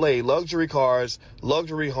to display luxury cars,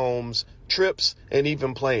 luxury homes, trips, and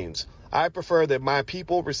even planes. I prefer that my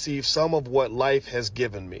people receive some of what life has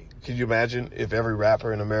given me." Can you imagine if every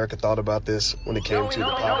rapper in America thought about this when it came to the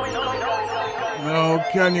poverty? Now,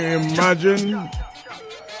 can you imagine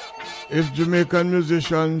if Jamaican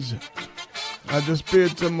musicians had just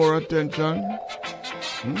paid some more attention.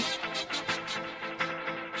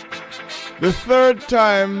 The third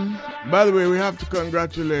time, by the way, we have to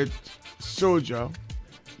congratulate Soulja.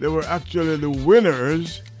 They were actually the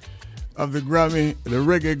winners of the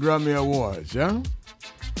Reggae Grammy Awards, yeah?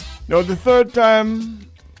 Now, the third time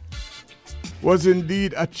was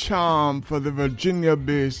indeed a charm for the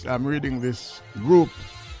Virginia-based, I'm reading this group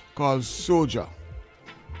called Soulja,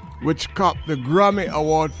 which copped the Grammy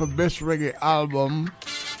Award for Best Reggae Album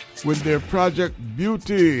with their project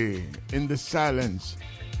Beauty in the Silence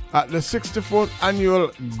at the 64th Annual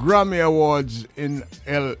Grammy Awards in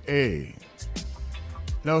L.A.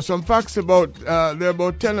 Now, some facts about, there are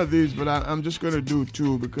about 10 of these, but I'm just going to do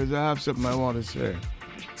 2 because I have something I want to say.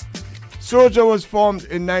 Soulja was formed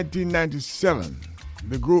in 1997.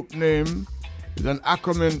 The group name is an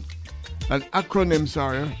acronym,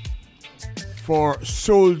 for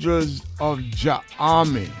Soldiers of Jah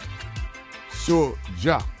Army.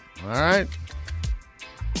 Soulja, all right?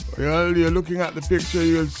 Well, you're looking at the picture,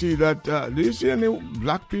 you'll see that, do you see any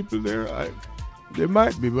black people there? There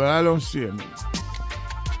might be, but I don't see any.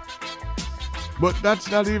 But that's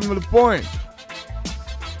not even the point.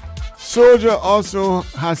 Soulja also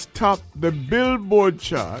has topped the Billboard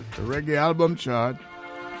chart, the reggae album chart,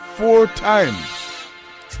 4 times,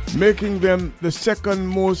 making them the second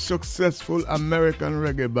most successful American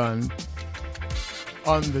reggae band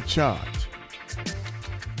on the chart.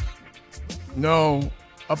 Now,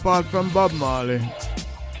 apart from Bob Marley,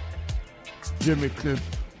 Jimmy Cliff,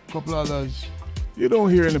 a couple others, you don't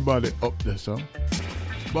hear anybody up there, son.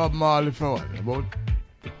 Bob Marley for what? About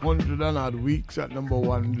 100 and odd weeks at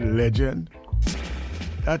 #1, legend.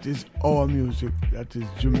 That is our music. That is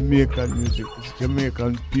Jamaican music. It's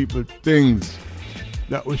Jamaican people things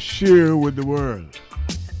that we share with the world.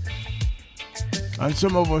 And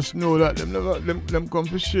some of us know that them come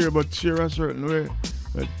to share, but share a certain way.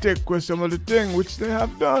 But take away some of the things which they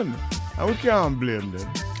have done. And we can't blame them.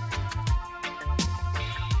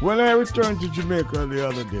 When I returned to Jamaica the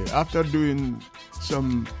other day, after doing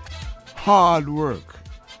some hard work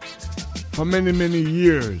for many, many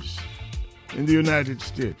years in the United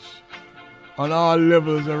States on all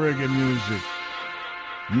levels of reggae music,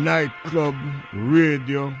 nightclub,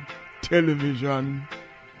 radio, television,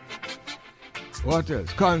 what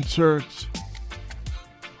else? Concerts.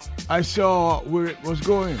 I saw where it was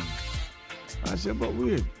going. I said, but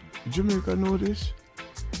wait, Jamaica know this?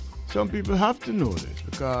 Some people have to know this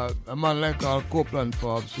because a man like Al Copeland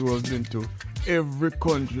Forbes, who has been to every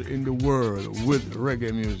country in the world with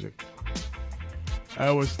reggae music.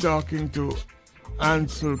 I was talking to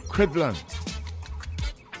Ansel Cridland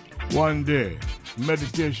one day,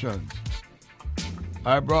 meditations.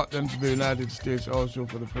 I brought them to the United States also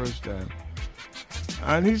for the first time.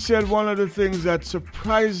 And he said one of the things that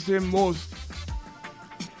surprised him most,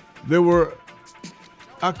 they were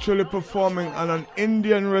actually performing on an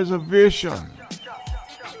Indian reservation.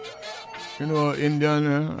 You know,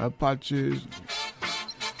 Indian, Apaches,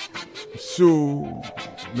 Sioux,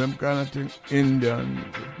 them kind of thing, Indian,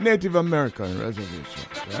 Native American reservation.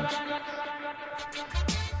 Right?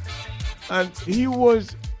 And he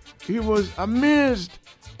was amazed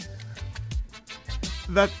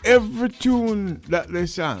that every tune that they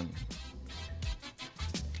sang,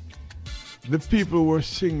 the people were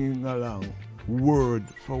singing along, word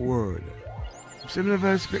for word. So I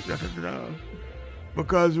never expect that at all.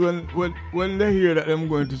 Because when they hear that I'm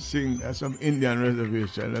going to sing at some Indian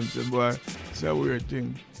reservation, them say, boy, it's a weird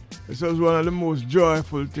thing. It was one of the most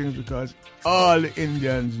joyful things because all the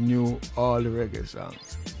Indians knew all the reggae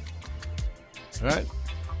songs. Right?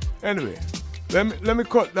 Anyway, let me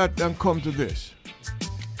cut that and come to this.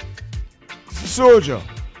 Soulja,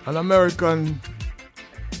 an American,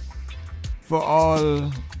 for all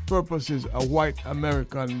purposes, a white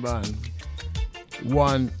American band,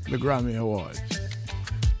 won the Grammy Awards.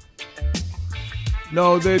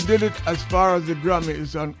 Now, they did it as far as the Grammy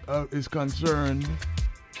is concerned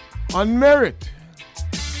on merit.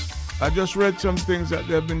 I just read some things that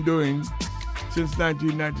they've been doing since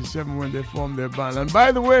 1997 when they formed their band. And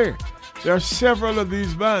by the way, there are several of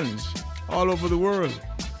these bands all over the world.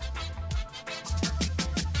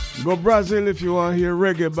 Go Brazil if you want to hear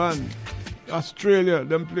reggae band. Australia,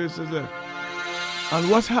 them places there. And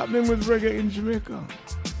what's happening with reggae in Jamaica?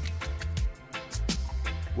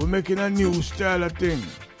 We're making a new style of thing,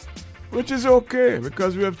 which is okay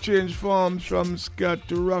because we have changed forms from scat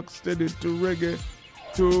to rocksteady to reggae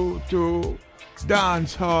to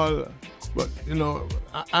dance hall. But, you know,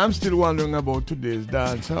 I'm still wondering about today's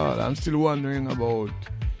dance hall. I'm still wondering about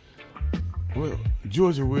Well,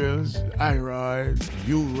 Josie Wales, I Ride,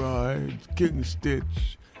 You Ride, King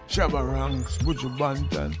Stitch, Shabba Ranks, Butcher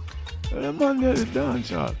Banton. And the man there, the dance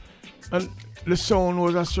hall. And the sound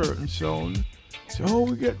was a certain sound. So how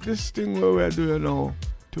we get this thing where we're doing now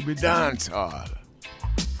to be dance hall?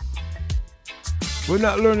 We're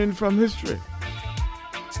not learning from history.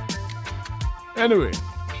 Anyway,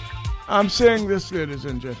 I'm saying this, ladies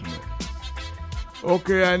and gentlemen.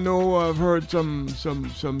 Okay, I know I've heard some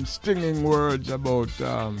stinging words about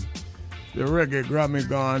the reggae Grammy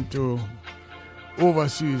gone to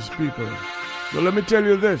overseas people. But let me tell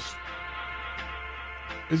you this.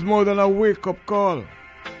 It's more than a wake-up call.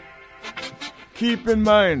 Keep in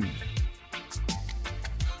mind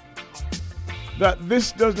that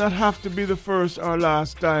this does not have to be the first or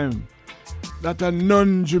last time that a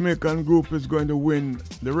non-Jamaican group is going to win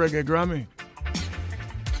the Reggae Grammy.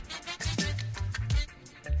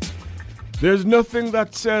 There's nothing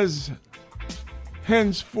that says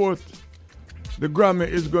henceforth the Grammy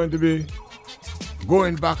is going to be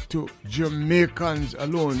going back to Jamaicans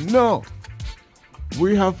alone. No.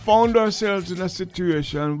 We have found ourselves in a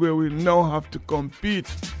situation where we now have to compete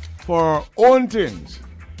for our own things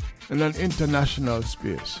in an international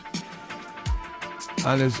space.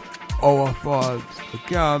 And it's our fault. We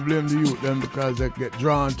can't blame the youth them because they get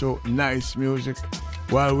drawn to nice music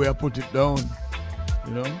while we are put it down.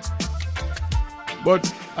 You know?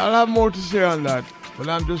 But I'll have more to say on that. But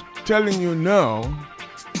I'm just telling you now,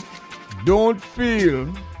 don't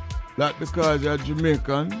feel that because you're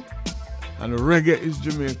Jamaican and reggae is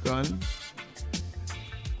Jamaican,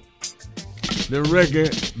 the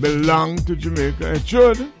reggae belongs to Jamaica. It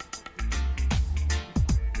should.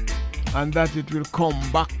 And that it will come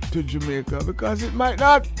back to Jamaica, because it might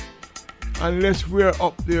not unless we're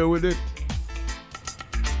up there with it.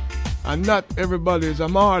 And not everybody is a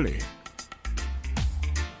Marley.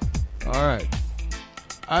 Alright,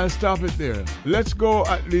 I'll stop it there. Let's go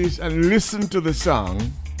at least and listen to the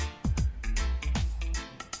song,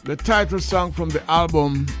 the title song from the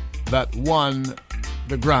album that won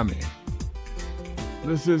the Grammy.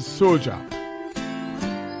 This is Soja.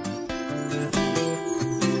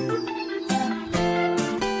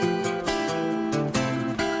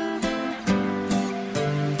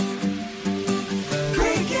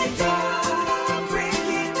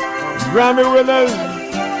 Grammy winners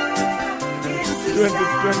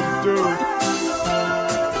 2022.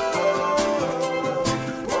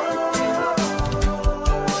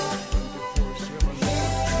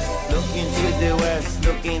 Look into the west,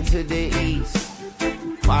 look into the east,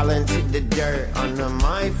 fall into the dirt under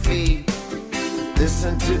my feet.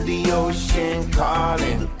 Listen to the ocean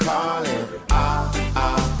calling, calling,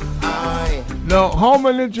 I. Now, how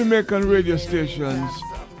many Jamaican radio stations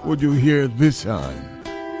would you hear this on?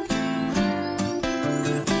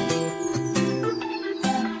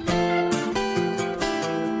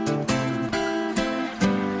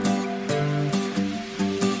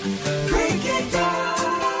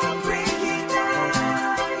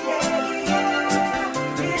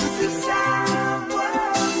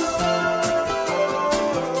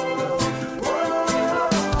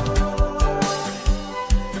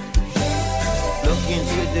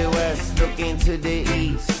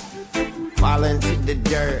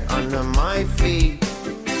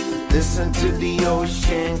 Listen to the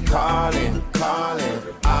ocean calling, calling,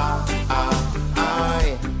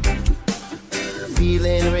 I.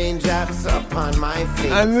 Feeling raindrops upon my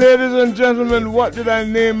face. And ladies and gentlemen, what did I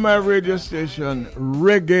name my radio station?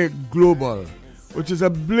 Reggae Global, which is a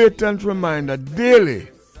blatant reminder daily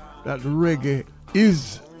that reggae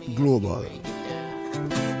is global.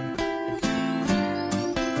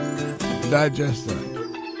 Digest that.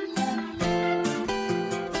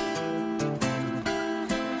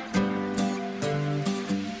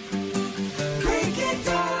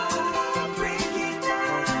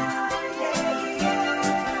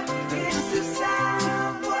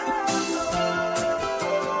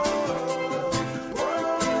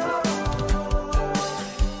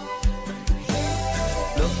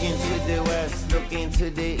 To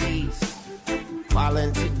the east, fall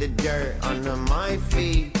into the dirt under my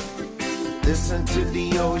feet. Listen to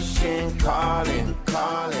the ocean calling,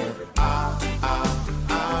 calling,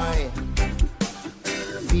 I.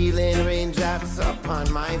 Feeling raindrops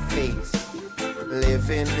upon my face.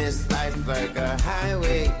 Living this life like a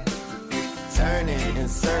highway, turning in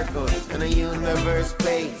circles in a universe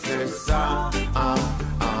place. There's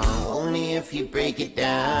only if you break it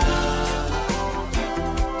down.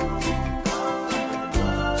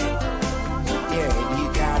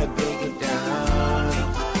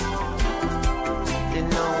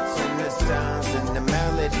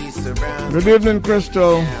 Good evening,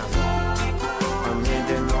 Crystal.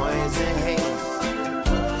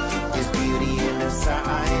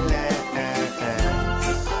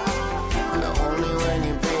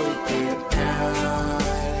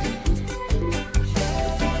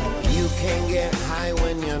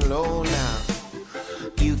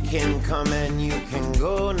 can come and you can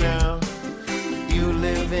go now. You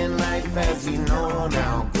live in life as you know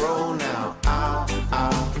now. Grow now.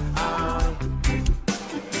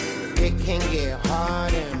 It can get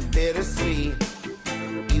hard and bittersweet.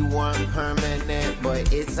 You want permanent,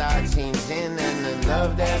 but it's all changing. And the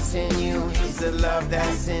love that's in you is the love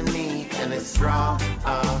that's in me. And it's strong,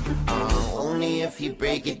 only if you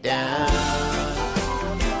break it down.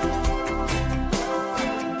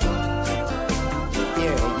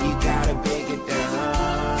 Yeah, you gotta break it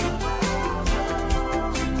down.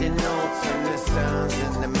 The notes and the sounds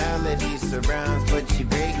and the melody surrounds, but you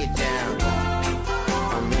break it down.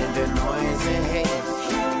 Amid the noise and hate,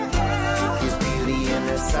 there's beauty in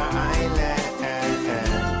the silence.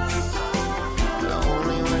 But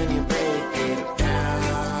only when you break it down.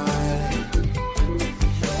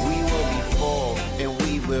 We will be full and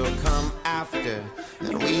we will come after.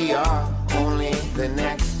 And we are only the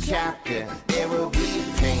next chapter. There will be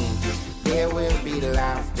pain, there will be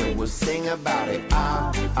laughter. We'll sing about it.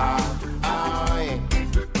 Yeah.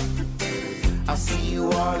 I'll see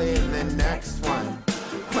you all in the next one.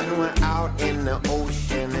 When we're out in the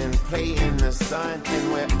ocean and play in the sun,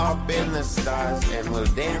 and we're up in the stars and we'll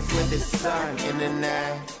dance with the sun in the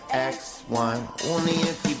next one. Only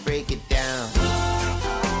if you break it down.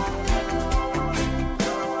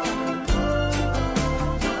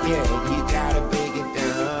 Yeah, you gotta break it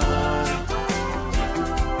down.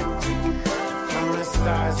 From the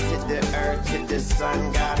stars to the earth to the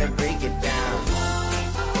sun, gotta break it down.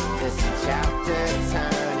 It's a chapter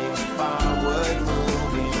turning forward,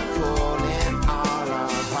 moving, pulling all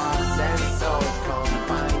our hearts and souls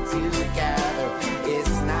combined together.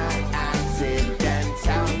 It's not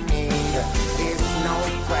accidental neither. It's no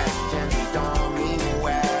question, stormy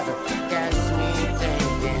weather. Gets me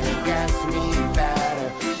thinking, gets me better.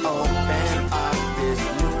 Open up this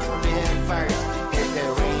universe. If the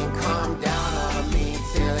rain come down on me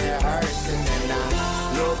till it hurts, and then I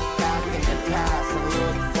look back in the past and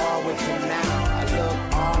look forward to now. I look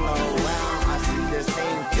all around, I see the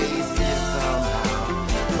same faces somehow,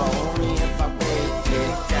 but only if I break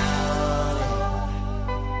it down.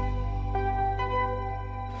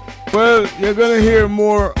 Well, you're going to hear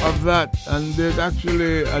more of that, and there's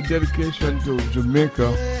actually a dedication to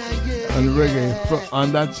Jamaica and reggae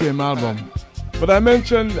on that same album. But I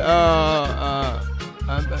mentioned,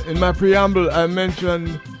 in my preamble, I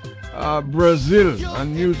mentioned Brazil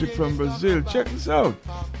and music from Brazil. Check this out.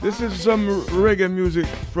 This is some reggae music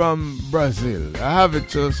from Brazil. I have it,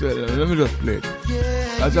 so let me just play it.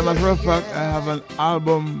 As a matter of fact, I have an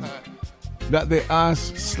album that they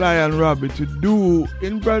asked Sly and Robbie to do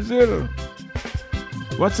in Brazil.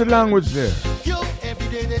 What's the language there?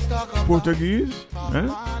 Portuguese? All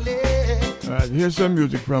right, here's some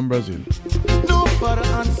music from Brazil. No for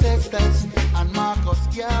ancestors and Marcus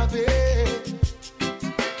Garvey,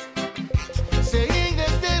 saying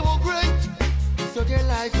that they were great, so their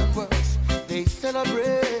lives and works they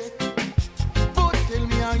celebrate. But tell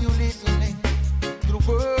me, are you listening to the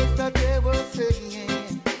words that they were saying?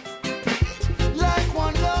 Like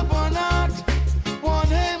one love, one heart,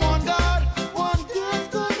 one aim, one God, one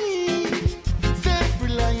destiny.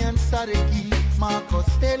 Self-reliance are the key, Marcus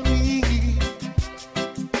tell me.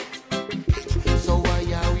 So why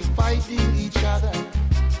are we fighting each other?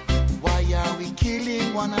 Why are we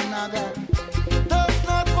killing one another? That's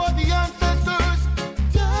not what the ancestors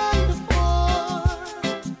died for.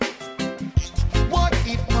 What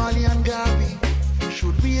if Marley and Garvey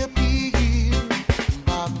should reappear?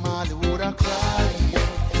 Bob Marley would have cried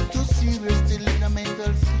to see we're still in a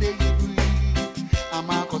mental slavery. And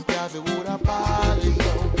Marcus Garvey would have parley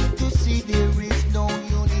to see there is no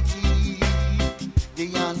unity. The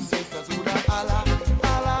ancestors would have Allah,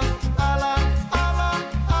 Allah, Allah, Allah,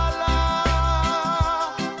 Allah.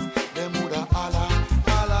 Them would have Allah,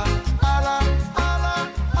 Allah, Allah, Allah,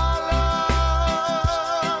 Allah.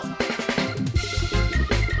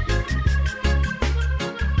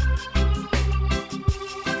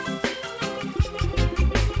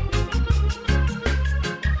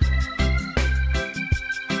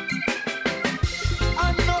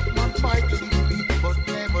 I'm not one fight to live, but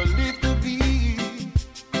never live to be.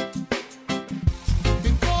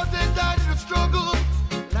 Before they died in the struggle,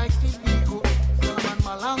 like Sidigo, Solomon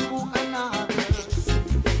Malangu, and others.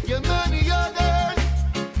 Yeah, many others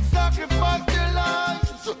sacrificed their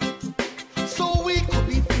lives so we could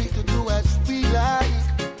be free to do as we like.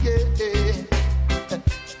 Yeah.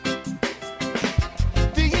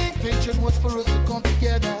 The intention was for us to come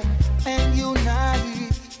together and unite.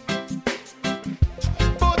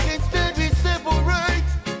 But instead we separate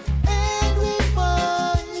and we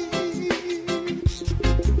fight.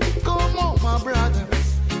 Come on, my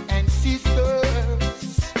brothers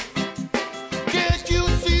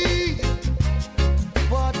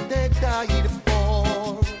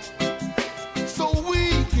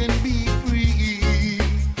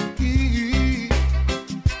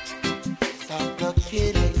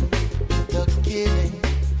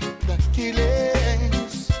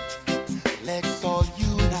killings. Let's all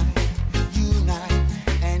unite,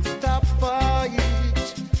 and stop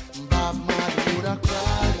fight. Bob Marley would have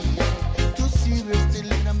cried to see we're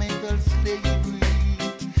still in a mental slavery.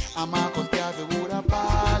 And Marcus Garvey would have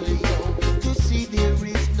bawled to see there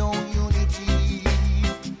is no unity.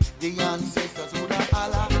 The ancestors would have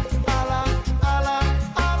Allah, Allah, Allah,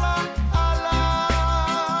 Allah,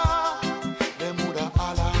 Allah. Them would have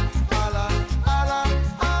Allah, Allah, Allah,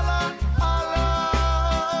 Allah,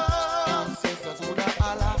 Allah. Ancestors would have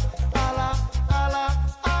Allah, Allah, Allah,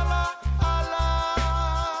 Allah,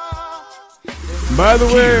 Allah. By the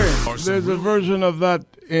way, there's a version of that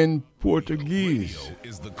in Portuguese.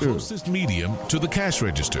 Is the closest medium to the cash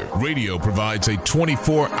register. Radio provides a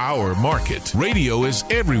 24-hour market. Radio is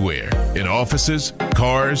everywhere. In offices,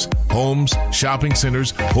 cars, homes, shopping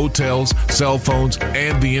centers, hotels, cell phones,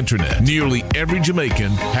 and the internet. Nearly every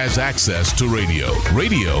Jamaican has access to radio.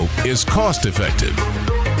 Radio is cost effective.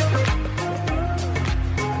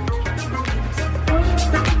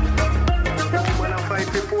 When I fight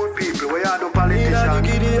the poor people, we are the politicians.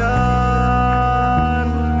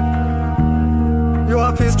 You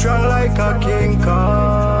are feel strong like a King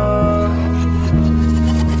Kong.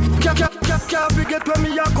 Can't forget where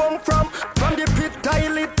me a come from. From the pit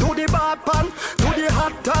toilet to the bad pan, to the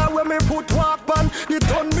hot tub where me put walk pan. The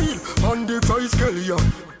ton meal on the fry scallion.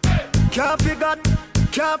 Can't forget,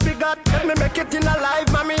 let me make it in a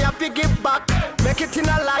life, mommy, have to give back. Make it in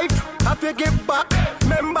a life, have to give back.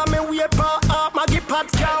 Remember me wait for up, Maggie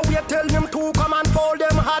Pat can't wait, tell them to come and fold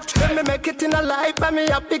them hot. Let me make it in a life, mommy,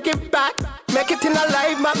 have to give back. Make it in a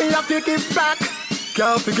life, mommy, have to give back.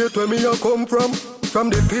 Can't forget where me a come from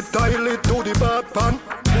the pit toilet to the bad pan,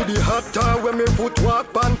 to the hot tub where me put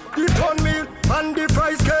walk pan. The ton meal and the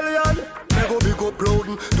fry scallion. Me go big up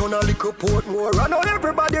loading, done a little port more. I know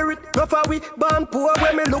everybody rich, enough of we born poor.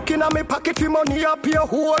 When me looking at me pocket for money up here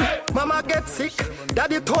hole. Mama get sick,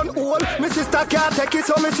 daddy turn old. Me sister can't take it,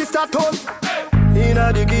 so me sister turn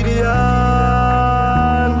inna the Gideon.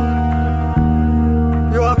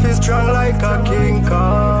 You are feel strong like a King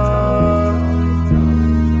Kong.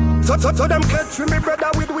 So them catch me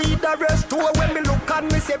brother with weed the rest too. When me look at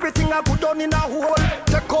me, see everything I put on in a hole.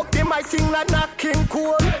 Take up the mic, sing like Nat King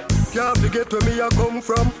Cole. Can't forget where me a come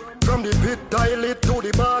from the pit toilet to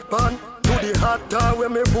the bad pan, to the hot tub where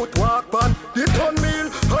me put walk pan. The ton meal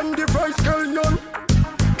and the fry scallion.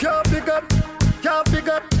 Can't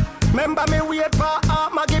forget. Remember me wait for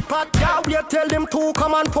Maggie Pat. Can't wait tell them to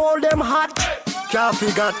come and fold them hot. Can't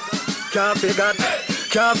forget.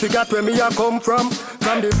 Where me a come from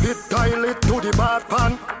the pit toilet to the bad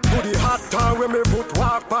pan, to the hot tub where me put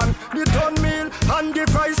walk pan. The ton meal and the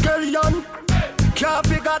fry scallion. Can't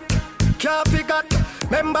forget.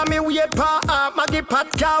 Remember me wait for Maggie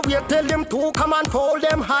Pat. Can't wait tell them to come and fold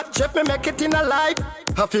them hot. Chef me make it in a life,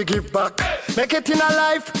 have to give back. Make it in a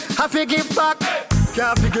life, have to give back.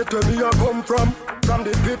 Can't forget where me a come from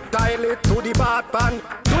the pit toilet to the bad pan,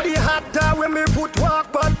 to the hot tub where me put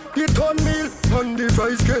walk pan. The ton meal and the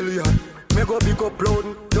fry scallion. Me go big up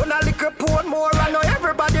loading, done a little port more. I know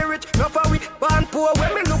everybody rich, enough of we born poor.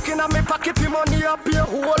 When me looking at me pocket for money up here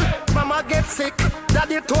hole. Mama get sick,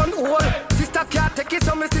 daddy turn old. Sister can't take it,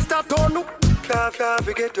 so me sister turn up. Can't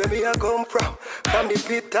forget where me a come from the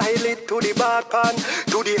pit toilet to the bad pan,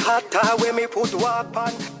 to the hot tub where me put walk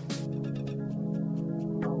pan.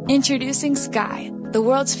 Introducing Sky, the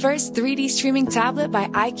world's first 3D streaming tablet by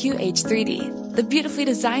IQH3D. The beautifully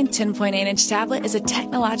designed 10.8-inch tablet is a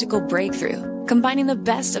technological breakthrough, combining the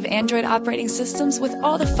best of Android operating systems with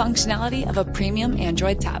all the functionality of a premium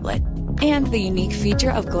Android tablet, and the unique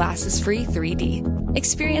feature of glasses-free 3D.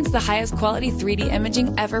 Experience the highest quality 3D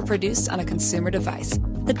imaging ever produced on a consumer device.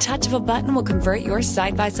 The touch of a button will convert your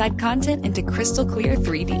side-by-side content into crystal clear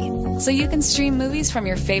 3D, so you can stream movies from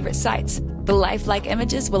your favorite sites. The lifelike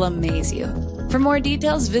images will amaze you. For more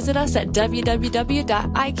details, visit us at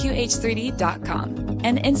www.iqh3d.com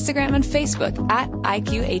and Instagram and Facebook at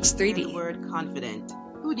IQH3D. Word confident.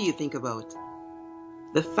 Who do you think about?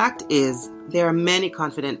 The fact is, there are many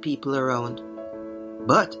confident people around.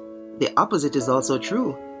 But the opposite is also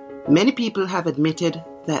true. Many people have admitted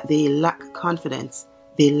that they lack confidence.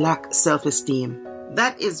 They lack self-esteem.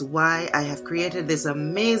 That is why I have created this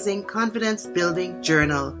amazing confidence building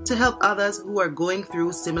journal to help others who are going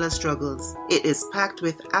through similar struggles. It is packed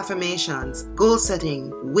with affirmations, goal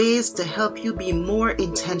setting, ways to help you be more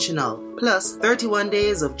intentional, plus 31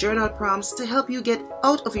 days of journal prompts to help you get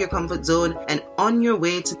out of your comfort zone and on your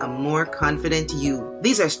way to a more confident you.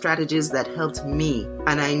 These are strategies that helped me,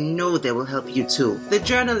 and I know they will help you too. The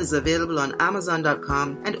journal is available on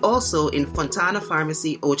Amazon.com and also in Fontana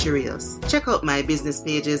Pharmacy, Ocho Rios. Check out my business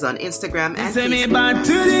pages on Instagram and Facebook.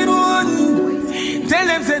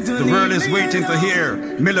 The world is waiting to hear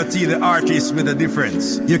Melody the artist with a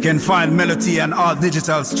difference. You can find Melody on all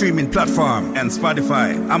digital streaming platforms and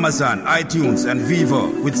Spotify, Amazon, iTunes, and Vivo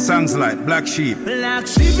with songs like Black Sheep. Black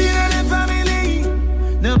sheep in the family,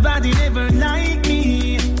 nobody ever like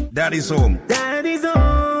me. Daddy's Home. Daddy's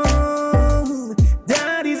home,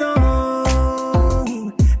 daddy's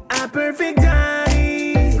home, a perfect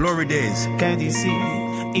daddy. Glory Days. Can't you see,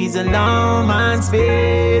 he's a long man's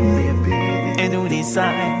fate, and who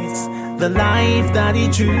decides the life that he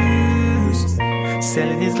chooses?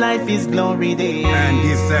 Selling his life is Glory Days. And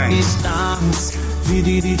give thanks. Give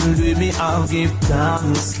thanks. I'll give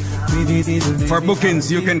thanks. For bookings,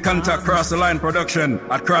 you can contact Cross the Line Production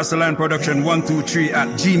at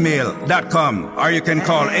crosstheline123@gmail.com, or you can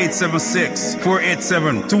call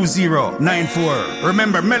 876-487-2094.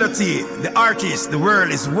 Remember, Melody, the artist the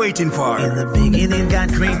world is waiting for. In the beginning,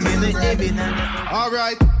 God created the living.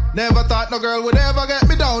 Alright. Never thought no girl would ever get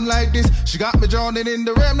me down like this. She got me drowning in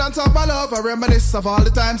the remnants of my love. I reminisce of all the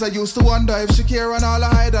times I used to wonder if she care and all I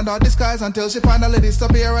hide under disguise until she finally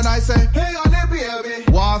disappear. And I say, hey honey baby,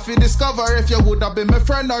 want to discover if you would have been my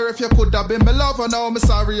friend or if you could have been my lover. Now me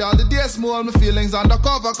sorry all the days, more my feelings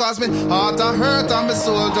undercover, cause me heart a hurt and my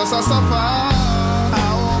soul just a suffer.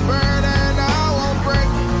 I won't burn and I won't break,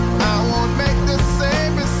 I won't make the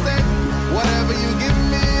same mistake. Whatever you give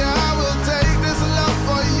me, I will take. This love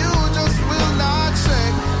for you just will not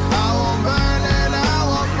shake. I won't burn and I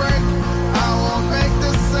won't break, I won't make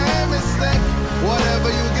the same mistake. Whatever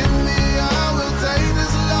you give me, I will take.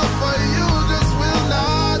 This love for you just will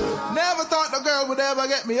not. Never thought no girl would ever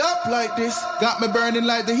get me up like this. Got me burning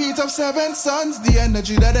like the heat of 7 suns. The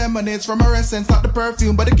energy that emanates from her essence, not the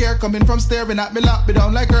perfume, but the care coming from staring at me, lock me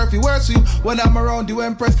down like curfew. Words to you when I'm around you,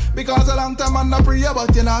 Empress. Because a long time I'm not free,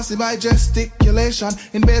 but you know see my gesticulation.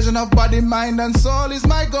 Invasion of body, mind, and soul is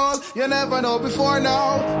my goal. You never know before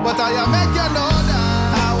now, but I make you know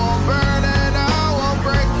that I won't burn and I won't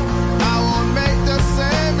break, I won't make the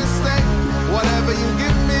same mistake. Whatever you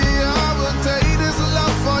give me, I will take. This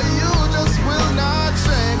love for you just will not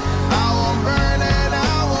shake. I won't burn and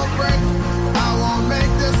I won't break, I won't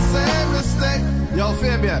make the same mistake. Yo,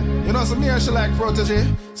 Fabian, you know some here she like protege,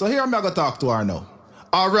 so here I'm gonna talk to her now.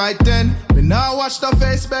 Alright then, me now watch the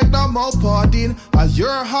face back no more partying. As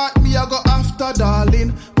your heart me I go after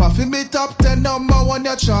darling. Puffin me top 10 number 1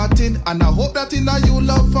 you're charting. And I hope that in you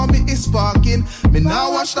love for me is sparking. Me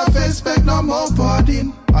now watch the face back no more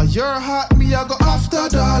partying. As your heart me I go after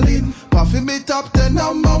darling. Puffin me top 10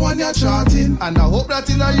 number 1 you're charting. And I hope that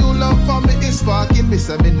in you love for me is sparking. Me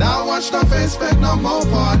say me now watch the face back no more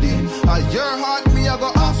partying. As your heart me I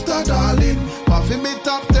go after darling. Puffin me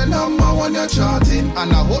top 10 number 1 you're charting.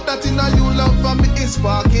 And I hope that in you love for me is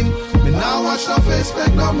sparking. Me now watch the face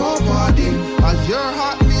back no more partying. As your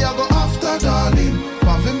heart me I go after darling.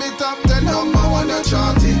 Puffin me top 10 number 1 you're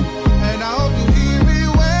charting. And I hope you hear me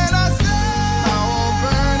when I say I won't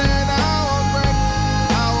burn and I won't break,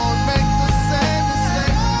 I won't make the same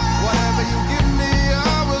mistake. Whatever you give me,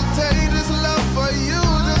 I will take. This love for you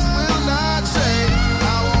just will not shake.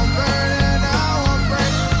 I won't burn and I won't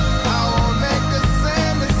break, I won't make the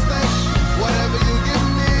same mistake. Whatever you give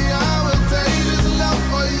me, I will take. This love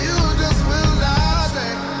for you just will not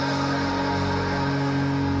shake.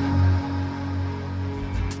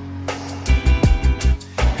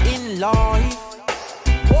 In life,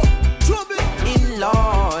 in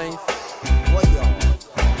life,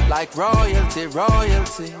 like royalty,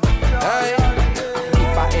 royalty. Hey,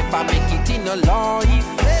 if I ever make it in a life,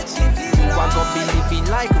 you are gonna be living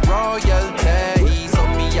like royalty. So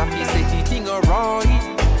me happy say the thing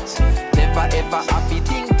alright. Never ever happy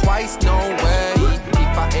think twice, no way.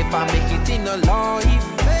 If I ever make it in a life,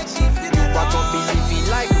 you are gonna be living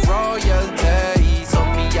like royalty. So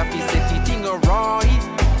me happy say the thing alright.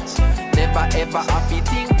 Never ever happy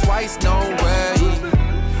think twice, no way.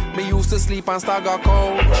 Me used to sleep on Stagger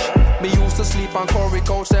Coach. Me used to sleep on Corey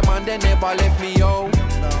Coach. Them and they never left me out.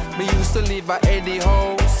 Me used to live at Eddie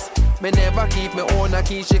House. Me never keep me own a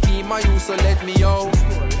key. Shakim, I used to let me out.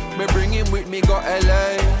 Me bring him with me, go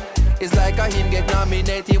LA. It's like a him get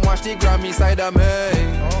nominated. Watch the Grammy side of me.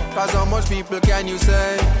 Cause how much people can you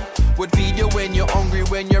say would feed you when you're hungry,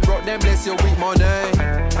 when you're broke, them bless you with money.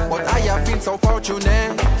 But I have been so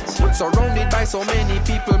fortunate, surrounded by so many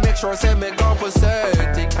people, make sure say me go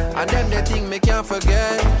pathetic. And them the thing me can't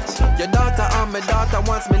forget. Your daughter and my daughter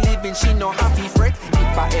wants me living, she no happy fret.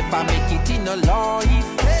 If I ever make it in a life,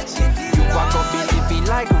 you are gonna be living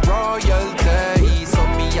like royalty. So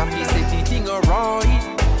me happy set it in a right.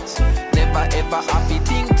 Never ever happy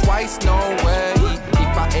think twice, no way.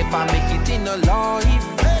 If I ever make it in a life,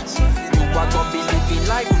 you are gonna be living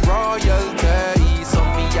like royalty. So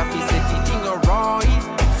me happy set it in a right.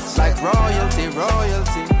 Like royalty,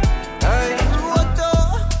 royalty. Hey.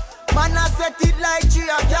 Man, I set it like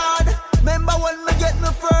G-A-God. Remember when me get me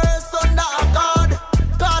first under a God.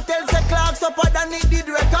 Cartel say clocks up and it did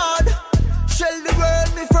record. Shell the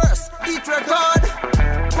world me first, eat record.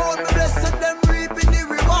 Call me blessed, them reaping the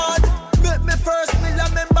reward. Make me first meal, I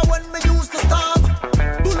remember when me used to starve.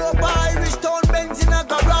 Pull up Irish town, Benz in a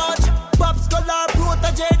garage. Pops color,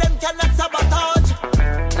 protege, them cannot sabotage.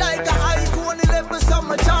 Like a iPhone 11,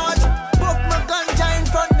 summer charge. Puff my ganja in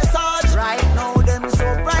front the Sarge. Right now, them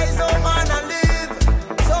surprise, oh man, I live.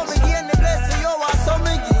 So me gain the blessing, yo, I so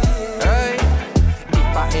me give. Hey,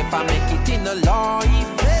 if I make it in a life,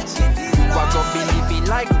 you are gonna be living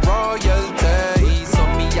like royalty. So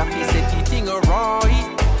me happy set it in a right.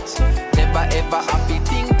 Never ever happy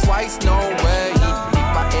think twice, no way.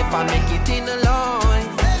 If I ever make it in a life,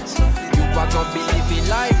 you are gonna be living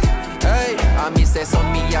like, hey, I me say so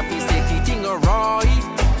me happy set it in a right.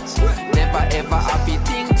 Never ever happy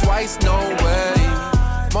think twice, no way.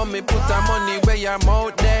 Mommy put her money where your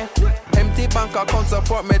mouth there. Empty bank account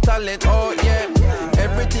support me talent, oh yeah.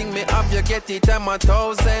 Everything me have you get it time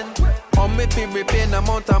 1,000. On me feel repay the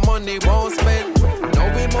amount of money won't spend.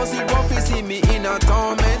 Now we must see grumpy see me in a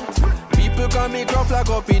torment. People call me gruff flag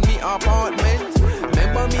up in me apartment.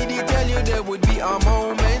 Remember me they tell you there would be a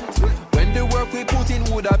moment when the work we put in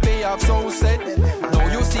would have pay off so set. Now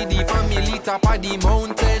you see the family top of the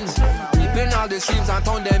mountain. Ripping all the streams and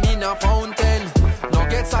turn them in a fountain. Now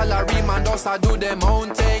get salary man just a do them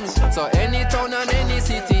own things. So any town and any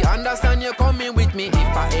city, understand you coming with me. If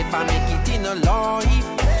I ever make it in a life,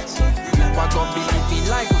 you are gonna be living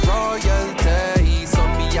like royalty. So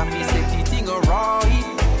me happy set it in a right.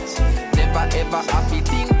 Never ever happy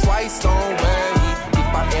think twice, no way.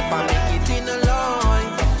 If I ever make it in a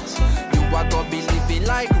life, you are gonna be living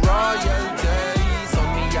like royalty. So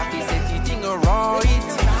me happy set it in a right.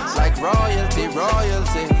 Like royalty,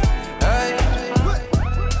 royalty. Hey.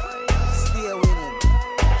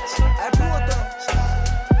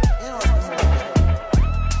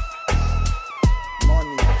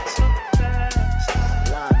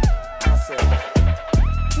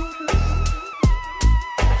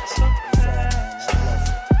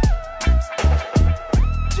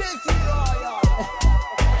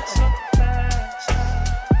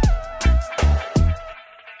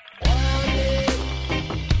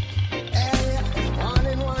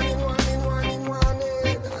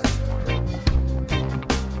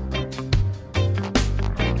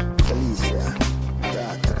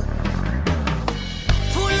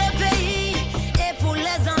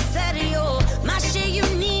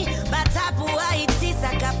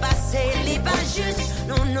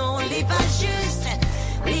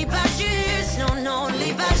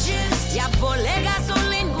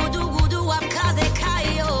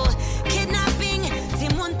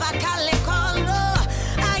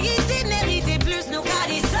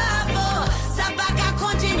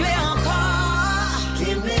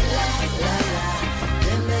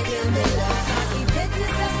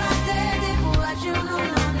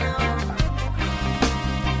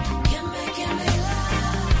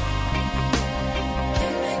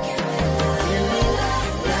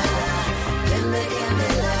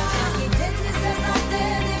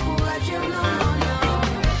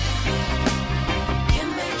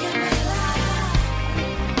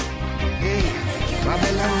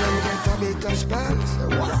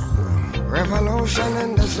 Revolution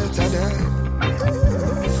in the citadel.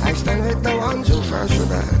 I stand with the ones who first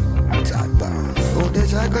rebel. Who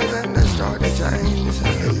disagrees and destroy the chains.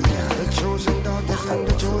 The chosen daughters and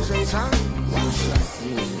the chosen sons.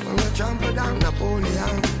 When we trample down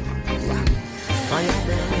Napoleon. Fire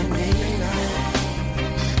burning day and night.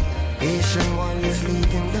 Asian one is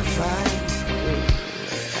leading the fight.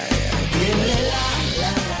 Give me la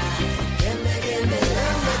la la. Give me la,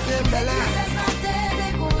 give me la.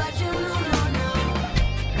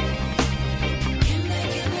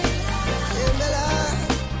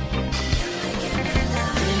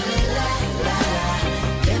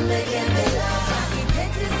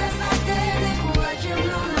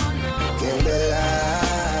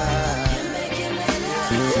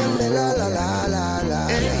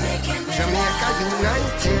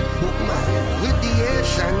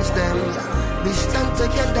 We stand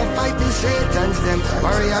together fighting Satan's them.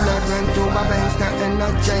 Warrior not run to my banks, not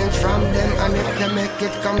cannot change from them. And if they make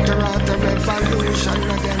it come to wrath, a revolution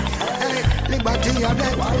again. Hey, liberty of the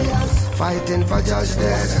warriors fighting for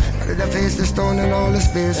justice. Ready to face the stone and all the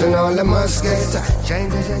spears and all the muskets.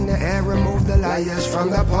 Changes in the air, remove the liars from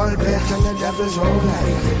the pulpit, and the devils won't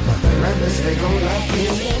like it, but the rebels, they gon' love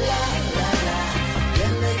it.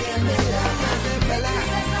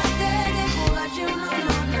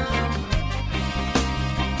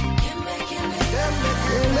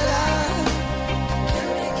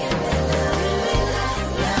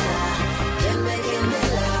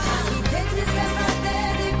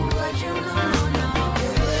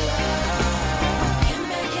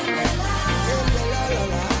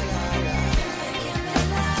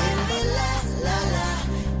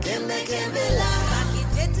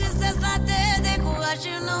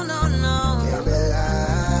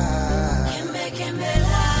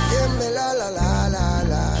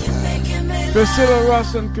 Priscilla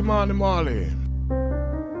Ross and Kimani Marley.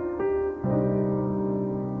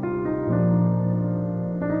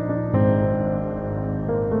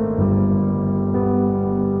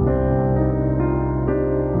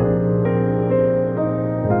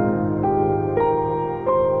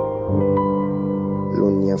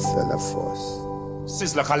 Lunia Fella Force.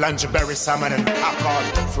 Sizzler Kalanjaberry Salmon and Cockard.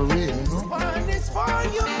 For real, you know? One is for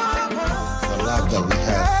your mama. The love that we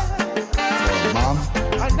have for mom.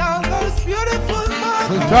 And all those beautiful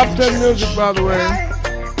mothers. Top 10 music, by the way.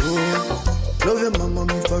 Love your mama,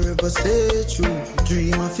 me forever stay true.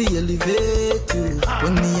 Dream of elevate you.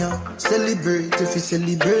 When me a celebrate, if you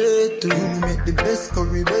celebrate too, you make the best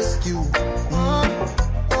curry rescue.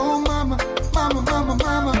 Oh, mama, mama, mama,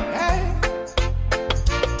 mama. Hey.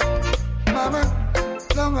 Mama,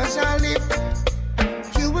 long as I live,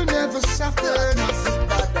 you will never suffer.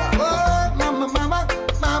 Oh, mama, mama,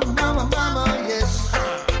 mama, mama, mama, yes.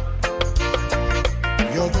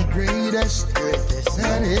 You're the greatest, greatest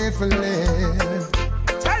that ever lived.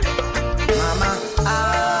 Mama,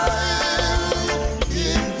 I'll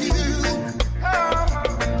give you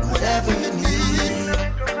whatever you need,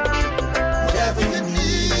 whatever you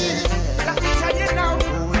need. Let me tell you now.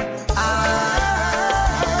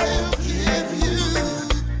 I'll give you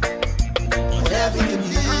whatever you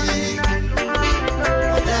need,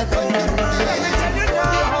 whatever you need. Let me tell you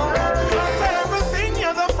now. After everything,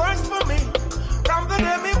 you're the first for me. From the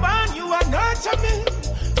day me born, you are nurture me.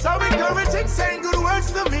 So encouraging, saying good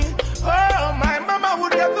words to me. Oh, my mama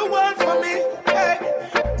would get the world for me. Hey,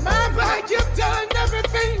 mama, you've done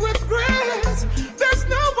everything with grace. There's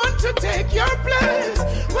no one to take your place.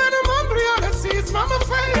 When I'm hungry, all I see is mama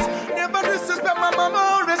face. Never disrespect my mama,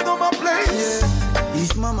 always know my place. yeah.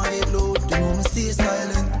 Each mama hate loud, they know me stay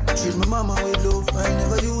silent. Treat my mama with love, I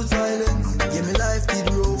never use violence. Yeah, me life did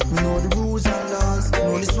rough, me know the rules and laws.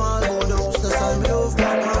 Know the small board house, that's how me love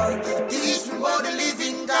grandma. Teach me about the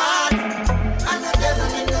living God, and the devil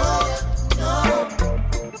me know, no.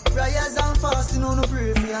 Prayers and fasting on the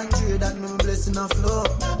pray for and trade that me blessing of love.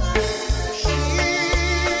 She's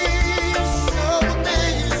so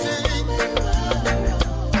amazing,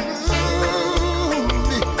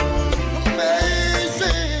 truly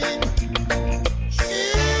amazing.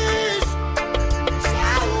 She's so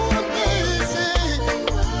amazing,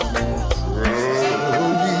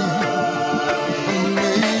 truly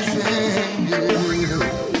amazing.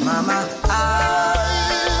 Mama,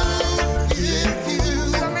 I'll give you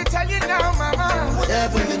Let me tell you now, mama.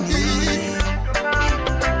 whatever you need,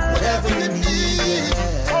 whatever you need.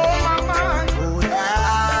 Oh, mama.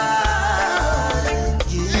 I'll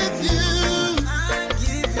give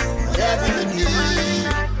you whatever you need,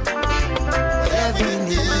 whatever you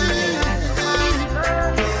need.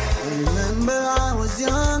 I remember I was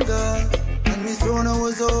younger, and my throne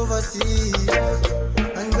was overseas.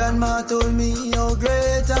 And grandma told me how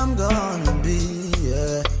great I'm gonna be,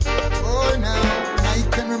 yeah. Oh, now I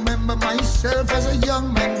can remember myself as a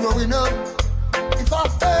young man growing up. If I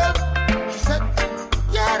fell, she said,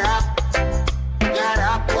 get up,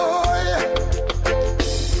 boy.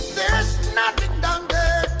 There's nothing down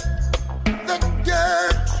there that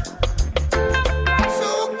gets. So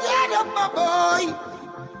get up, my boy.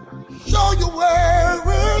 Show your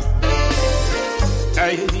worth.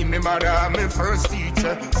 Hey, me mother, me first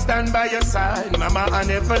teacher. Stand by your side, mama, I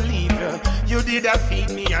never leave you. You did a feed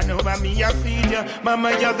me, I know by me I feed you.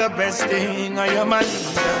 Mama, you're the best thing, I am a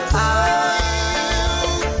leader. I'll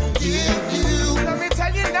give you Let me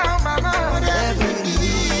tell you now, mama. whatever you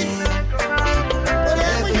need,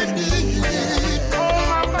 whatever you need. Oh,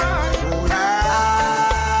 mama.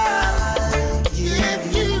 I'll give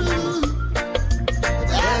you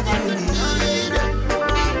whatever you need,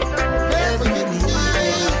 whatever you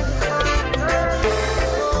need.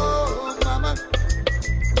 Oh, mama,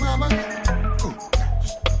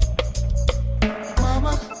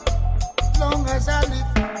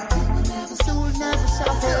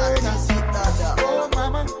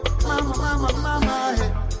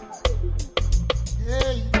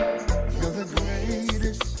 the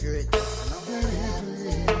greatest.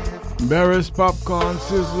 Berries, popcorn,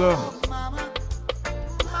 sizzler.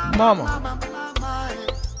 Mama.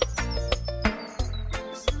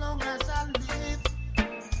 As long as I live,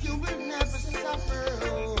 you will never suffer.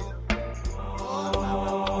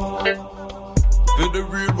 For the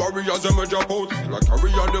real warriors, them a drop out. Like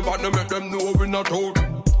carry on them and make them know we not out.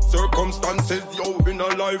 Circumstances, yo, in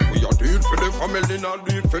our life. We are doing for the family, not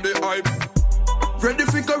doing for the hype. Ready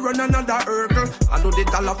for go run another hurdle. I know the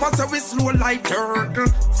dollar pass so we slow like turtle.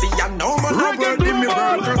 See, I know man, I work in me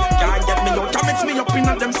burger. Can't get me out, can mix me up in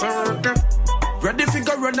a them circle. Ready for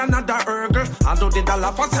go run another hurdle. I know the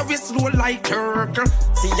dollar pass so we slow like turtle.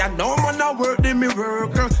 See, I know man, I work in me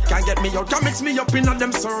worker. Can't get me out, can mix me up in a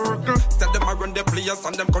them circle. Instead them I run the players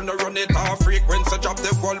and them gonna run it off. Frequency drop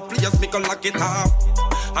the whole players, me go lock it off.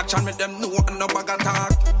 Action make them know and no bag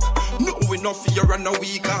attack. No, we no fear and no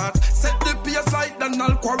weak heart. Set the pace like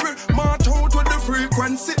Donald Quarry. March out with the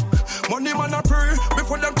frequency. Money man a pray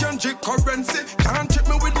before them change the currency. Can't check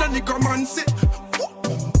me with the necromancy.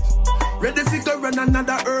 Ready for go run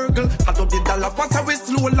another hurdle. I do the dollar pass away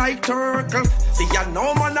slow like turtle. See ya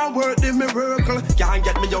know man I work the miracle. Can't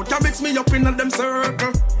get me out, can mix me up in a them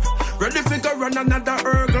circle. Ready for go run another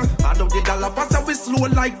hurdle. I do the dollar pass away slow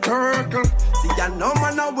like turtle. See ya know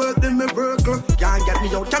man I work the miracle. Can't get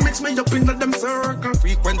me out, can mix me up in a them circle.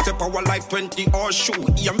 Frequency power like 20 or shoe.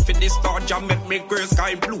 Aim for the star jam make me grey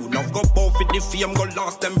sky blue. Now go bow for the fame, go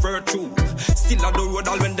lost them virtue. Still on the road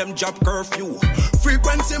all when them job curfew.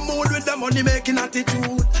 Frequency mode with the money making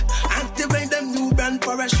attitude. Activate them new brand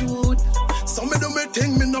parachute. Some of them may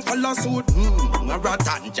think me no follow suit. A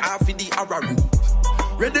ratan jar for the arrow.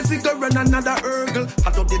 Ready for go run another hurdle.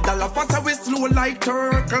 I do the dollar pass away slow like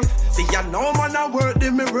turtle. See ya know man I work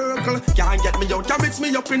the miracle. Can't get me out, can mix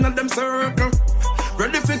me up in a them circle.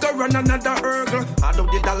 Ready for go run another hurdle. I do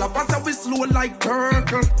the dollar pass away slow like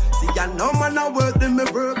turtle. See ya know man I work the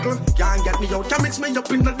miracle. Can't get me out, can mix me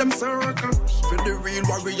up in a them circle. For the real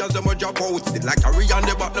warriors, them a drop out. Still like carry on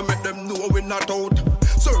the back, make them know we not out.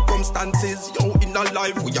 Circumstances, yo, in our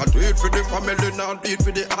life. We are do it for the family, not do it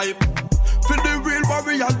for the hype. For the real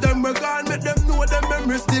warriors, them we gone. Make them know them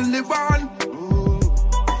memories still live on.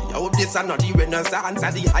 Yo, this are not the renaissance,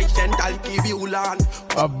 are the ancient Alkiviulan.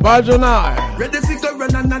 A Bajanai. Ready for go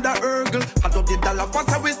run another hurdle. I do the dollar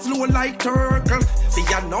pass away slow like turtle. See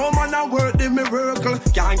ya know man I work the miracle.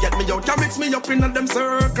 Can't get me out, can mix me up in a them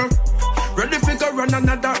circle. Ready for go run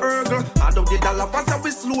another hurdle. I do the dollar pass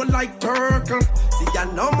away slow like turtle. See ya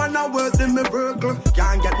know man I work the miracle.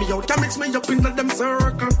 Can't get me out, can mix me up in a them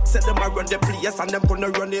circle. Set them I run the place and them gonna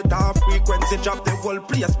run it off. Frequency drop the whole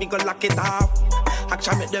place, me go lock it off.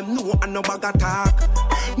 Action make them know and no bag attack.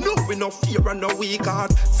 No, we no fear and no weak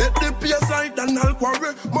heart. Set the pace like Donald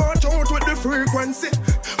Quarry. March out with the frequency.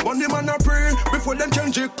 Money man a pray before them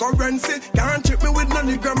change the currency. Can't trick me with no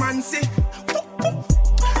necromancy.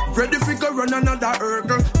 Ready for go run another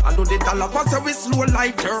hurdle. I do the dollar pass away slow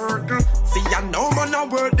like turtle. See ya know man I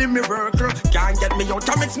work the miracle. Can't get me out,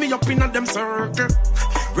 can mix me up in a them circle.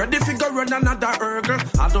 Ready for go run another hurdle.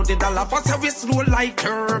 I do the dollar pass away slow like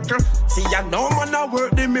turtle. See ya know man I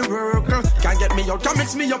work the miracle. Can't get me out, can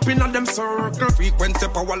mix me up in a them circle. Frequency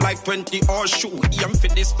power like 20 or shoe. Aim for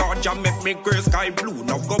the star jam make me grey sky blue.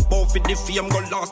 Now go bow for the fame, go lost